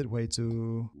 You can still hit Hwei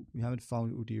too. We haven't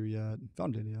found Udyr yet.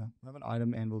 Found Lilia. We have an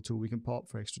item anvil too. We can pop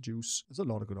for extra juice. There's a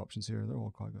lot of good options here. They're all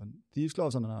quite good. Thieves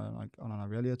Gloves on an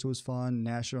Irelia too is fun.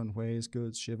 Nasher on Hwei is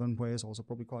good. Shiva on Hwei is also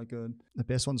probably quite good. The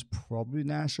best one's probably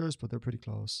Nashers, but they're pretty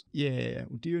close. Yeah,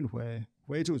 Udyr and Hwei.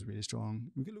 Hwei 2 is really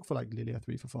strong. We can look for like Lilia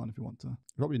 3 for fun if you want to.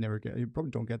 You probably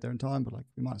don't get there in time, but like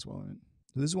we might as well. Right?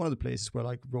 So this is one of the places where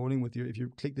like rolling with if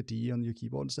you click the D on your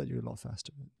keyboard instead, you're a lot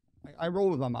faster. I roll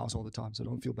with my mouse all the time, so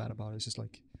don't feel bad about it. It's just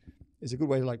like, it's a good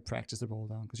way to like practice the roll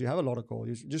down because you have a lot of gold.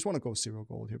 You just want to go 0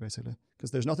 gold here basically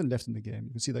because there's nothing left in the game.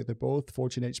 You can see like they're both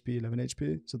 14 HP, 11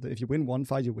 HP. So that if you win one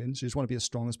fight, you win. So you just want to be as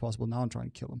strong as possible now and try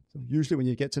and kill them. So usually when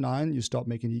you get to 9, you stop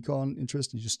making econ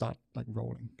interest and you just start like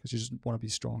rolling because you just want to be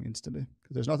strong instantly.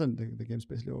 Because there's nothing, the game's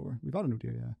basically over. We've had a new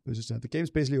deal, yeah. But it's just the game's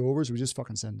basically over, so we just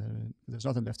fucking send it. There's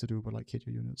nothing left to do but like hit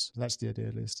your units. So that's the idea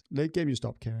at least. Late game, you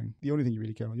stop caring. The only thing you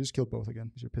really care about, you just kill both again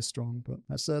because you're pissed strong. But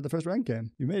that's the first rank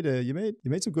game. You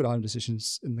made some good item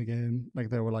decisions in the game. Like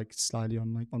they were like slightly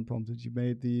unprompted. You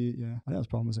made I think that's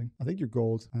promising. I think you're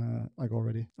gold like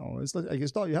already. Oh, it's like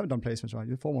it's not, you haven't done placements, right?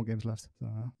 You have 4 more games left. So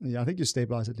yeah, I think you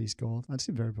stabilize at least gold. That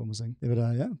seemed very promising. Yeah,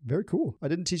 but yeah, very cool. I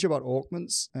didn't teach you about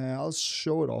augments. I'll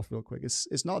show it off real quick.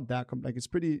 It's not that it's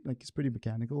pretty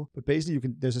mechanical, but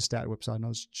basically there's a stat website and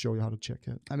I'll show you how to check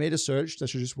it. I made a search that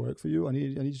should just work for you. I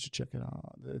need you to check it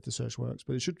out if the search works,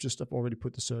 but it should just have already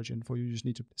put the search in for you. You just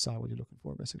need to decide what you're looking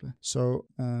for basically. So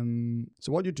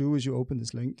what you do is you open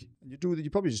this link and you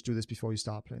probably just do this before you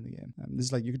start playing the game. This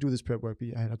is like, you could do this prep work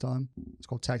ahead of time. It's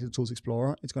called Tactical Tools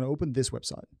Explorer. It's going to open this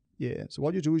website. Yeah. So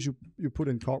what you do is you put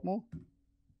in Cogmore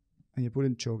and you put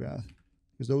in Cho'Gath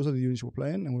because those are the units we're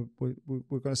playing, and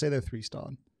we're going to say they're 3-star.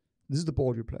 This is the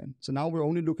board you're playing. So now we're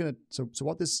only looking at, so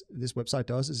what this website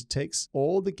does is it takes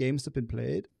all the games that have been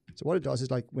played. So what it does is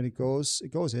like when it goes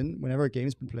in, whenever a game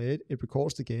has been played, it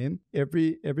records the game,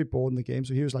 every board in the game.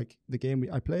 So here's like the game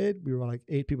I played. We were like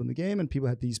 8 people in the game and people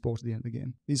had these boards at the end of the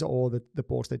game. These are all the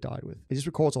boards they died with. It just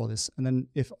records all this. And then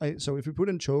if we put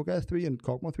in Cho'Gath 3 and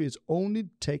Cogmore 3, it's only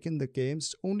taking the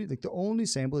games, only like the only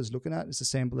sample it's looking at is the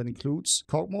sample that includes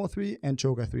Cogmore 3 and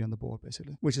Cho'Gath 3 on the board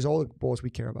basically, which is all the boards we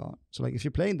care about. So like if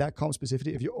you're playing that comp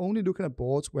specifically, if you're only looking at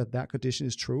boards where that condition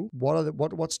is true,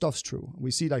 what stuff's true?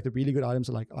 We see like the really good items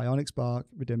are like Ionic Spark,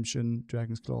 Redemption,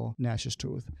 Dragon's Claw, Nash's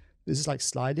Tooth. This is like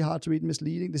slightly hard to read and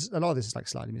misleading. A lot of this is like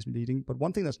slightly misleading, but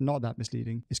one thing that's not that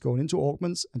misleading is going into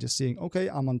augments and just seeing, okay,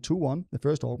 I'm on 2-1, the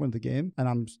first augment of the game,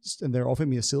 and they're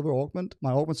offering me a silver augment.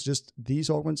 My augments are just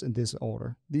these augments in this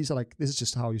order. This is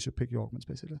just how you should pick your augments,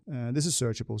 basically. This is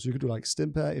searchable, so you could do like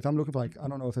Stimpack. If I'm looking for like, I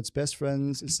don't know if it's best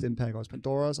friends, it's Stimpack or it's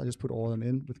Pandora's, I just put all of them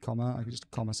in with comma. I can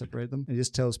just comma separate them. And it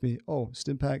just tells me, oh,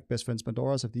 Stimpack, best friends,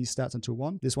 Pandora's have these stats on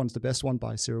 2-1. This one's the best one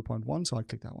by 0.1, so I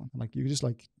click that one. And like you can just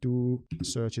like do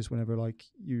searches whenever like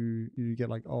you get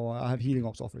like, oh, I have healing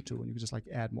ops offered too, and you can just like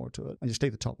add more to it and just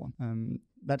take the top one.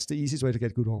 That's the easiest way to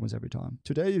get good augments every time.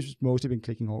 Today, you've just mostly been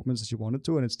clicking augments as you wanted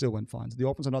to, and it still went fine. So the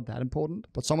augments are not that important,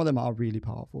 but some of them are really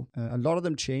powerful. A lot of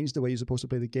them change the way you're supposed to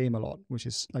play the game a lot, which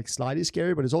is like slightly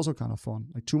scary, but it's also kind of fun.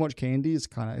 Like too much candy is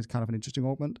kind of an interesting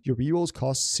augment. Your rerolls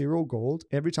cost 0 gold.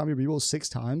 Every time you reroll 6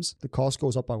 times, the cost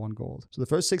goes up by 1 gold. So the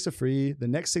first 6 are free, the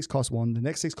next 6 cost 1, the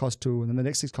next 6 cost 2, and then the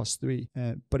next 6 costs 3.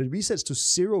 But it resets to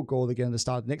 0 gold again at the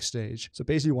start of the next stage. So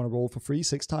basically you want to roll for free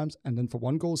 6 times, and then for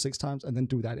 1 gold 6 times, and then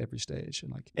do that every stage.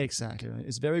 Like, exactly. Right?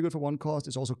 It's very good for 1 cost.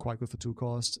 It's also quite good for 2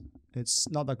 cost. It's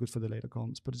not that good for the later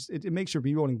comps, but it makes your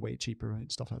rerolling way cheaper,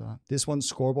 right? Stuff like that. This one's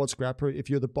Scoreboard Scrapper. If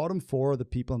you're the bottom 4 of the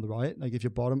people on the right, like if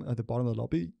you're at the bottom of the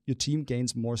lobby, your team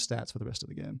gains more stats for the rest of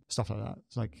the game. Stuff like that.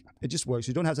 It's like, it just works.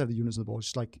 You don't have to have the units on the board.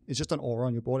 It's just an aura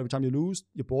on your board. Every time you lose,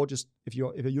 your board just, if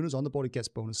your unit's on the board, it gets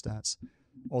bonus stats.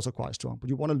 Also quite strong, but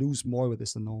you want to lose more with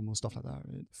this than normal, stuff like that,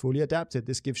 right? Fully adapted.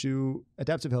 This gives you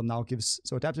adaptive helm now gives,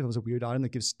 so adaptive helm is a weird item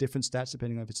that gives different stats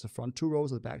depending on if it's the front 2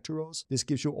 rows or the back 2 rows. This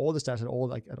gives you all the stats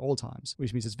at all times,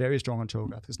 which means it's very strong on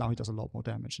Cho'Gath because now he does a lot more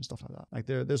damage and stuff like that. Like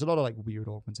there's a lot of like weird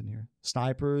augments in here.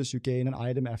 Snipers, you gain an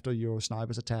item after your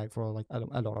sniper's attack for like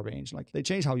a lot of range. Like they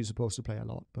change how you're supposed to play a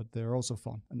lot, but they're also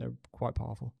fun and they're quite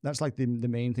powerful. That's like the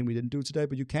main thing we didn't do today,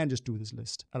 but you can just do this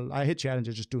list. I hit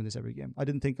challenges just doing this every game. I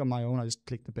didn't think on my own. I just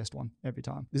clicked the best one every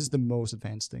time. This is the most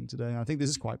advanced thing today. I think this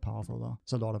is quite powerful though.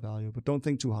 It's a lot of value, but don't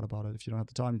think too hard about it. If you don't have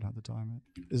the time, you don't have the time.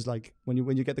 Right? It's like when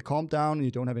you get the comp down and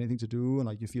you don't have anything to do and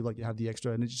like you feel like you have the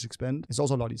extra energy to expend, it's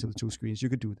also a lot easier with 2 screens. You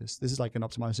could do this. This is like an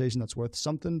optimization that's worth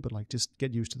something, but like just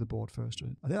get used to the board first.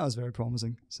 Right? I think that was very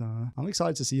promising. So I'm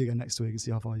excited to see you again next week and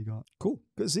see how far you got. Cool.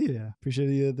 Good to see you. Yeah.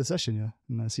 Appreciate the session. Yeah.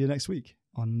 And see you next week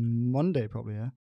on Monday probably. Yeah.